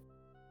interest.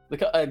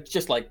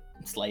 Just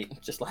slate,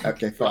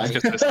 okay, fine.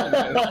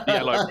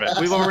 Yellow brick.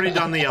 We've already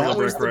done the yellow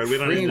brick road. We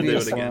don't need to do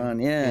it again.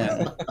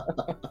 Yeah.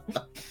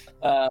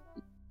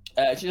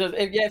 She says,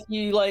 if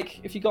you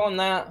go on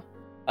that,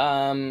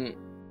 I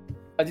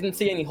didn't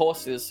see any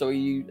horses. So are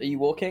you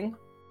walking?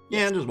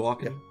 Yeah, just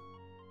walking.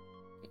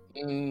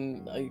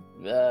 Maybe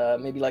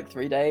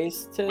 3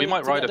 days to. We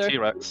might ride a there?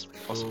 T-Rex,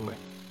 possibly.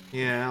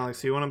 Yeah,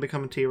 Alex, you want to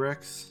become a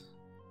T-Rex?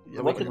 Yeah,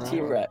 What's a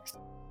T-Rex?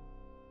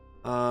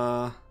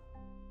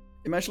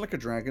 Imagine a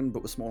dragon,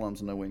 but with small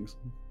arms and no wings,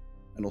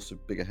 and also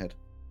bigger head.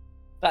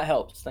 That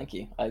helps. Thank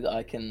you.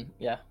 I can.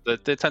 Yeah.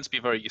 They tend to be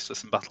very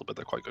useless in battle, but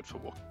they're quite good for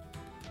walking.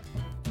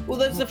 Well,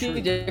 there's a few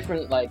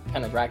different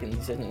kind of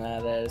dragons, isn't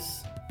there?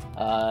 There's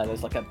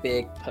a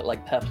big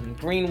purple and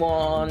green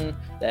one.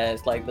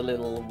 There's the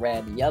little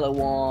red and yellow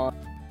one.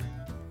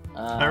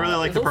 I really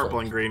like the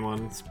purple and green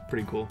one. It's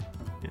pretty cool.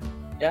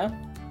 Yeah.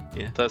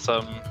 Yeah. There's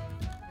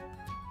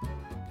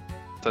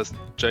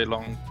J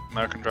Long,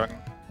 American Dragon.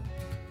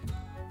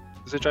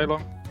 Is it J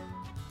Long?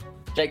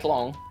 Jake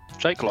Long.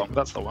 Jake Long,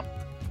 that's the one.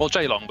 Well,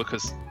 J Long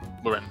because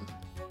we're in.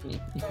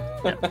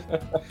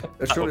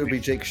 Sure, it'll be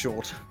Jake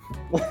Short.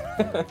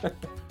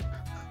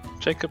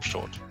 Jacob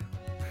Short.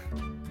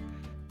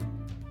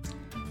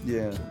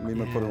 Yeah, me and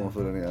my put him off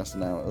only asked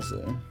an hour,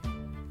 so.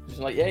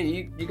 Just yeah,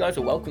 you guys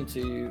are welcome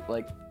to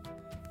I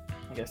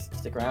guess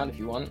stick around if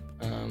you want.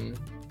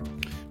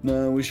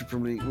 No, we should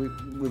probably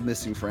we're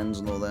missing friends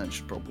and all that.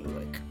 Should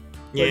probably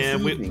Yeah,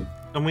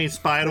 we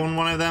spied on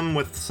one of them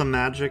with some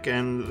magic,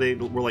 and they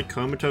were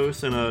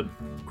comatose in a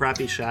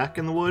crappy shack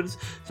in the woods.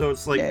 So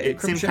it's it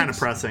seems kind of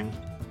pressing. Do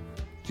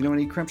you know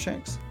any crab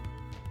shacks?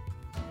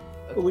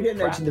 Well, we didn't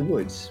know it's in the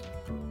woods.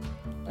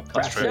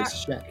 That's true. It's a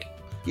shack.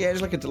 Yeah,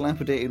 it's a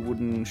dilapidated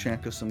wooden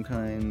shack of some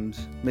kind.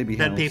 Maybe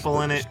dead house,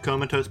 people in it,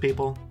 comatose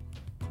people.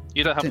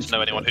 You don't happen to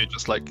know anyone who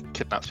just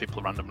kidnaps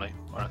people randomly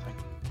or anything?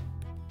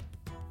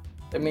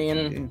 I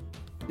mean,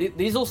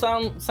 these all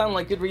sound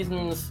like good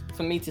reasons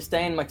for me to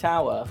stay in my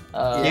tower.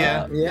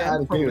 Yeah,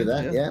 I'd agree with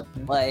that. Yeah.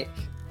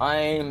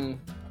 I'm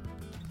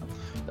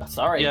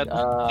sorry. Yeah,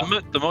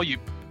 the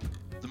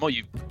more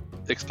you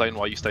explain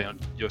why you stay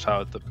on your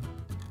tower,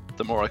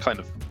 the more I kind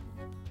of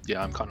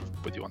yeah, I'm kind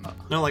of with you on that.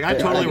 No, like I Yeah,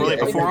 totally I-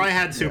 relate. I- Before I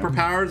had yeah.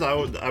 superpowers, I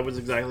was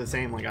exactly the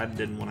same. Like I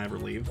didn't want to ever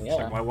leave. It's Yeah.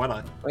 like, why would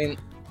I? I mean,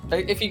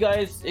 if you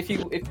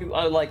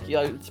are like,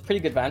 it's a pretty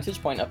good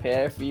vantage point up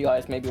here. If you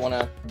guys maybe want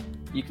to,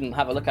 you can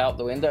have a look out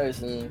the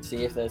windows and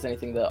see if there's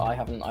anything that I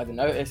haven't either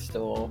noticed,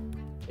 or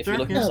if Sure, you're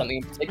looking yeah. for something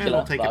in particular.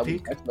 we'll take that a I would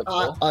peek. like to look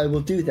for. I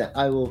will do that.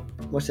 I will.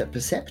 What's that?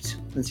 Percept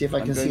and see if I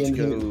I'm can see going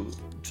to anything. go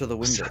to the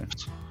window.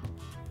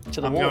 To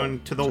the I'm wall. going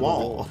to the To the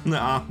wall. wall. No,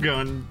 I'm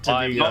going to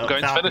I'm the not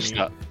going to finish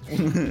balcony.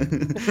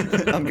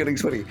 that. I'm getting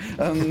sweaty.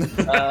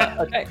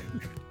 Okay.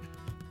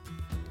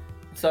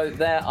 So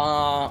there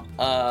are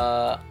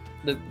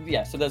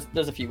so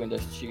there's a few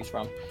windows to choose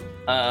from.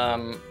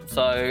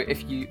 So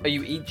are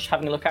you each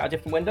having a look at a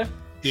different window?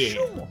 Yeah.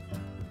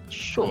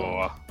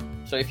 Sure.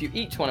 So if you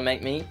each want to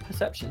make me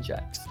perception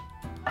checks.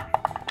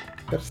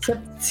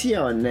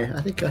 Perception.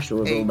 I think I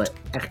should roll my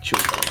actual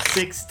dice.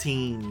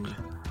 16.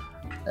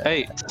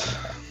 8.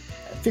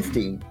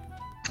 15.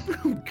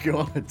 Oh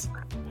god.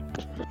 Sorry,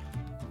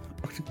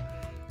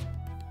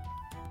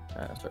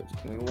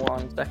 just give me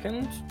 1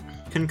 second.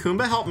 Can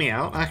Kumba help me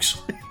out?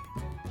 Actually,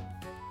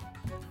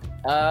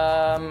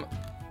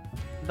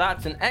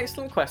 That's an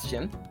excellent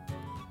question.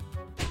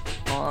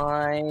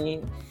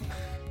 I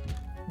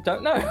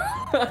don't know.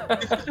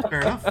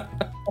 fair enough.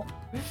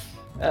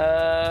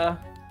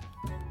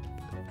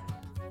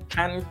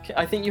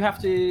 I think you have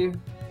to.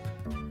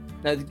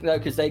 No,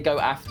 because they go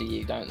after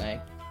you, don't they?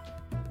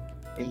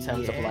 In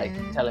terms of like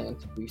Yeah. telling them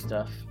to do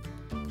stuff.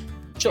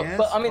 Sure, Yes,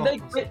 but I mean well-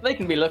 they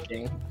can be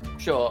looking.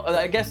 Sure,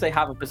 I guess they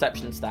have a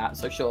perception stat,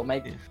 so sure,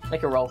 make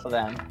a roll for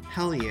them.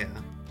 Hell yeah.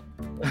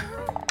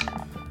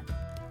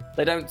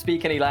 They don't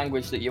speak any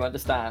language that you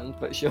understand,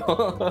 but sure.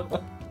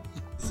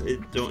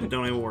 Don't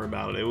even worry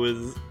about it. It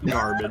was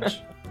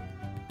garbage.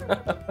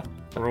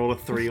 Rolled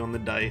a 3 on the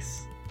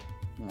dice.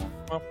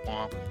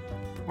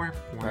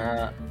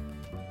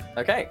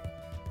 Okay.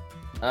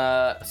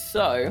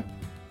 So,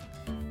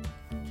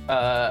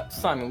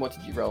 Simon, what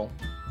did you roll?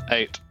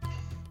 8.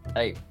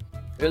 8.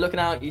 You're looking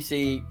out, you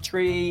see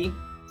tree,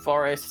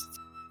 forest,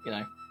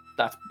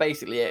 that's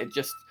basically it. It's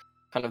just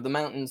kind of the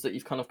mountains that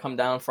you've kind of come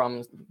down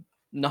from,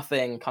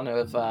 nothing kind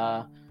of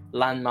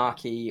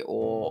landmarky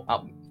or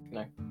up,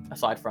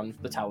 aside from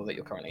the tower that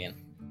you're currently in.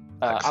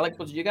 Alex,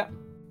 what did you get?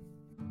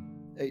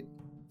 8.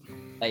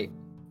 8.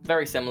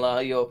 Very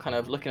similar. You're kind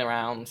of looking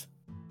around,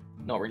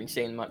 not really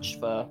seeing much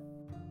for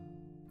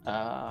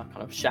kind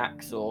of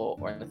shacks or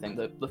anything.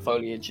 The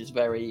foliage is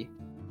very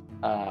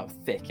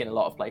thick in a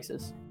lot of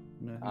places.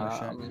 No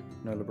Shaq,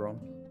 no LeBron.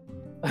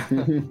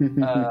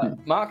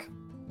 Mark?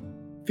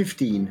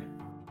 15.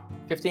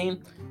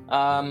 15.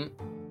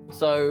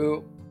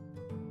 So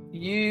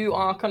you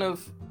are kind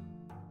of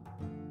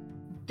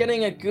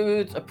getting a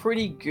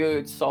pretty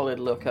good solid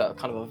look at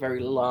kind of a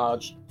very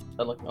large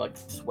like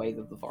swathe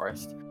of the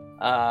forest.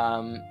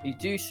 You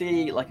do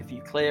see like a few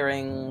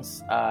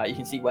clearings. You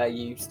can see where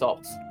you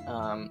stopped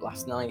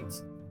last night,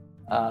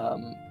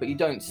 but you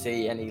don't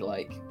see any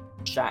like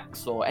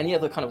shacks or any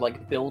other kind of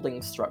like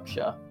building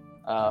structure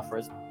for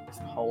this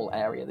whole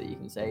area that you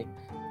can see.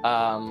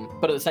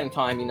 But at the same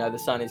time, the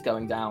sun is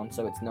going down,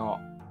 so it's not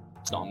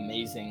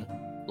amazing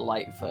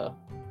light for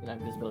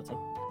visibility.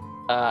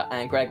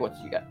 And Greg, what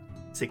did you get?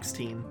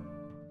 16.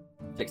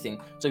 16.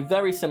 So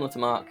very similar to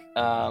Mark,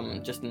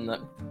 just in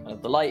that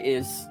the light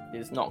is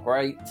not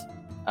great,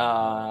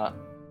 because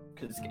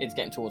it's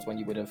getting towards when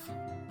you would have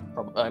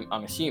probably,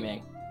 I'm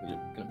assuming, you're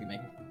going to be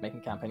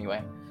making camp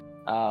anyway.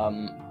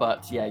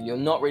 But yeah, you're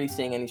not really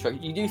seeing any structure.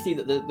 You do see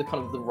that the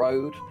kind of the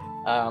road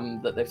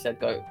that they've said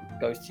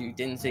goes to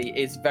Dinsey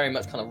is very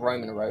much kind of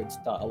Roman road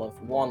style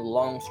of one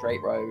long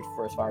straight road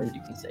for as far as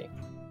you can see,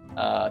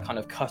 kind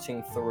of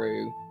cutting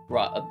through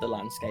the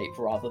landscape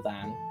rather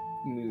than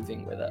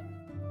moving with it.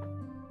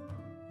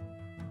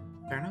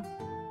 Fair enough.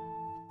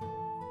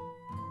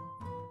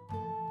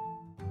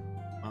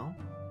 Well,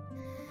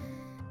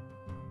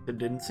 it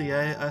didn't see,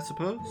 I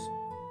suppose.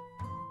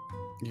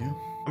 Yeah.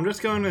 I'm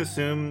just going to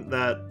assume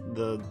that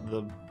the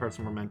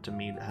person we're meant to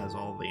meet has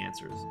all the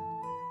answers.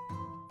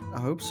 I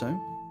hope so.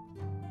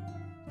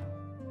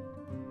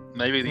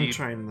 Maybe I'm the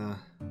trying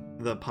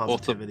the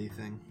positivity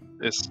thing.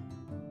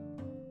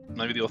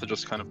 maybe the author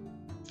just kind of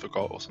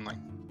forgot or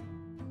something.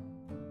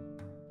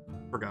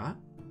 Forgot?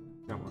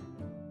 Got what?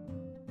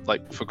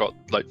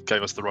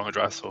 Gave us the wrong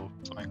address or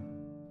something.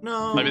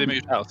 No. Maybe they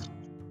moved house.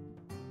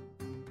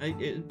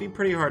 It'd be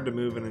pretty hard to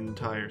move an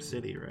entire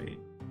city, right?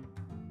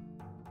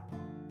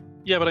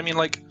 Yeah, but I mean,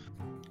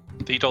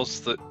 he told us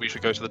that we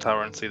should go to the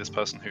tower and see this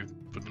person who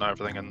would know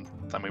everything, and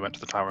then we went to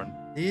the tower and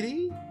Did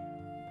he?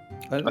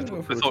 I I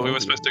thought we were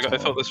supposed to go. I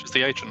thought this was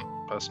the agent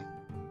person.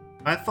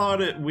 I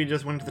thought we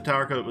just went to the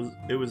tower because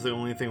it was the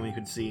only thing we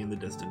could see in the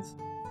distance.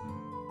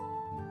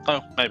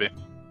 Oh, maybe.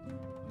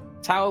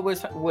 Tower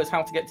was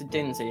how to get to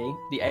Dinsey.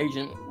 The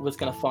agent was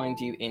going to find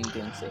you in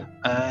Dinsey.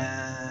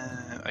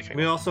 Okay.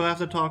 We also have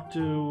to talk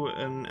to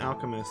an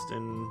alchemist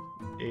in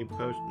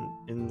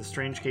the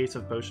strange case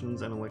of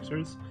potions and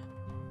elixirs.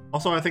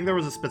 Also, I think there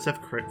was a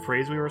specific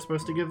phrase we were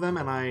supposed to give them,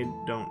 and I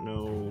don't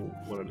know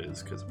what it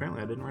is because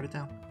apparently I didn't write it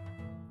down.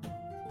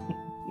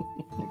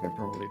 I think I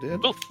probably did.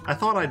 Oh. I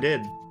thought I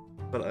did,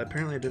 but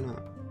apparently I did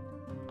not.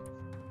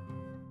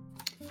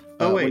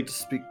 Oh Wait wait. to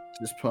speak to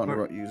his partner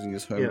Or- about using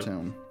his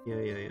hometown. Yeah.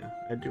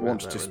 I do. have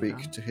Wants that to written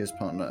speak down. to his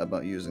partner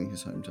about using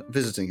his hometown,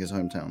 visiting his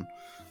hometown.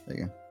 There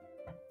you go.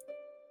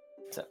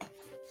 So,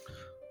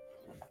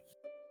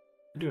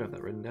 I do have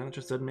that written down. It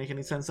just didn't make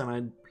any sense, and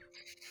I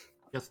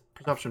guess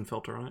perception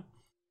filter on it.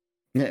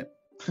 Yeah.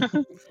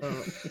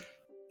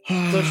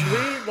 So should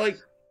we like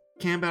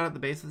camp out at the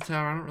base of the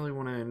tower? I don't really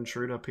want to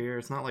intrude up here.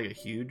 It's not like a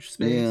huge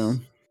space. Yeah.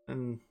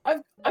 And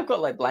I've got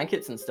like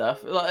blankets and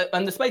stuff, like,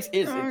 and the space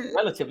is Alright.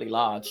 relatively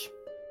large.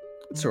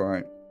 It's all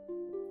right.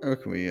 I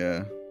reckon we.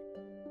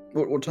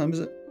 What time is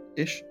it?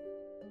 Ish.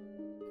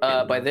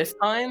 By this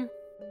time,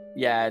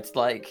 yeah, it's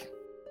like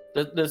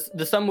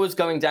the sun was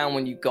going down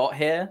when you got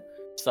here.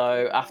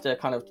 So after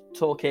kind of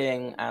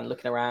talking and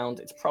looking around,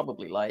 it's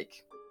probably like,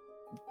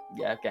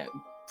 yeah, getting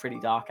pretty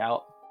dark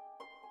out.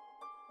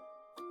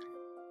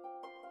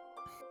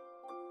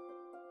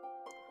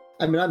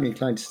 I mean, I'm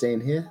inclined to stay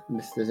in here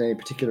unless there's any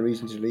particular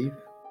reason to leave.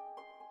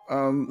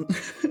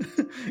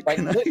 Like,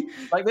 can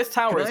Like this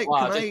tower Can is I-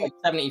 large, can it's I- like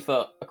 70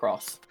 foot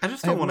across. I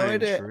just I don't have want to no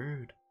idea.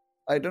 intrude.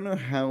 I don't know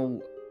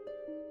how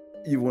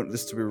you want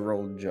this to be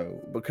rolled, Joe,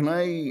 but can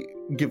I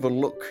give a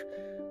look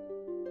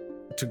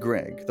to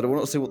Greg that I will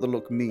not say what the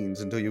look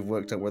means until you've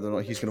worked out whether or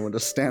not he's going to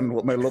understand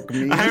what my look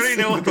means? I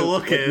already know what the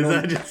look Like is.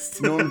 I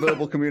just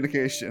non-verbal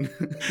communication.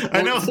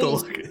 I know what the Well,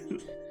 look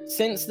is.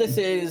 Since this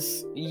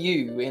is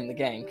you in the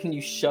game, can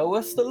you show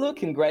us the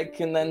look, and Greg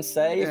can then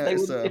say Yeah,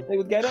 if they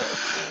would get it?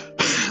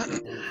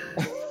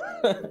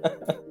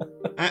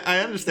 I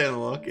understand the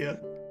look. Yeah.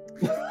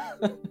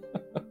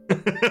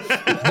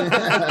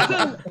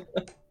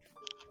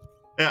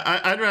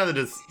 Yeah, I'd rather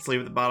just sleep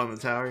at the bottom of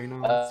the tower. You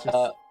know. It's just...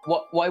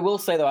 What I will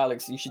say though,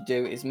 Alex, you should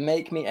do is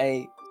make me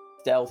a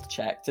stealth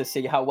check to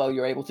see how well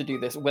you're able to do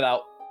this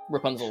without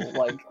Rapunzel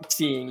like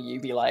seeing you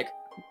be like,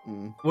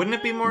 Mm. Wouldn't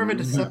it be more of a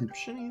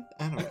deception?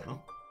 I don't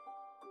know.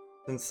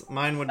 Since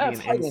mine would be That's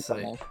an hiding insight.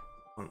 something.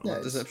 I don't Yeah, know.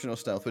 it's- Deception or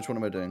stealth? Which one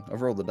am I doing?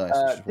 I've rolled the dice.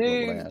 which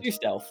is what I had. do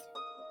stealth.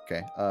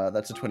 Okay,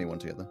 that's a 21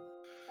 together.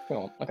 Come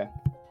on, okay.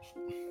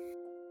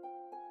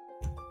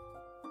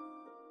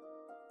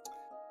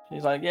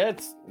 He's like, yeah,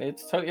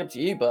 it's totally up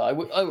to you, but I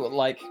would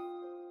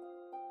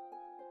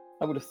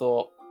have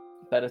thought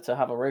better to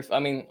have a roof. I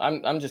mean,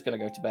 I'm just gonna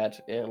go to bed,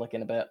 like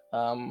in a bit.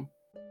 And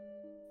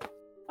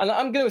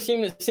I'm gonna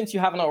assume that since you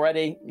haven't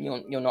already,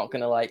 you're not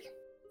gonna like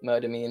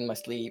murder me in my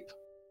sleep.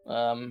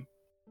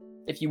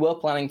 If you were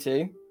planning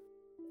to,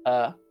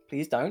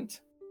 please don't.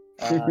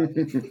 Not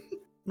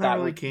that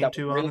really would- keen that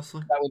to, would really-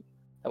 honestly.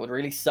 That would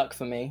really suck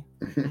for me.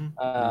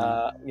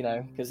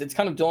 Mhm. Because it's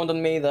kind of dawned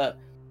on me that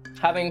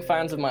having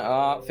fans of my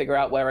art figure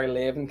out where I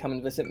live and come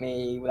and visit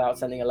me without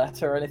sending a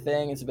letter or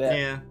anything is a bit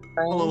Yeah, a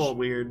strange. little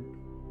weird.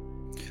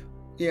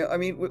 Yeah, I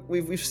mean,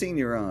 we've seen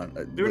your art.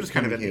 We were just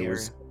kind of in coming the here area.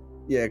 was,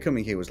 yeah,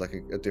 coming here was like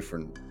a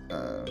different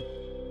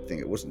thing.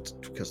 It wasn't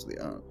because of the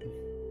art.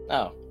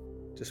 Oh,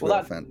 Just Well,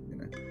 without that- fan, you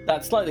know.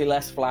 that's slightly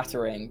less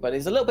flattering, but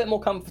it's a little bit more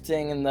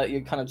comforting in that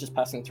you're kind of just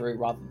passing through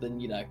rather than,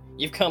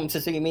 you've come to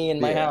see me in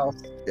my Yeah. house.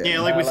 Yeah,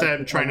 like we like said,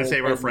 the trying to kind of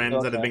save our crazy friends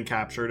that have daughter. been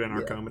captured and are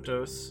Yeah.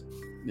 comatose.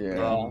 Yeah.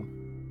 Yeah.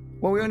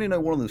 Well, we only know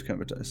one of those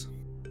comatose.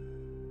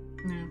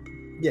 Yeah.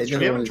 Yeah, the We other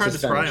one haven't is tried to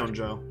just spry vanished. on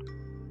Joe.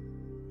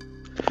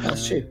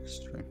 That's true. That's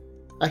true.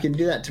 I can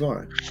do that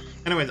tomorrow.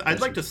 Anyways, I'd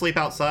like to sleep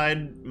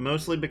outside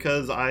mostly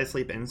because I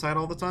sleep inside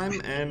all the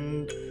time,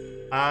 and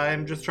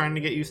I'm just trying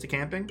to get used to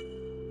camping.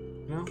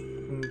 You know,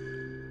 and,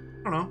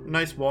 I don't know.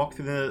 Nice walk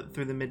through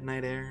the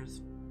midnight air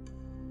is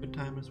a good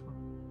time as well.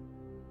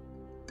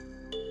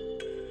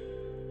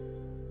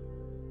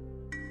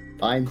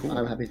 Fine, Cool.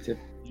 I'm happy to.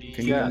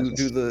 Can Yeah, you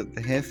do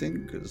the hair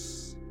thing?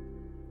 Because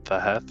the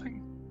hair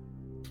thing.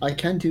 I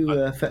can do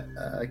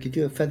I could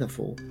do a feather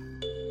fall.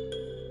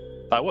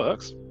 That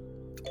works.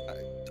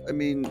 I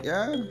mean,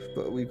 yeah,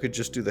 but we could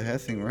just do the hair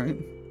thing, right?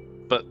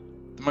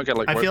 You might get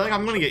like I feel like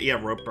I'm gonna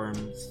get rope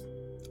burns.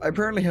 I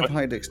apparently have But high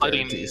hiding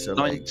dexterity, so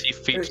like, 90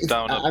 feet It's-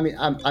 down. I mean,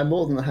 I'm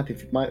more than happy.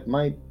 My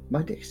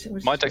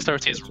dexterity. My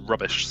dexterity is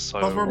rubbish, so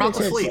Well, we're about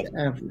to It's sleep.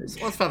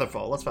 average. Let's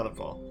featherfall. Let's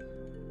featherfall.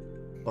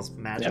 Plus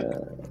magic,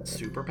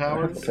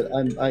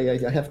 superpowers.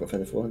 I have got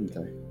feather fall, haven't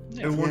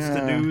I? Who wants to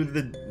Yeah. do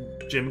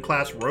the gym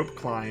class rope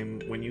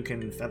climb when you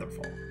can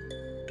featherfall?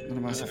 I'm not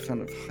a massive fan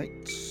of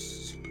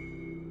heights.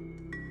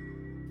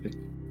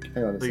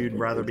 Hang on a So you'd second.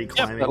 rather be but,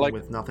 climbing like-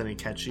 with nothing to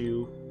catch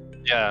you.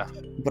 yeah.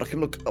 But I can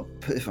look up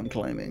if I'm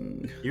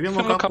climbing. You can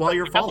look up while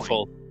you're falling.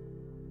 Featherfall.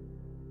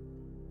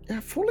 Yeah,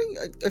 falling.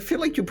 I feel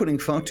like you're putting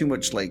far too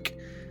much like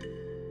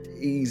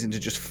ease into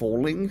just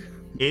falling.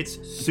 It's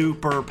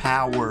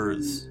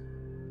superpowers.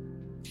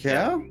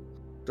 Yeah,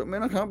 don't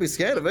mean I can't be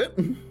scared of it.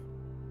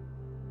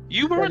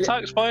 You were Well, yeah.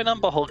 attacked by an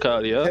Amber Hulk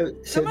earlier.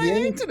 So And I the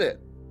only, hated it.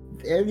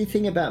 the only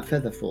thing about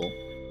feather fall,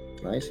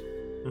 right?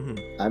 hmm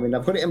I mean,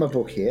 I've got it in my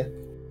book here,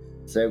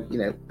 so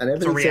and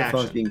everything so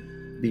far has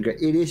reaction. been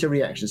great. It is a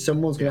reaction.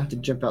 Someone's gonna have to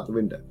jump out the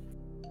window.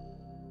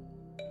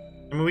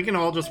 I mean, we can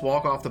all just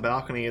walk off the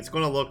balcony. It's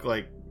going to look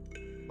like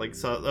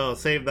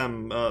save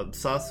them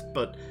sus,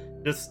 but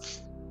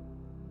Just.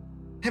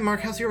 Hey,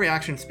 Mark, how's your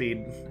reaction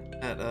speed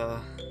at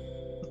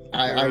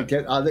I'll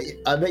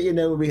let you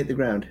know when we hit the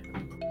ground.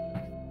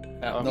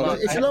 Mark,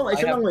 It's a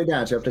long way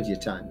down, so I have plenty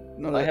of time.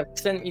 I have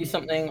sent you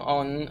something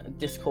on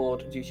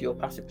Discord due to your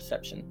passive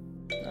perception.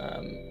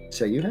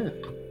 So you have.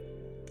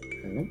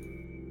 Hang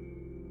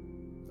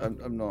on.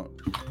 I'm not.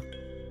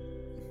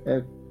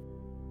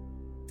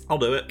 I'll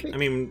do it. I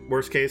mean,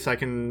 worst case, I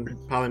can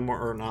not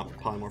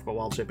polymorph, but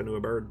wild shape into a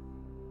bird.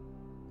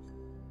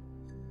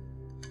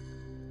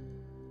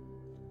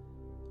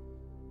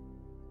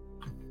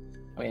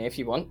 I mean, if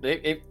you want,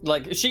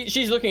 like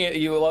she's looking at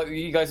you while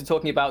you guys are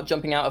talking about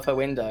jumping out of her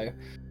window,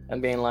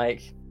 and being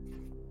like,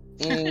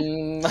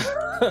 I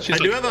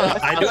do have a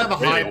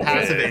high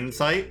passive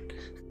insight.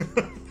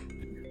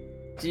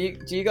 Do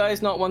you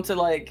guys not want to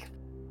like?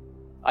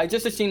 I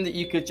just assumed that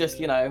you could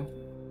just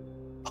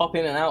pop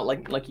in and out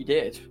like you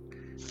did.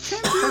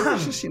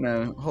 Just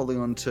holding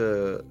on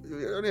to.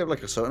 We only have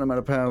like a certain amount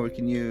of power we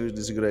can use.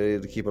 It's a good idea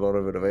to keep a lot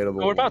of it available.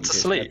 Well, we're about to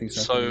sleep,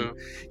 so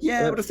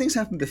yeah. But if things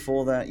happen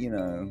before that,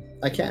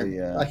 I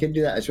can. I can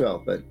do that as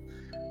well, but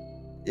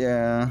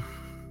yeah.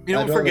 You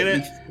don't forget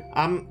it.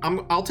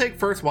 I'll take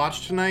first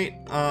watch tonight.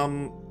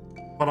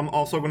 But I'm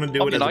also going to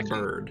do it as a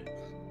bird.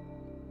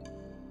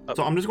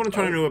 So I'm just going to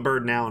turn into a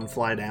bird now and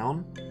fly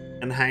down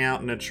and hang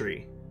out in a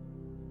tree.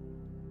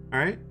 All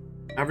right.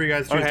 After you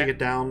guys choose to get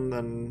down,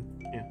 then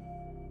yeah.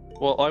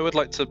 Well, I would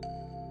like to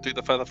do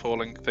the feather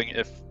falling thing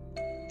if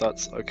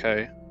that's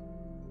okay.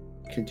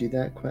 Could do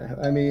that quite.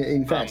 I mean,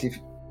 in fact, if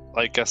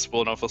I guess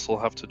one of us will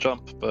have to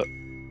jump, but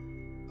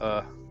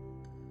that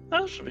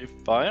should be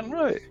fine,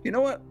 right? You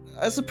know what?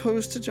 As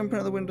opposed to jumping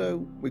out the window,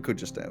 we could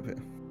just stay up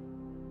here.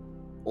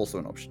 Also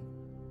an option.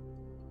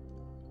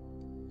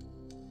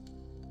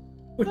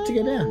 What to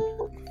get down?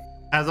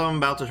 As I'm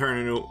about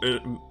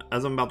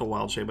to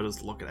wild shape, I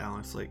just look at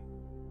Alex like.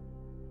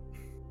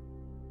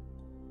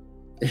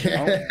 It's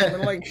I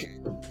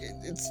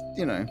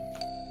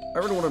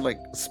really want to like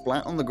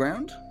splat on the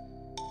ground.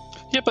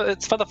 Yeah, but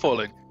it's feather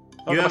falling.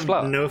 You have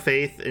no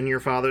faith in your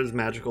father's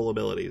magical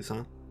abilities,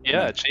 huh?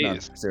 Yeah, No,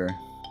 jeez. Zero.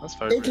 That's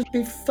very rude. It'll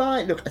be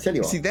fine. Look, I tell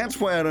you what. See, that's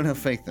why I don't have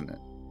faith in it.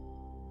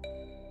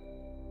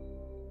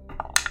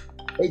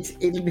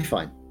 It'll be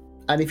fine.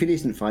 And if it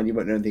isn't fine, you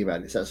won't know anything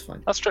about it, so that's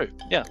fine. That's true.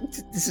 Yeah.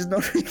 This is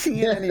not making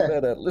it any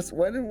better. Listen,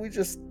 why don't we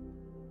just?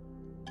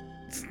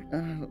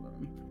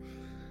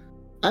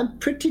 I'm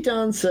pretty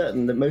darn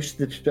certain that most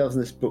of the spells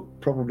in this book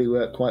probably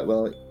work quite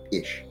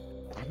well-ish.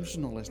 I'm just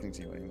not listening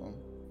to you anymore.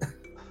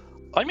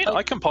 I mean,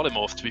 I can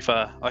polymorph. To be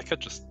fair, I could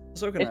just.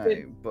 So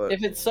can but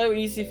If it's so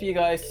easy for you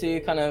guys to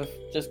kind of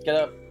just get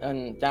up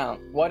and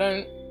down, why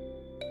don't?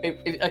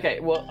 Okay,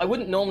 well, I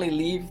wouldn't normally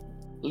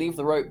leave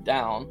the rope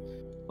down,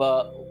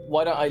 but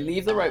why don't I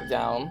leave the rope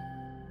down?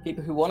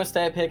 People who want to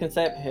stay up here can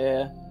stay up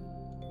here,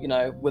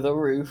 with a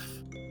roof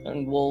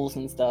and walls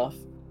and stuff,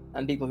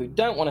 and people who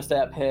don't want to stay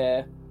up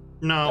here.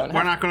 No,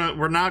 we're not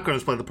gonna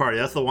split the party.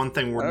 That's the one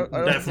thing we're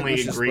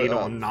definitely agreed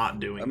on not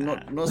doing.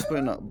 I'm not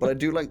splitting up, but I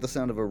do like the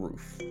sound of a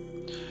roof.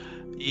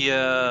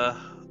 Yeah,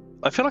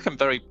 I feel like I'm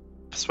very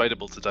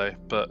persuadable today,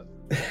 but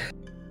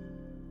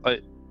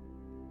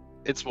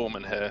it's warm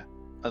in here,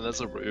 and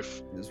there's a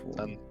roof,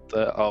 and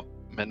there are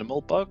minimal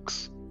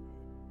bugs.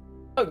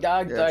 Oh,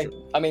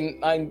 I mean,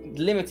 I'm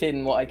limited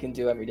in what I can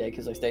do every day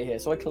because I stay here,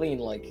 so I clean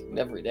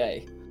every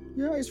day.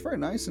 Yeah, it's very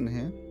nice in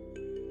here.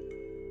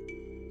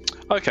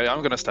 Okay,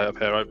 I'm gonna stay up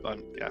here. I'm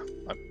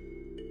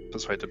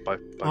persuaded by.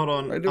 Hold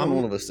on, I do want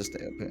all of us to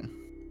stay up here.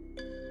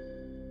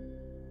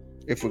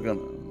 If we're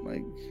gonna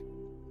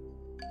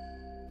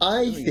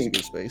I think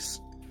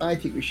space. I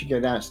think we should go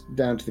down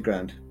to the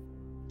ground.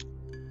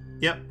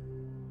 Yep.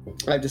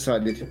 I've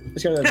decided.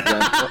 Let's go down to the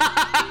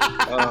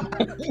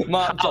ground.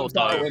 Mark jumps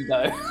out the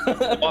window.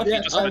 Mark,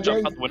 you just want to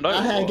jump out the window?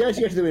 I'm going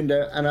to go to the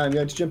window, and I'm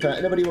going to jump out.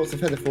 Anybody who wants a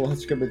feather fall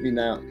has to come with me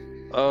now.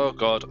 Oh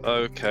God.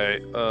 Okay.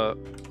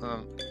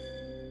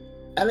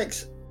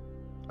 Alex,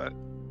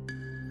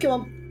 come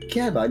on,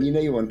 come on. You know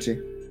you want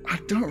to. I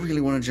don't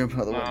really want to jump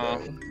out the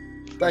window.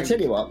 But I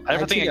tell you what.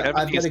 Everything is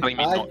telling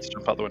me not to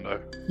jump out the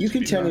window. You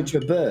can turn into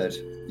a bird.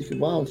 You can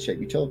wild shape.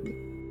 You told me.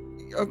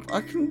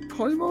 I can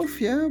polymorph,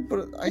 yeah,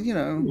 but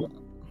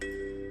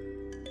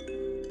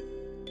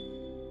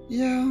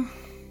yeah.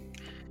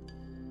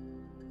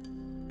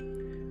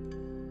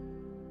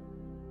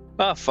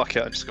 Ah, fuck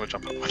it! I'm just gonna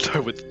jump out the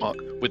window with Mark.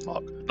 With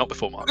Mark, not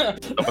before Mark.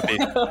 Not with me.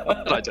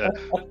 Good idea.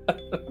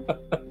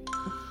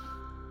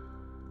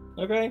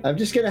 Okay. I'm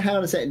just gonna hang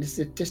on a second.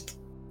 Just,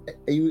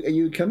 are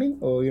you coming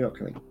or you're not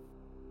coming?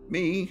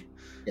 Me?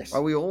 Yes.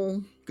 Are we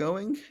all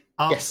going?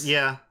 Yes.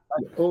 Yeah.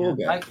 All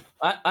go.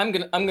 I'm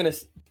gonna.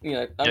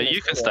 Yeah,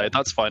 you can stay.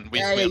 That's fine.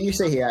 Yeah, you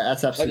stay here.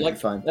 That's absolutely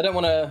fine. I don't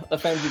want to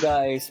offend you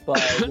guys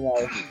by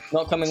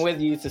not coming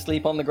with you to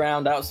sleep on the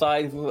ground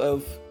outside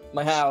of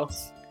my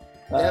house.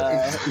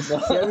 It's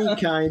very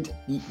kind.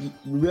 You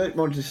won't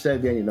want to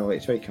disturb you any longer.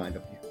 It's very kind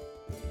of you.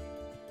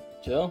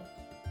 Sure.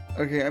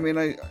 Okay, I mean,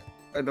 I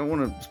don't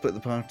want to split the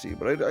party,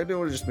 but I do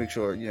want to just make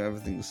sure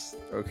everything's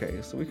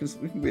okay, so we can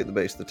be at the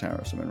base of the tower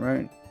or something,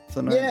 right?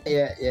 for the night?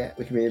 Yeah.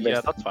 We can be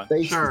Yeah, that's fine.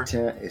 Base Sure.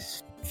 attack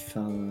is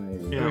 5.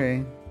 Yeah.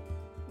 Okay.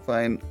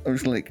 Fine. I'm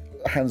just like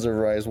hands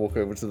over eyes, walk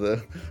over to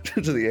the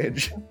to the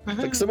edge.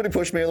 Like somebody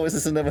push me, otherwise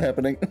this is never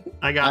happening.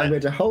 I got I'm it.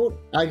 going to hold.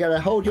 I gotta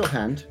hold your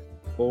hand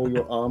or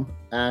your arm.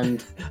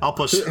 And I'll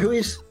push.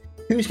 who's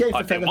going for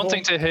I've been feather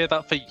wanting fall? to hear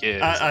that for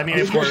years. I mean,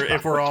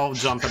 if we're all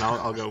jumping,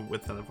 I'll go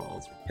with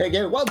Featherfalls. Here we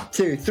go. 1,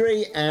 2,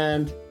 3,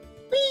 and.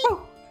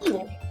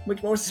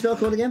 What was the spell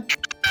called again?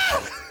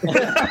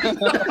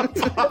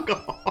 Fuck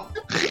off.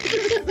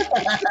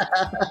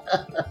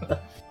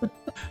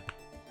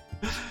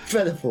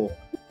 Featherfall.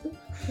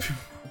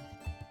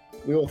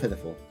 We all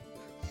featherfall.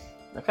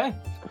 Okay.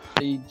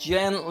 So you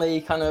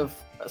gently kind of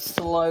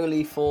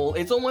slowly fall.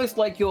 It's almost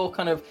like you're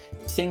kind of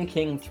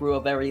sinking through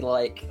a very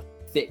like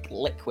thick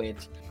liquid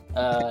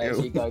as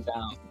you go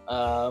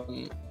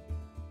down.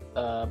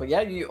 But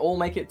yeah, you all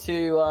make it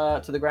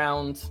to the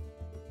ground.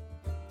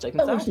 Taking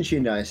That down. wasn't she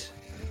nice?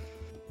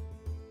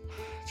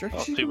 Do you reckon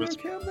Oh, she's she was-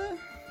 okay up there?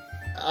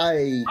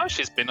 Oh,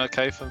 she's been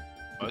okay for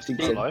most of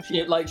her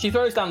She- life. She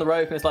throws down the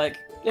rope and it's like,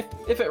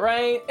 if it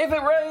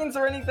rains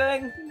or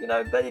anything,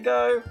 there you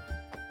go.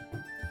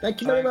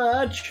 Thank you very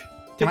much.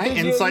 Can I Because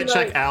you- insight you know,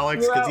 check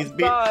Alex? you're Because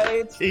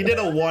outside. he did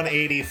a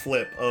 180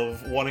 flip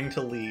of wanting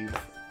to leave,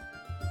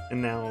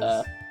 and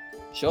now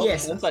Sure,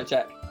 Yes. insight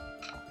check.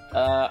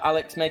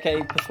 Alex, make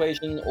a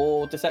persuasion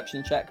or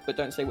deception check, but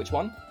don't say which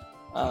one.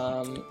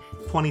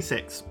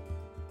 26.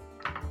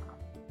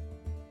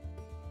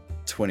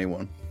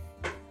 21.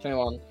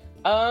 21.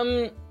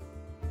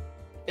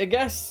 I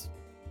guess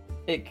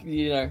it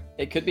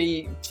could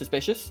be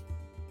suspicious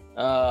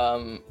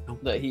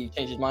that he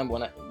changed his mind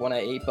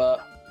 180, but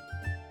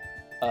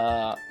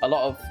a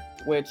lot of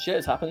weird shit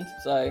has happened.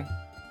 So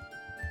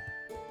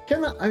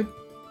Can I?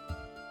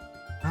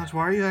 Alex,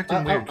 why are you acting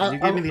I- weird? 'Cause you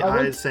gave me the I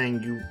want- eyes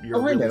saying you're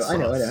Oh, I really know, I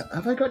know. sus.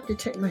 Have I got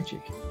detect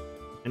magic?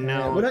 And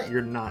now would I-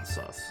 you're not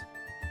sus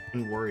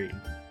and worried.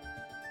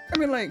 I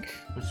mean, like,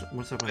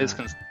 What's up with It's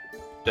that?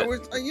 I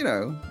was,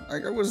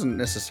 I wasn't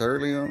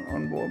necessarily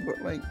on board,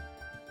 but like,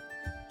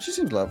 she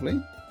seems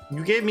lovely.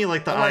 You gave me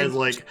like the I eyes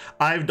like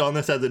I've done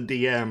this as a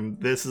DM.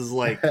 This is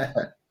like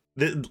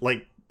this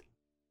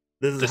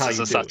is This how is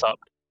you a do it. setup.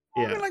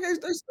 I Yeah. mean, like, I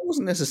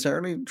wasn't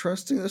necessarily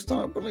trusting the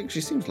start, but like,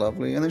 she seems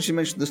lovely. And then she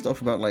mentioned the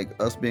stuff about like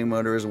us being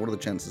murderers and what are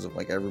the chances of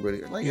like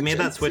everybody. Like, You made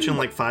that switch in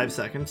like 5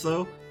 seconds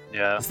though.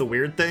 Yeah. That's the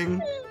weird thing.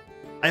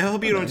 I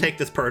hope you don't take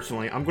this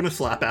personally. I'm gonna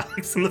slap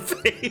Alex in the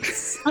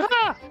face.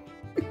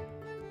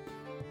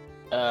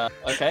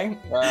 okay,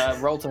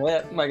 roll to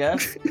hit, I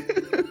guess.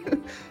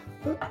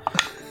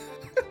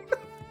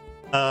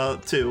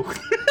 2.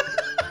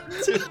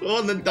 2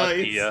 on the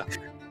dice. Yeah.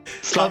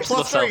 Plus Slaps 3,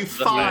 myself,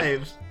 doesn't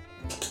it? 5.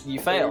 You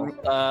fail.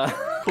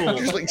 I Cool.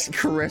 just like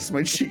caress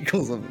my cheek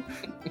or something.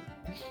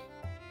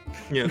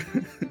 Yeah.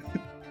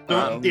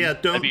 Don't maybe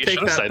you take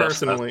should've that said that.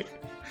 personally.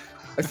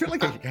 I feel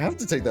like I have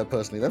to take that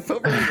personally. That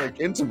felt very like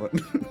intimate.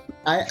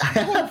 I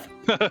have.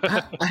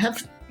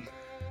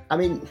 I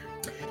mean,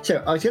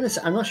 so I was gonna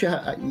say, I'm not sure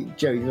how,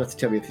 Joe, you have to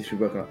tell me if this would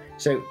work or not.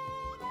 So,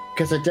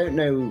 because I don't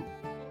know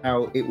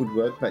how it would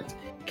work, but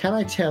can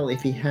I tell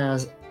if he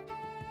has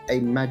a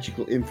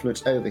magical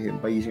influence over him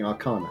by using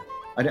Arcana?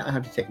 I don't know how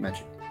to take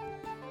magic.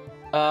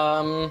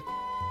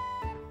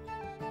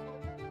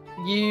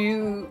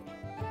 You,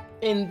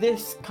 in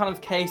this kind of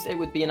case, it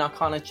would be an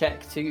Arcana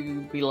check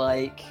to be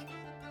like,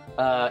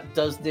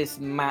 does this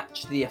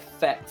match the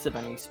effects of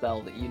any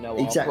spell that you know of,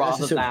 Exactly, that's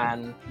rather the sort of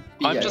than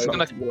I'm Yeah, just trying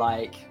gonna to be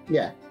like,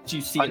 Yeah, do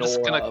you see I'm an just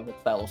aura gonna- of a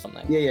spell or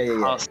something? yeah.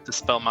 Cast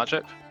Dispel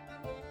Magic.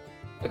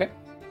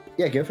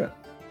 Yeah, go for it.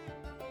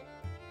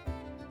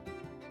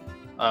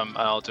 And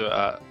I'll do it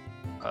at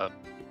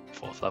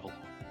 4th level.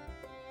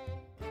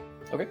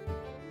 Okay.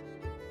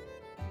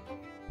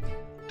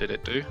 Did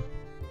it do?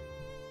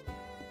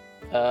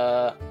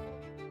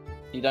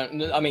 You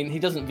don't. I mean, he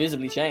doesn't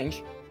visibly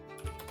change.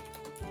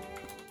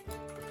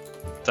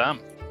 Damn.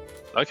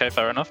 Okay,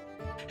 fair enough.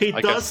 He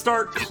I does guess-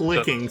 start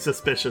clicking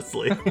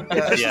suspiciously.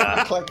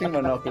 Yeah. Clacking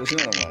my knuckles. You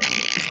know what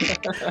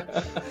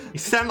I'm like. You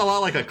sound a lot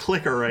like a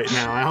clicker right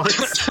now,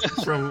 Alex.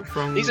 From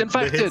He's the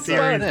infected, hit series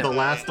burn him. The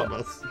Last of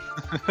Us.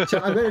 So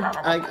I'm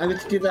going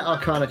to do that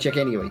Arcana check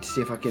anyway to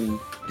see if I can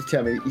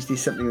determine is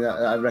this something that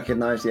I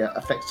recognise the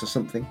effects or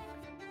something.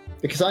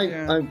 Because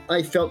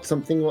I felt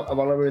something while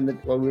we were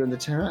in the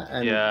tower.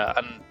 And Yeah,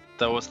 and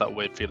there was that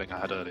weird feeling I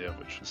had earlier,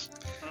 which was.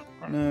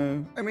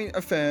 No, I mean,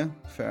 fair.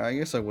 I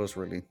guess I was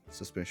really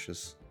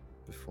suspicious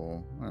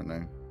before. I don't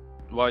know.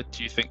 Why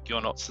do you think you're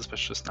not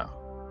suspicious now?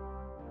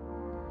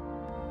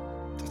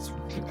 That's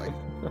really,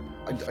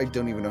 I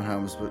don't even know how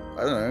I'm supposed.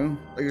 I don't know.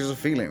 Like, there's a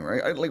feeling,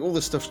 right? Like all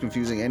this stuff's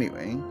confusing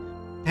anyway.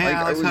 Hey Like, I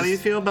Alex, how do you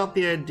was- feel about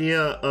the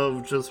idea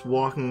of just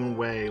walking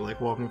away,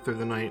 like walking through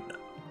the night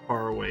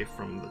far away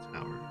from the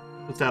tower?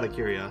 Just out of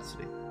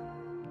curiosity.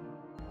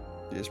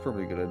 Yeah, it's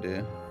probably a good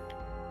idea.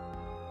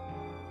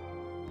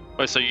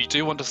 Wait, so you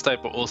do want to stay,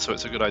 but also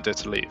it's a good idea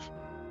to leave?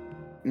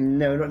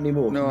 No, not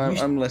anymore. No,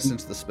 You- I'm less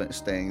into the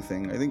staying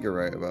thing. I think you're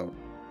right about.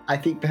 I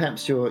think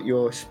perhaps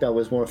your spell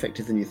was more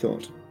effective than you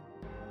thought.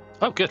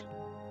 Oh, good.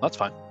 That's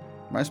fine.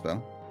 My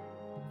spell.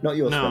 Not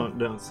yours. No, Sven.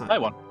 no, it's not. I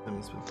won.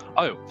 Simon's spell.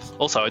 Oh,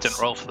 also I didn't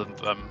roll for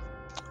the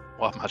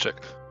wild magic.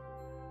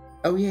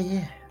 Oh yeah.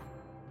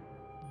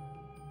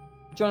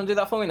 Do you want to do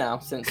that for me now,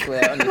 since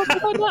we're only...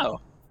 I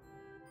know.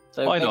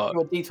 So Why make not?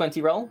 your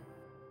D20 roll.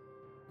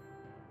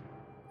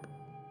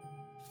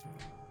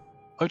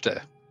 Oh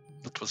dear,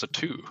 that was a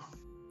 2.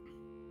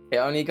 It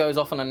only goes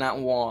off on a nat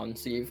 1,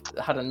 so you've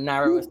had a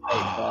narrow escape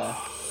there.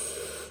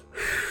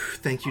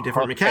 Thank you,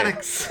 different Okay.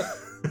 mechanics.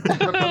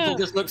 Rapunzel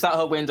just looks out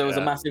her window as a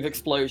Yeah. massive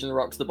explosion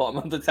rocks the bottom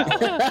of the tower.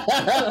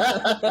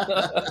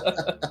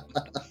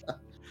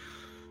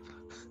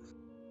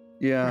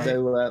 Yeah.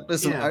 So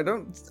Listen, Yeah. I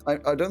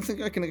don't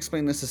think I can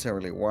explain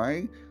necessarily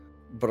why,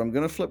 but I'm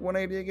gonna flip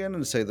 180 again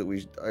and say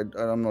that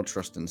I'm not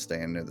trusting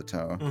staying near the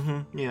tower.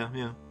 Mm-hmm.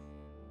 Yeah.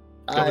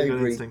 I Got the good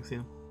agree. instincts,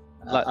 yeah.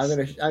 I'm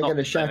gonna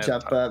not shout stay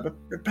up,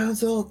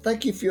 Rapunzel,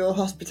 thank you for your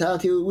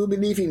hospitality. We'll be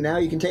leaving now.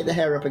 You can take the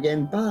hair up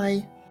again.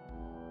 Bye.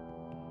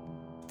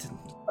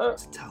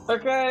 To tell her.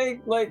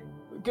 Okay, like,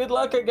 good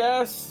luck, I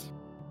guess.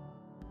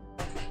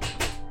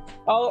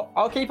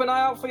 I'll keep an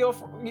eye out for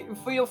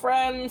your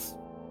friends.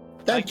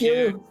 Thank Thank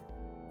you.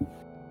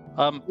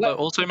 But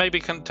also maybe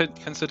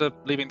consider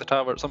leaving the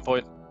tower at some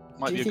point.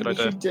 Might Do be you a think good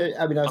we idea. should?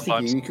 I mean, I was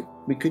thinking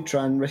we could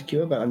try and rescue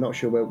her, but I'm not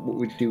sure what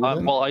we'd do with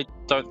her. Well, I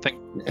don't think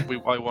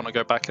I want to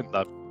go back in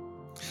there.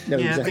 No,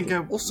 Yeah, exactly. I think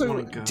I Also,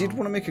 wanna go. did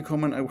want to make a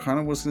comment. I kind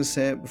of was going to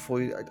say it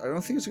before. I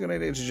don't think it's a good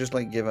idea to just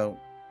like give out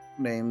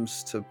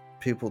names to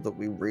people that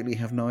we really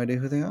have no idea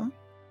who they are.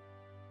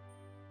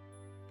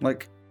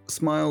 Like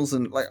Smiles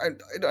and like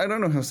I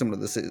don't know how similar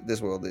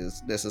this world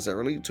is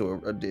necessarily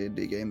to a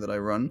D&D game that I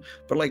run,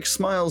 but like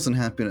Smiles and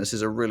Happiness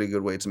is a really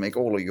good way to make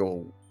all of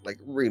your like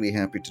really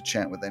happy to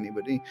chat with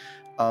anybody.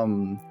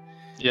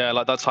 Yeah,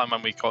 like that time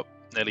when we got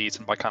nearly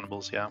eaten by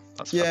cannibals. Yeah,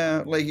 that's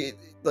Yeah,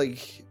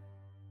 like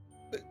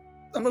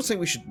I'm not saying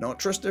we should not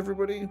trust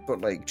everybody, but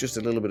like just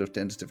a little bit of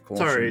tentative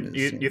caution. Sorry,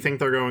 is, you think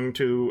they're going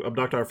to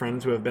abduct our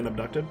friends who have been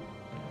abducted?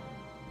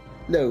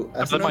 No,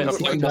 But they might not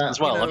thinking abduct us as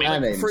well. about I mean, our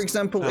names. For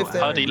example, Oh, if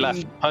they're Purdy in left.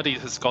 league- Purdy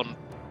has gone.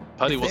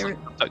 Purdy if wasn't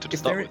they're- abducted to if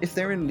start they're with. if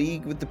they're in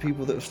league with the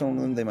people that have stolen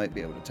them, they might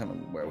be able to tell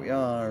them where we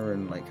are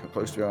and like how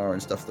close we are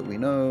and stuff that we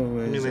know.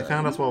 I mean, they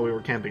found uh, us while we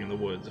were camping in the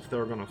woods. If they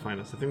were going to find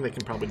us, I think they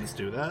can probably just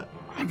do that.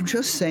 I'm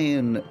just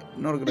saying,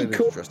 not a good Hey, idea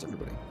cool. to trust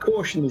everybody.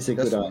 Caution is a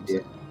That's good what I'm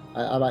idea.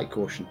 I like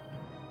caution,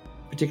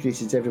 particularly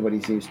since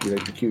everybody seems to be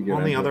very peculiar.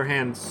 On the around other here.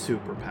 hand,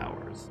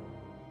 superpowers.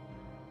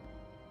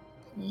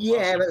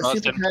 Yeah, but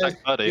First didn't superpowers.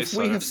 protect Purdy, If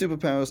we so- have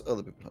superpowers,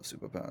 other people have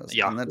superpowers.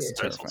 Yeah, and that's a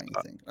yeah. terrifying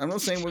thing. I'm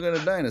not saying we're going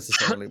to die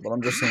necessarily, but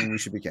I'm just saying we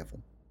should be careful.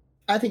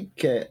 I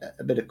think a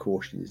bit of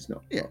caution is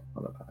not Yeah.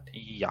 not a bad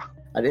idea. Yeah.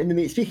 And in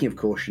the speaking of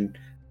caution,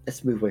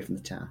 let's move away from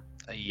the tower.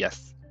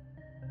 Yes.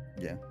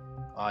 Yeah.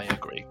 I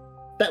agree.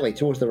 That way,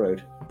 towards the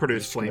road.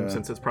 Produce Just flame, gonna-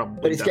 since it's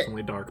probably But it's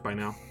definitely dark by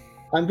now.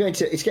 I'm going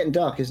to. It's getting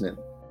dark, isn't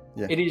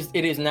it?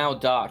 It is now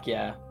dark,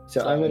 yeah.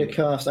 So I'm going to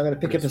cast. I'm going to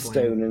pick up a Produce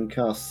flame. stone and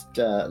cast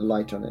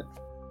light on it.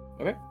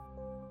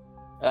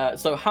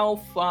 So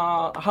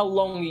how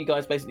long were you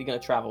guys basically going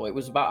to travel? It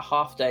was about a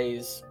half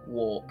day's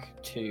walk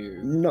to...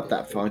 Not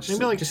that far. Just,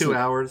 Maybe like just 2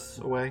 hours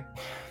away.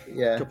 A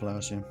Yeah. couple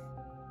hours, yeah.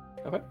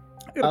 Okay.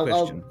 I got a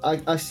question.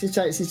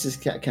 Since it's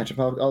catch up,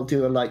 I'll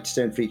do a light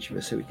stone for each of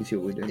us so we can see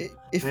what we're doing.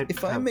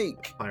 If I have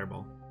make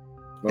Fireball.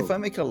 if I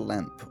make a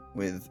lamp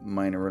with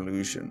minor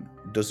illusion,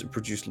 does it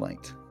produce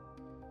light?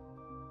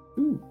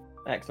 Ooh.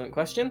 Excellent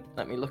question.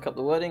 Let me look up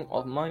the wording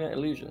of minor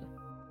illusion.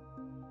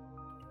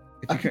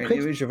 If I you can create an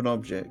create- image of an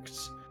object,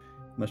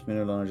 must be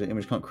no larger.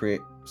 Image can't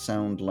create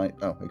sound, light.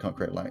 Oh, it can't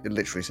create light. It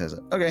literally says it.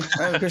 Okay,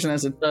 I have a question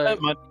answered. So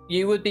Don't mind.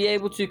 you would be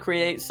able to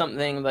create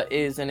something that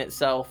is in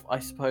itself, I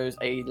suppose,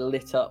 a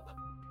lit up,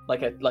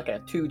 like a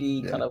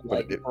 2D Yeah, kind of but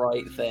like it-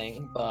 bright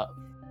thing, but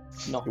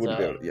not. It wouldn't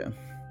be able, yeah.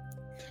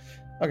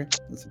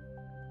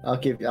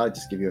 Okay, I'll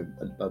just give you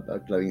a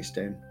glowing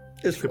stone.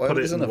 it's Could fine. put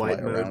it There's in enough light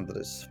light mode. around that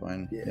it's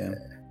fine. Yeah.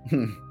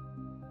 Yeah.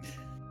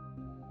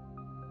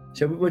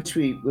 So once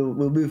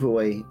we'll move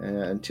away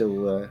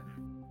until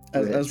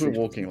As we're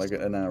walking like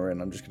an hour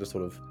in, I'm just gonna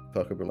sort of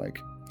perk up and like,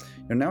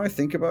 now I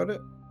think about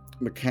it,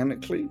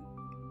 mechanically,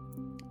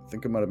 I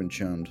think I might have been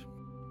charmed.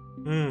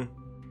 Hmm.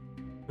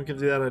 What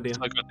gives you that idea? It's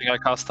a good thing I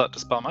cast that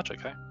dispel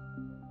magic, eh?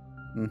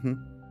 Mm-hmm.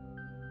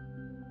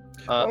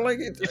 Uh, Well, like,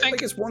 you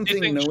think- it's one do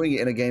you thing think- knowing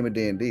it in a game of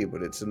D&D,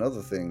 but it's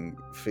another thing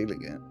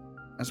feeling it.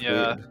 That's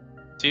Yeah. weird.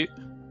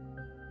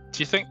 do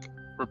you think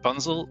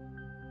Rapunzel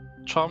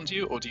charmed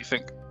you, or do you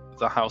think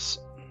the house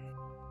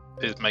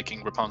is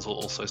making Rapunzel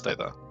also stay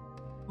there?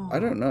 I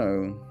don't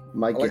know.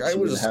 Mike Like gets I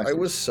you with was, the house. I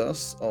was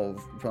sus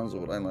of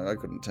Rapunzel, but I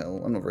couldn't tell.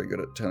 I'm not very good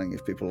at telling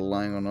if people are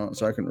lying or not,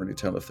 so I couldn't really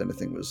tell if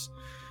anything was,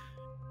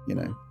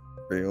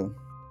 real.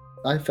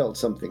 I felt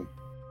something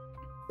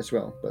as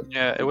well, but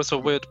Yeah, it was a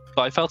weird.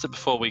 But I felt it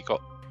before we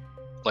got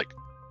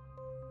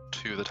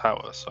to the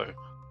tower, so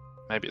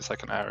maybe it's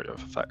like an area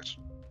of effect.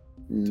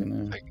 mm.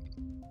 Dunno. Like-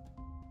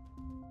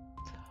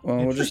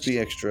 Well, we'll just be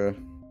extra.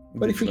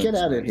 But if we get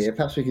out of vigilant. here,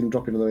 perhaps we can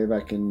drop it on the way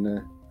back and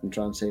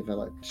try and save her,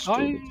 like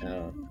destroy the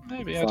tower.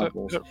 Maybe I don't.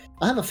 Fireballs.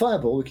 I have a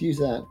fireball. We can use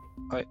that.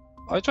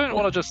 I don't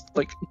want to just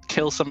like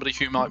kill somebody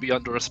who might be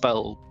under a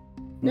spell.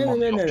 No.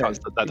 Chance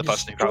that they're the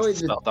person who casts the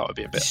spell. That would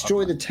be a bit.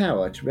 Destroy the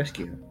tower to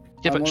rescue her.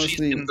 Yeah, but I'm she's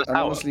in the I'm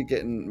tower. honestly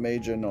getting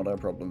major not our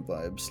problem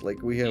vibes.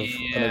 Like we have an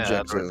Yeah, there is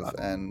objective, that.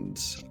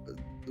 and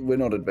we're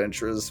not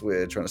adventurers.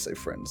 We're trying to save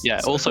friends. Yeah.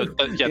 So, Also,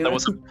 you there know?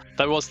 was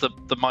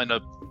the minor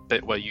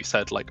bit where you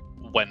said like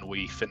when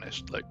we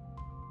finished, like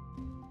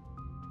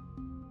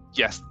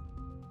yes,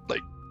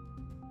 like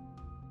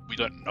we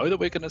don't know that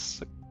we're gonna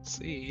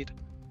succeed.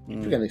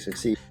 Mm. We're going to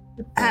succeed.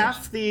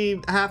 Half the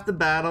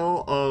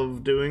battle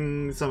of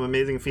doing some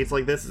amazing feats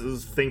like this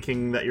is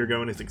thinking that you're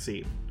going to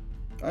succeed.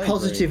 I agree.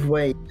 Positive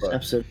way, but-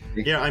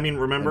 absolutely. Yeah, I mean,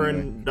 remember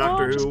in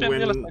Doctor just Who being when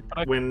realistic, but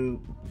I-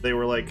 when they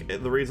were like,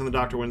 the reason the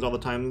Doctor wins all the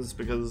time is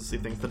because he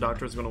thinks the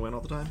Doctor is going to win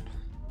all the time.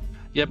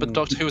 Yeah, but Mm.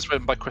 Doctor Who was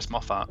written by Chris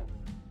Moffat.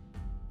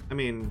 I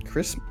mean,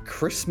 Chris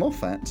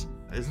Moffat,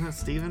 isn't it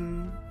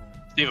Stephen?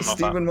 Stephen Moffat.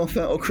 Stephen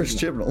Moffat, or Chris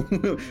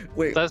Chibnall?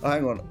 Wait, There's-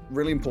 hang on.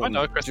 Really important.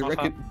 I know Chris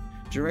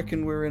do you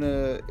reckon we're in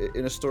a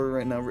story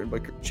right now written by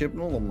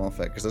Chibnall or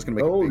Moffat? Because that's going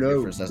to make a big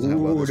difference as to how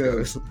well this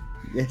goes.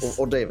 Yes.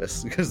 Or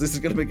Davis, because this is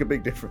going to make a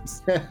big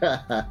difference. You're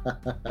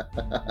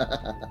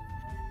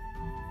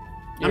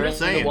I'm in just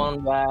saying. the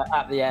one where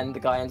at the end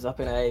the guy ends up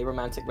in a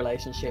romantic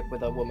relationship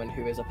with a woman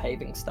who is a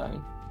paving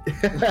stone.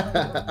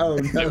 Oh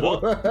no!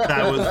 what?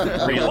 That was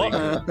really What?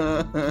 Yeah.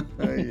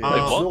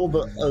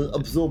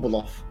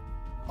 Absorbaloff.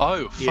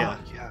 Oh, fuck, Yeah.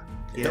 yeah.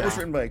 Yeah, That was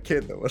written by a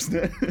kid, though,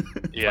 wasn't it?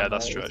 Yeah,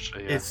 that's true,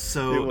 actually, yeah. it's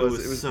so it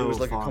was so it was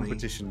like funny. a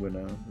competition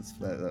winner.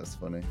 That's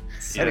funny.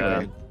 So Yeah.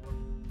 Anyway,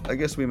 I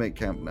guess we make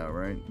camp now,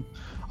 right?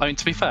 I mean,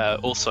 to be fair,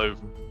 also,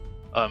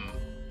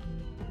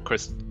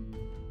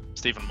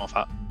 Stephen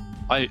Moffat.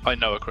 I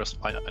know a Chris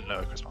Moffat,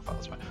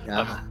 that's right.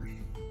 Ah.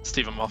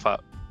 Stephen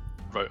Moffat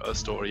wrote a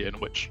story in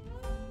which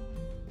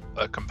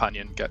a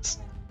companion gets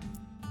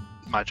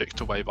magicked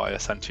away by a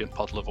sentient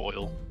puddle of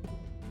oil. Oh,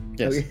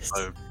 yes.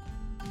 So,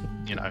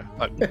 you know,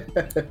 a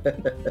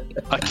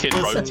kid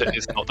wrote it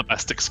is not the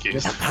best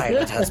excuse.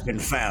 pilot has been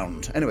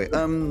found. Anyway,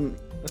 When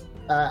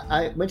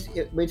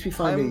we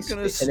find I'm these,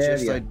 gonna an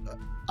suggest area,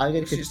 I'm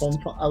going to get a just-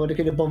 bonfire. I want to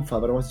get a bonfire,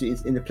 but I want to do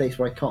it in a place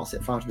where I can't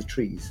set fire to the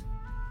trees.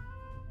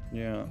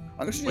 yeah, I'm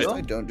gonna suggest Well-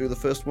 I don't do the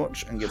first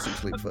watch and get some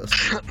sleep first.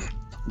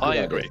 I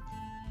idea. agree.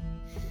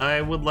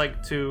 I would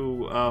like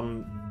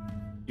to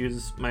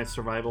use my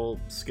survival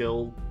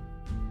skill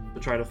to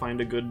try to find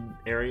a good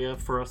area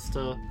for us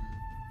to.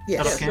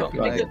 Yes, Set up camp.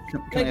 Can I, Make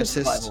can Make I a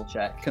assist? survival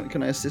check.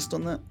 Can I assist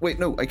on that? Wait,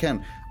 no, I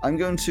can. I'm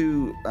going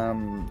to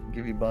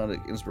give you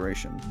bardic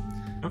inspiration.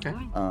 Okay.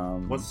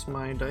 Um, What's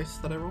my dice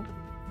that I roll?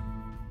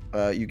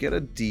 you get a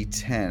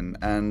D10,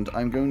 and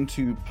I'm going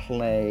to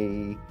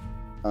play.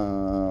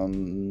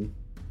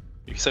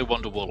 If you say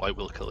Wonderwall, I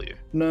will kill you.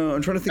 No,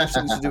 I'm trying to think of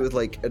something to do with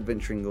like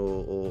adventuring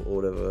or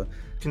whatever.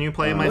 Can you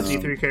play my Um,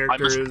 C3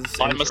 characters?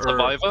 I'm a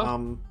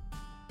survivor?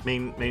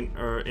 Main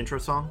or intro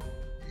song.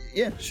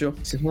 Yeah, sure.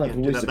 Yeah, Survival do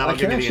that. wisdom. That'll I give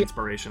can me the actually.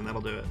 inspiration.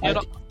 That'll do it. You're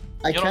not,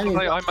 I you're not can. gonna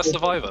play I'm a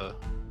Survivor.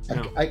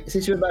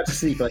 Since you're about to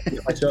sleep,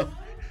 I start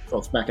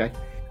off back.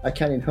 I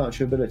can enhance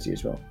your ability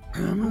as well.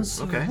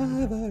 Okay.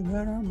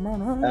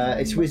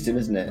 It's wisdom,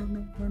 isn't it?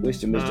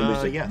 Wisdom.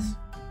 Yes.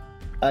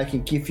 I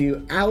can give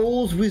you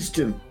Owl's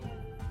Wisdom.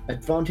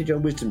 Advantage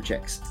on wisdom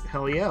checks.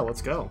 Hell yeah,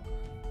 let's go. All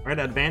right,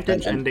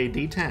 advantage And- and a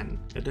D10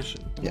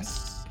 addition.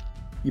 Yes.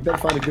 You better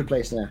find a good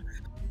place now.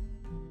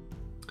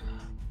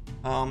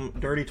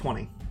 Dirty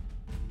 20.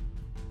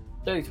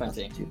 Dirty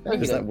 20. Too bad.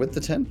 Okay, Is that with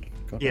the 10?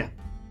 God. Yeah,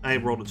 I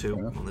rolled a 2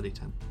 Yeah. on the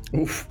D10.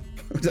 Oof.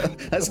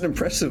 That's an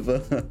impressive.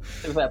 To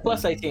be fair,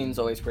 plus 18 is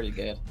always pretty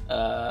good.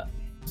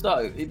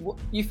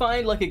 You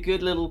find like a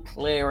good little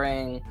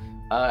clearing.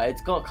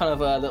 It's got kind of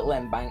a little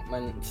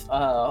embankment, just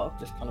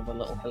kind of a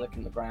little hillock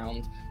in the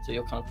ground, so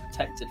you're kind of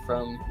protected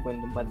from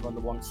wind and weather on the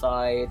one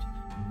side.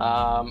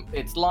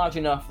 It's large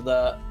enough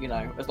that, you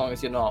know, as long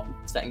as you're not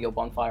setting your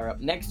bonfire up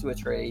next to a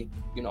tree,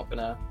 you're not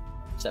gonna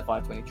set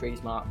fire to any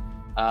trees, Mark.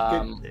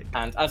 Good.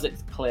 And as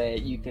it's clear,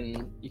 you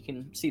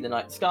can see the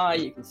night sky,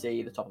 you can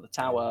see the top of the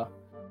tower.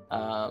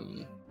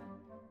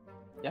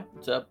 Yeah,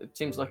 so it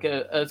seems like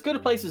as good a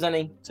place as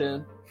any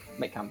to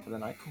make camp for the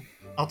night.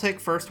 I'll take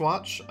first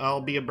watch.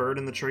 I'll be a bird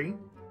in the tree.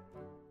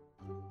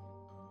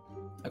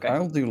 Okay.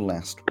 I'll do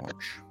last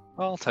watch.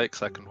 I'll take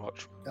second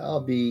watch.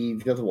 I'll be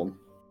the other one.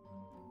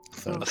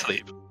 Third.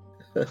 Asleep.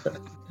 So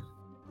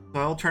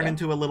I'll turn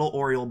into a little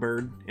Oriole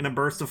bird in a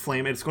burst of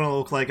flame. It's going to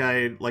look like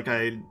I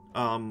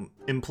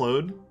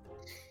implode.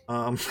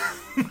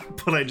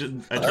 But I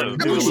just do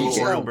a little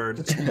Oriole bird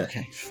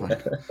Okay, fine.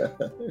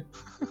 and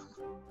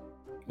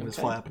just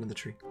Okay. fly up into the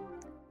tree.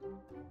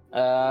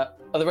 Are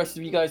the rest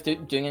of you guys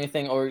doing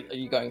anything, or are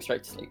you going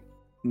straight to sleep?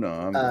 No,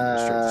 I'm going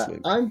straight to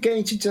sleep. I'm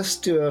going to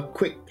just do a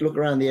quick look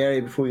around the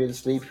area before we go to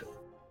sleep.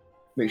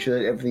 Make sure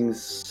that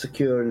everything's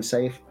secure and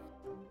safe.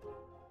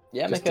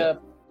 Yeah, Just make a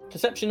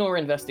perception or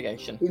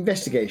investigation.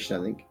 Investigation,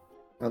 I think.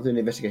 I'll do an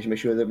investigation, make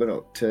sure that we're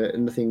not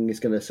nothing is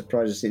going to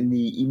surprise us in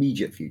the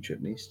immediate future,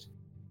 at least.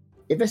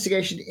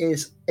 Investigation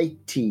is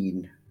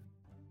 18.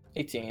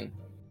 18.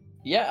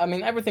 Yeah, I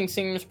mean everything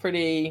seems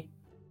pretty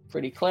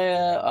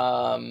clear.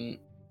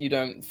 You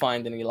don't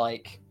find any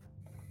like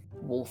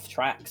wolf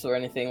tracks or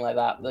anything like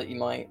that you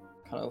might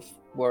kind of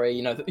worry.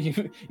 You know that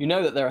you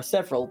know that there are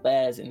several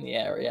bears in the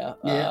area,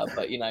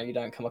 but you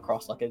don't come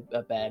across like a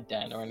bear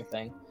den or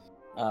anything.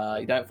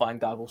 You don't find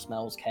Gargle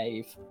Smells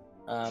Cave.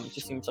 It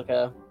just seems like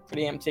a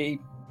pretty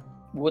empty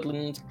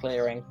woodland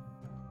clearing.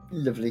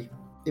 Lovely.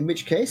 In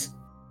which case,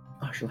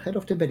 I shall head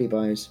off to Betty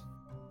Byes.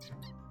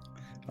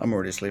 I'm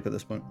already asleep at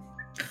this point.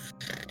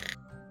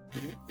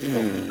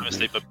 I'm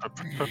asleep, but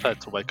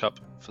prepared to wake up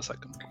for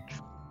second watch.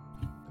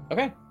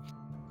 Okay.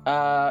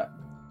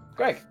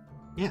 Greg.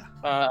 Yeah.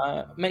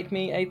 Make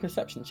me a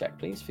perception check,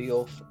 please, for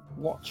your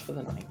watch for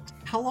the night.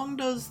 How long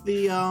does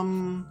the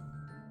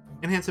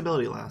enhanced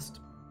ability last?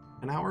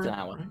 An hour? It's an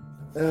hour. Right?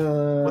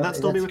 Would that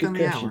still be that's a within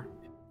good the question. hour?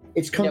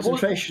 It's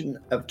concentration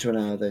up to an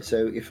hour, though,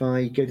 so if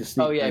I go to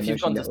sleep, Yeah, I if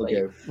you've imagine gone to that'll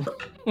sleep.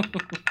 go.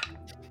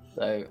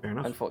 So, Fair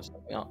enough.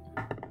 unfortunately not.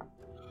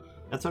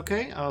 That's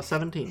okay.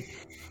 17.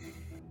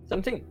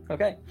 17.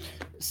 Okay.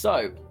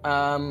 So,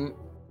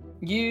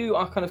 you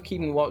are kind of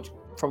keeping watch,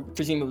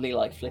 presumably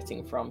like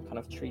flitting from kind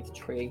of tree to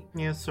tree.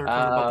 Yeah, circling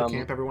above the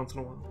camp every once in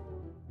a while.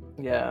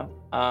 Yeah.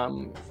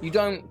 You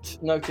don't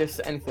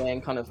notice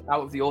anything kind of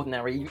out of the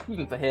ordinary,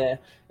 even for here.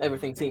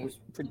 Everything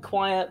seems pretty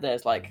quiet.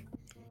 There's like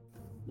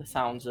the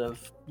sounds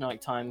of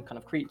nighttime kind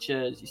of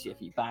creatures. You see a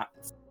few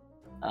bats.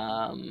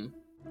 You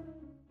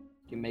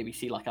maybe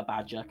see like a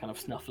badger kind of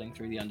snuffling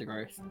through the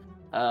undergrowth.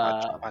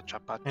 Badger.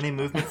 Any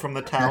movement from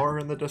the tower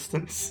in the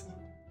distance?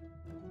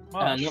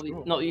 Not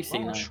that you've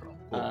seen,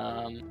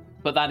 no.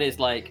 But that is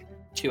like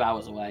 2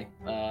 hours away.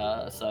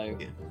 So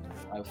Yeah.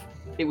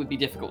 it would be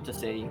difficult to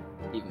see,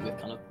 even with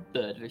kind of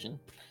bird vision.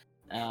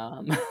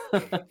 But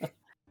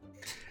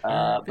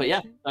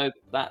yeah, so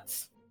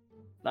that's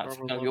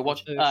kind of your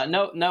watch.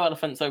 No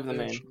elephants over the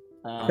moon.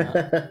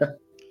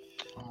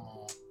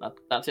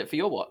 That's it for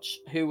your watch.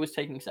 Who was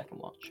taking second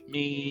watch?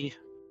 Me.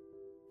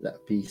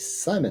 That'd be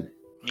Simon.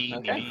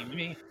 Okay.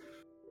 Me.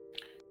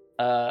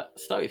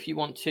 So if you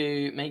want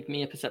to make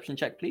me a perception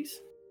check,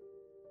 please.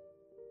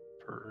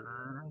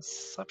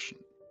 Perception.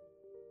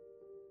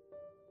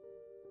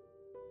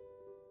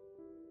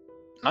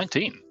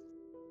 19.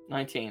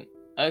 19.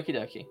 Okie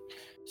dokie.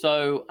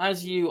 So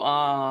as you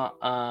are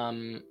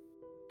kind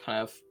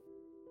of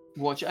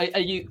watch, are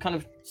you kind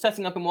of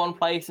setting up in one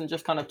place and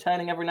just kind of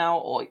turning every now,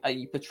 or are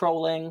you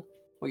patrolling?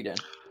 What are you doing?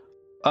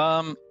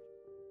 I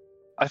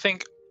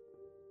think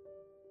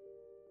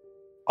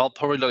I'll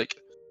probably like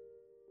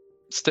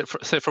sit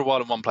for a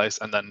while in one place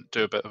and then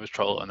do a bit of a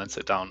patrol and then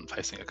sit down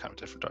facing a kind of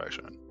different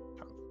direction and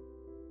kind of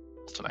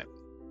alternate.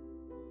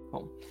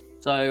 Cool.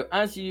 So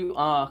as you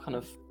are kind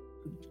of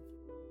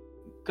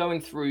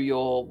going through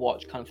your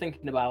watch, kind of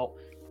thinking about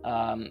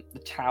the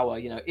tower,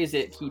 is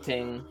it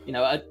keeping,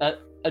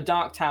 a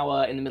dark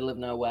tower in the middle of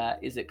nowhere,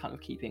 is it kind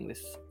of keeping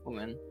this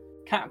woman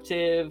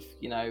captive?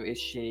 Is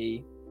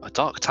she A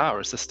dark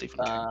tower? Is this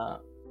Stephen King?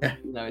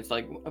 It's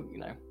like,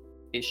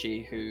 is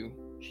she who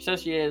she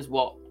says she is?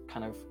 What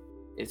kind of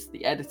is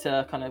the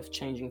editor kind of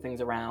changing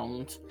things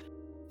around?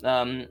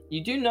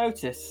 You do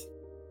notice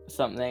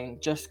something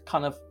just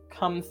kind of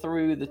come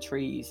through the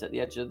trees at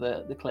the edge of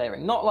the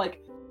clearing, not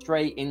like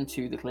straight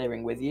into the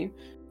clearing with you,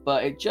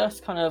 but it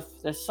just kind of,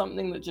 there's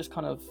something that just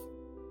kind of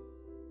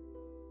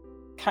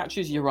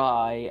catches your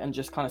eye and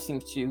just kind of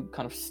seems to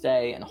kind of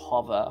stay and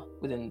hover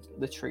within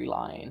the tree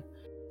line.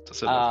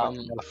 Does it look like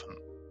an elephant?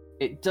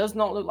 It does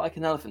not look like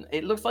an elephant.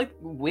 It looks like,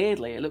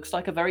 weirdly, it looks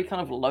like a very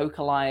kind of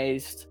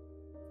localized,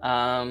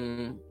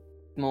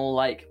 more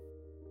like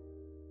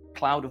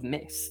cloud of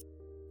mist.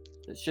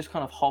 It's just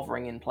kind of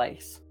hovering in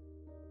place.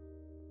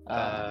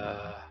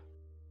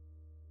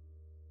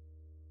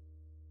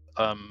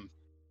 Can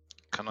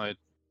I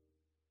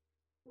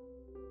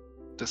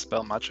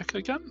dispel magic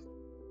again?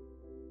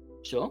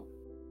 Sure.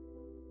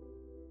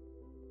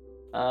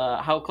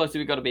 How close have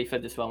we got to be for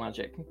dispel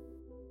magic?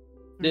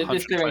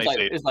 This clearing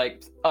is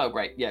like, oh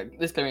great, yeah.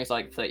 This clearing is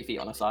like 30 feet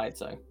on a side,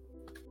 so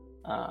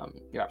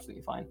you're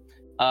absolutely fine.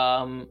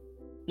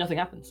 Nothing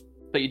happens,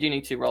 but you do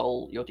need to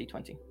roll your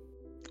d20.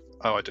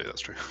 Oh, I do. That's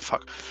true.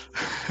 Fuck.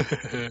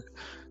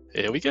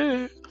 Here we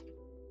go.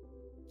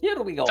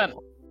 Here we go. 10.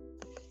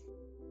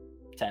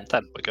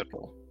 10. We're good.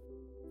 Cool.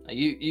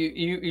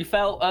 You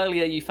felt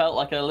earlier. You felt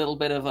like a little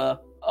bit of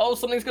a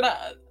something's gonna.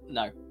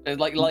 No, it's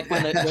like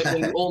when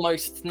you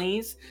almost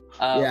sneeze.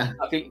 Yeah.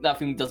 That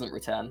thing doesn't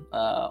return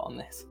on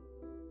this.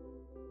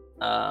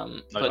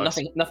 But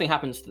nothing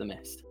happens to the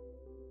mist.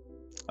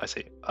 I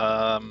see.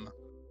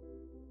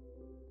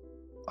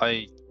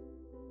 I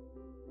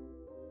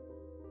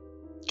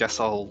guess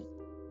I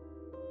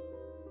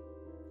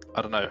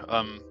don't know.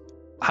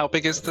 How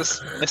big is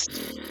this mist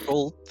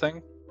ball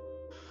thing?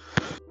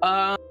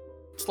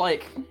 It's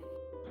like,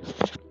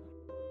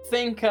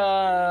 think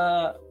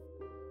what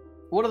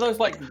are those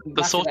like?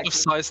 The sort of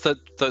size that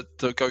the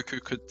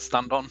Goku could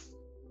stand on.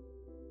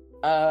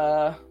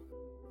 I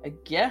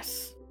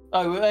guess.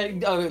 Oh,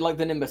 like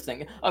the Nimbus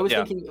thing. I was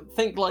thinking,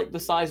 think like the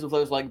size of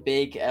those like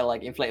big,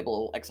 like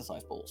inflatable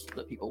exercise balls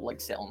that people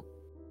like sit on.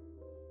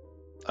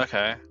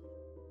 Okay.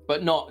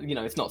 but not,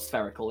 it's not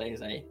spherical. It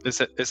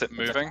is Is it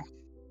moving?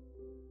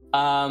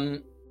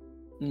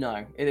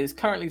 no, it is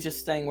currently just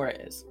staying where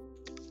it is.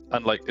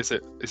 And like, is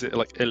it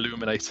like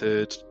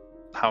illuminated?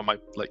 How am I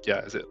like? Yeah,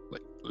 is it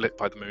like lit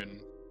by the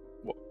moon?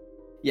 What?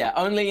 Yeah,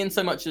 only in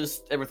so much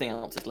as everything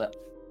else is lit.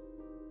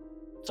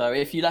 So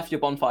if you left your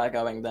bonfire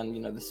going,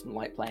 then there's some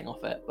light playing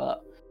off it,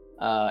 but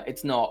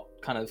it's not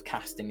kind of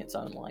casting its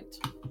own light.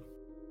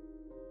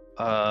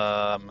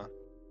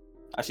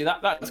 Actually,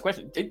 that's a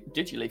question.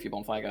 Did you leave your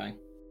bonfire going?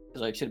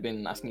 Because I should have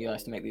been asking you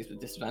guys to make these with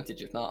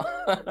disadvantage, if not.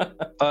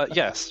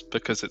 Yes,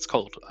 because it's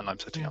cold and I'm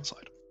sitting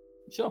outside.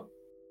 Sure.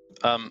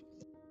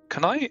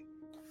 Can I?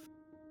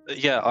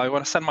 Yeah, I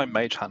want to send my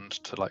mage hand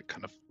to like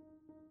kind of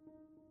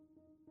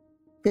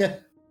Yeah.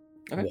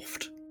 Okay.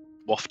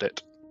 waft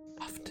it.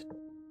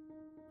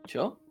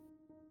 Sure.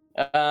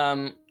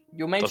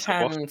 Your mage Does it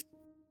waft?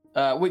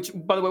 hand. Which,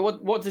 by the way,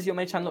 what does your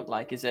mage hand look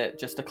like? Is it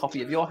just a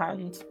copy of your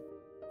hand?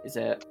 Is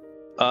it?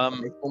 I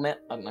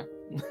don't know.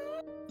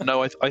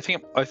 No, I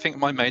think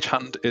my mage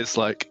hand is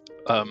like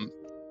the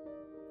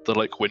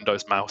like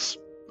Windows mouse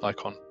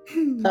icon.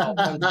 Oh,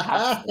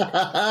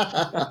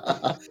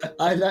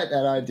 I like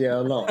that idea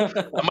a lot.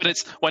 And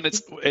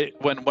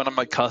when I'm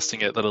like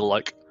casting it, the little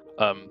like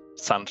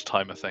sand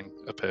timer thing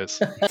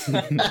appears.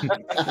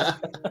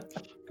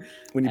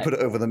 When you put it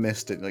over the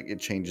mist, it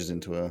changes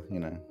into a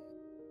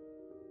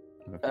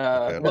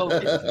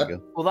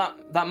well,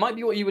 that might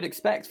be what you would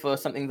expect for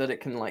something that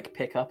it can like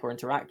pick up or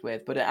interact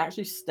with, but it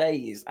actually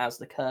stays as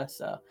the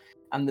cursor,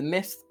 and the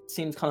mist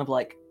seems kind of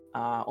like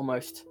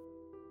almost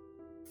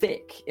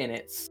thick in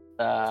its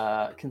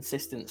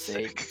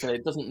consistency, so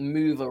it doesn't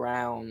move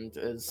around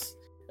as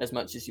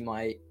much as you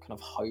might kind of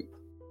hope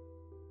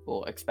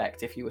or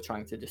expect if you were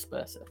trying to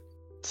disperse it.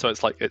 So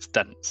it's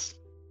dense.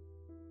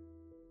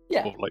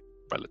 Yeah. Or like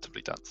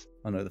relatively dense.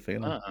 I know the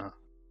feeling.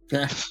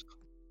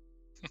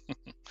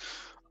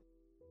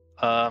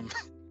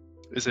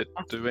 Is it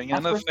doing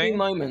After a few anything?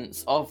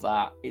 moments of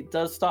that, it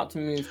does start to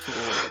move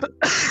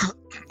towards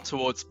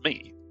Towards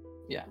me?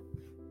 Yeah.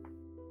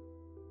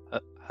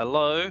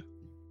 Hello?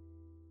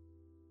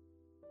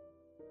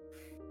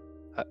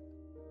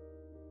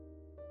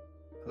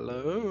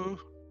 Hello?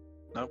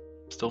 No,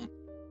 still.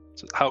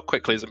 How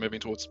quickly is it moving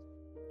towards?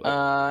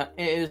 It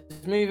is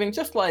moving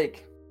just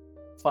like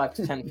 5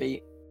 to 10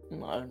 feet.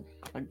 Like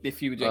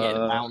if you were doing it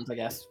in rounds, I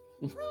guess.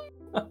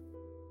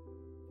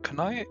 Can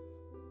I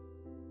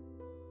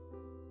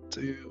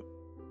do?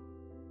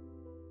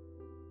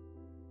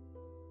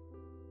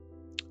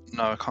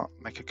 No, I can't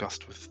make a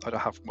gust with. I don't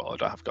have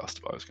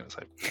gust, but I was going to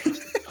say.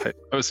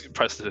 I was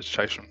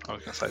prestidigitation. I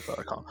was going to say, but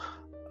I can't.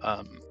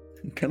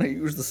 Can I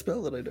use the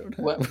spell that I don't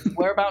have?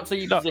 Whereabouts are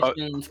you No,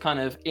 positioned, kind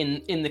of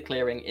in the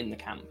clearing, in the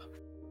camp?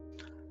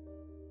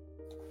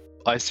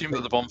 I assume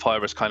that the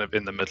bonfire is kind of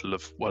in the middle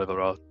of whatever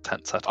our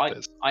tent setup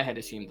is, I had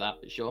assumed that,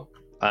 but sure.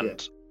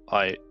 and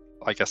I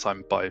guess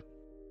I'm by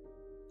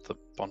the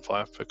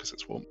bonfire because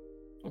it's warm.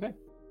 Okay.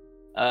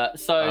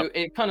 So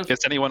it kind of. Is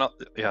anyone up?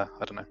 Yeah,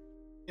 I don't know.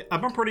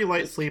 I'm a pretty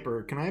light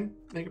sleeper. Can I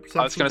make a perception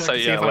I was gonna check say, to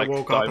see yeah, if like, I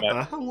woke up at Diamond.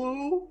 the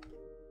hello?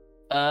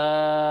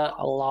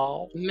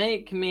 Hello.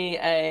 Make me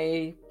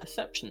a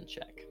perception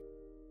check.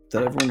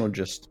 Did everyone or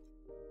just?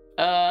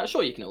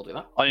 Sure, you can all do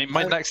that. I mean,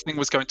 my next thing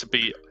was going to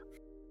be,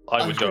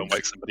 I would go and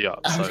wake somebody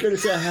up. I was So going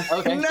to say I have,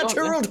 Okay.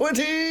 Natural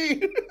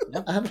 20.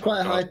 I have quite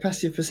a high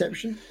passive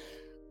perception.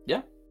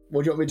 Yeah.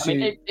 What do you want me I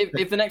to mean,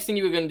 if the next thing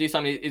you were going to do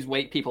something is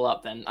wake people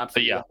up, then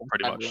absolutely. yeah,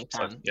 pretty much. everyone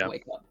So, can yeah.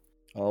 wake up.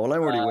 Oh well,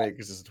 I'm already awake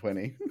because it's a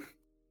 20.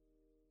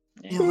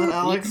 Yeah, let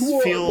Alex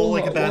feel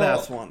like a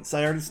badass once.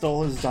 I already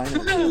stole his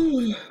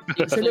dynamite.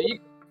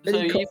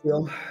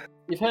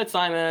 You've heard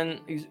Simon.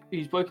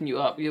 He's woken you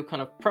up. You're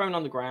kind of prone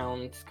on the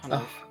ground, kind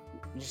of.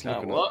 Just kind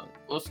of, looking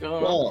what's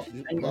going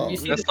on? And you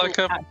see It's this like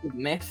little a- patch of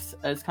mist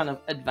as kind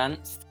of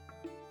advanced.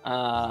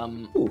 Are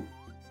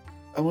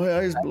my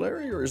eyes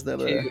blurry or is that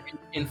a?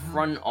 In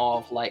front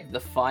of like the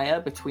fire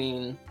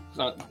between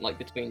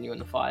you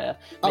and the fire,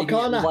 making it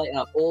Arcana. light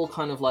up all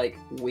kind of like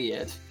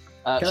weird.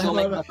 I Sure, have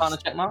make a- an Arcana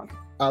check mark.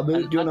 I'll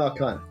do an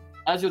arcana.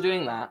 As you're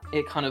doing that,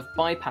 it kind of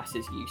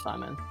bypasses you,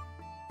 Simon.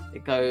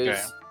 It goes.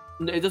 Okay.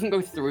 No, it doesn't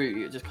go through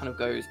you. It just kind of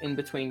goes in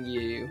between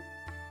you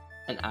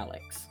and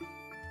Alex.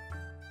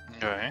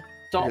 Okay.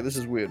 Okay, this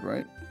is weird,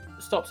 right?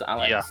 Stops at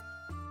Alex. Yeah.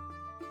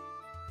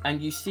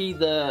 And you see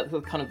the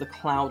kind of the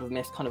cloud of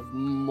mist kind of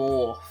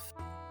morph.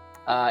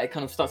 It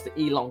kind of starts to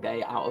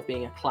elongate out of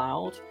being a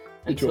cloud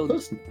Into a until you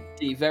person.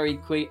 see very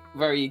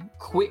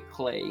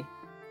quickly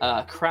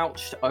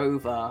crouched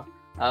over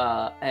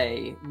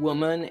a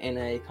woman in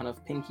a kind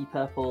of pinky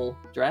purple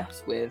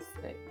dress with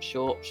a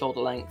short shoulder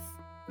length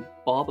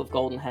bob of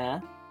golden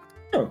hair.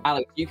 Oh.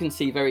 Alex, you can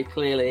see very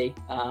clearly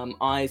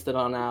eyes that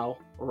are now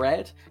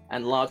red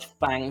and large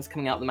fangs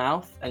coming out the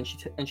mouth, and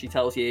she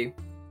tells you,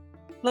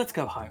 "Let's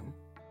go home,"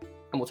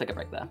 and we'll take a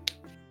break there.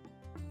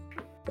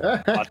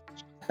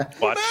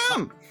 What?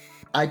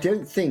 I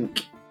don't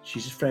think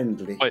she's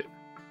friendly. Wait.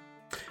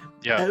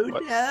 Yeah. Oh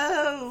what-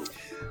 no!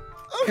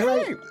 Can I?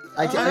 Okay.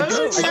 I Oh, don't.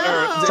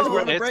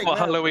 no. It's for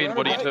Halloween.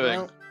 What are you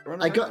doing?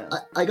 I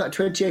got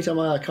 28 on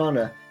my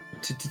Arcana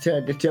to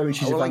determine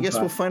she's a Well, I vampire. guess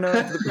we'll find out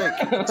after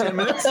the break. 10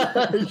 minutes.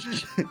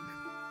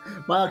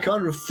 My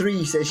Arcana of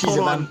 3 says she's Hold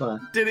a on. vampire.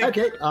 Did it,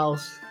 Okay, I'll.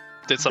 Did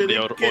did somebody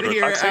it order get a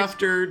here taxi?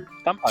 after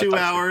Vampire 2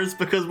 taxi. hours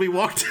because we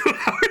walked 2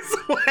 hours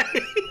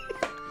away?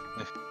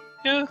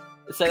 Yeah.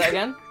 Say that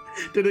again.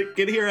 Did it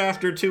get here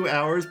after 2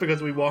 hours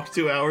because we walked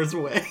 2 hours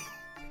away?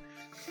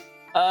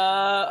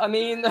 I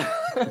mean,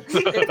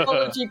 it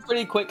followed you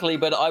pretty quickly,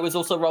 but I was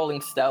also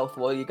rolling stealth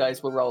while you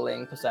guys were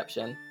rolling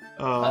perception.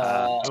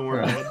 And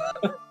we're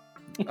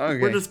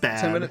Okay. We're just 10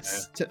 bad.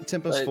 minutes.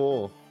 10 plus So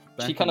 4.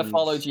 She kind of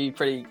followed you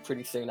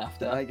pretty soon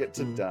after. I get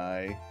to Mm.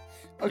 die.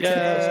 Yay.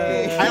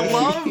 Okay. I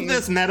love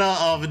this meta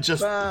of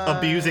just Bye.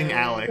 abusing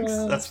Alex.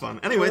 That's fun.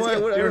 Anyways, I yeah,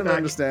 don't we're back.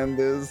 understand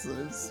this.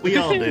 It's, We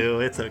all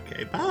do. It's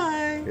okay.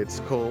 Bye. it's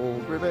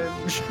called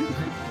revenge.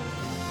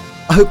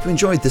 I hope you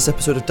enjoyed this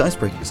episode of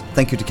Dicebreakers.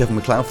 Thank you to Kevin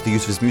MacLeod for the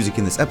use of his music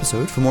in this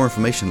episode. For more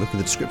information, look in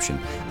the description.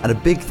 And a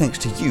big thanks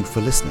to you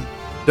for listening.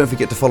 Don't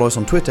forget to follow us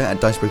on Twitter at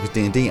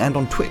DicebreakersDND and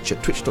on Twitch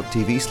at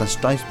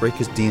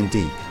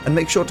twitch.tv/DicebreakersDND. And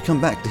make sure to come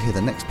back to hear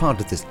the next part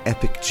of this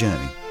epic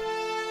journey.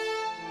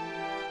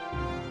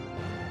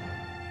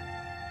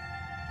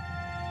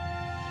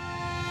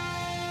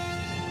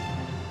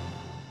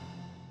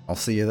 I'll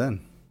see you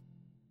then.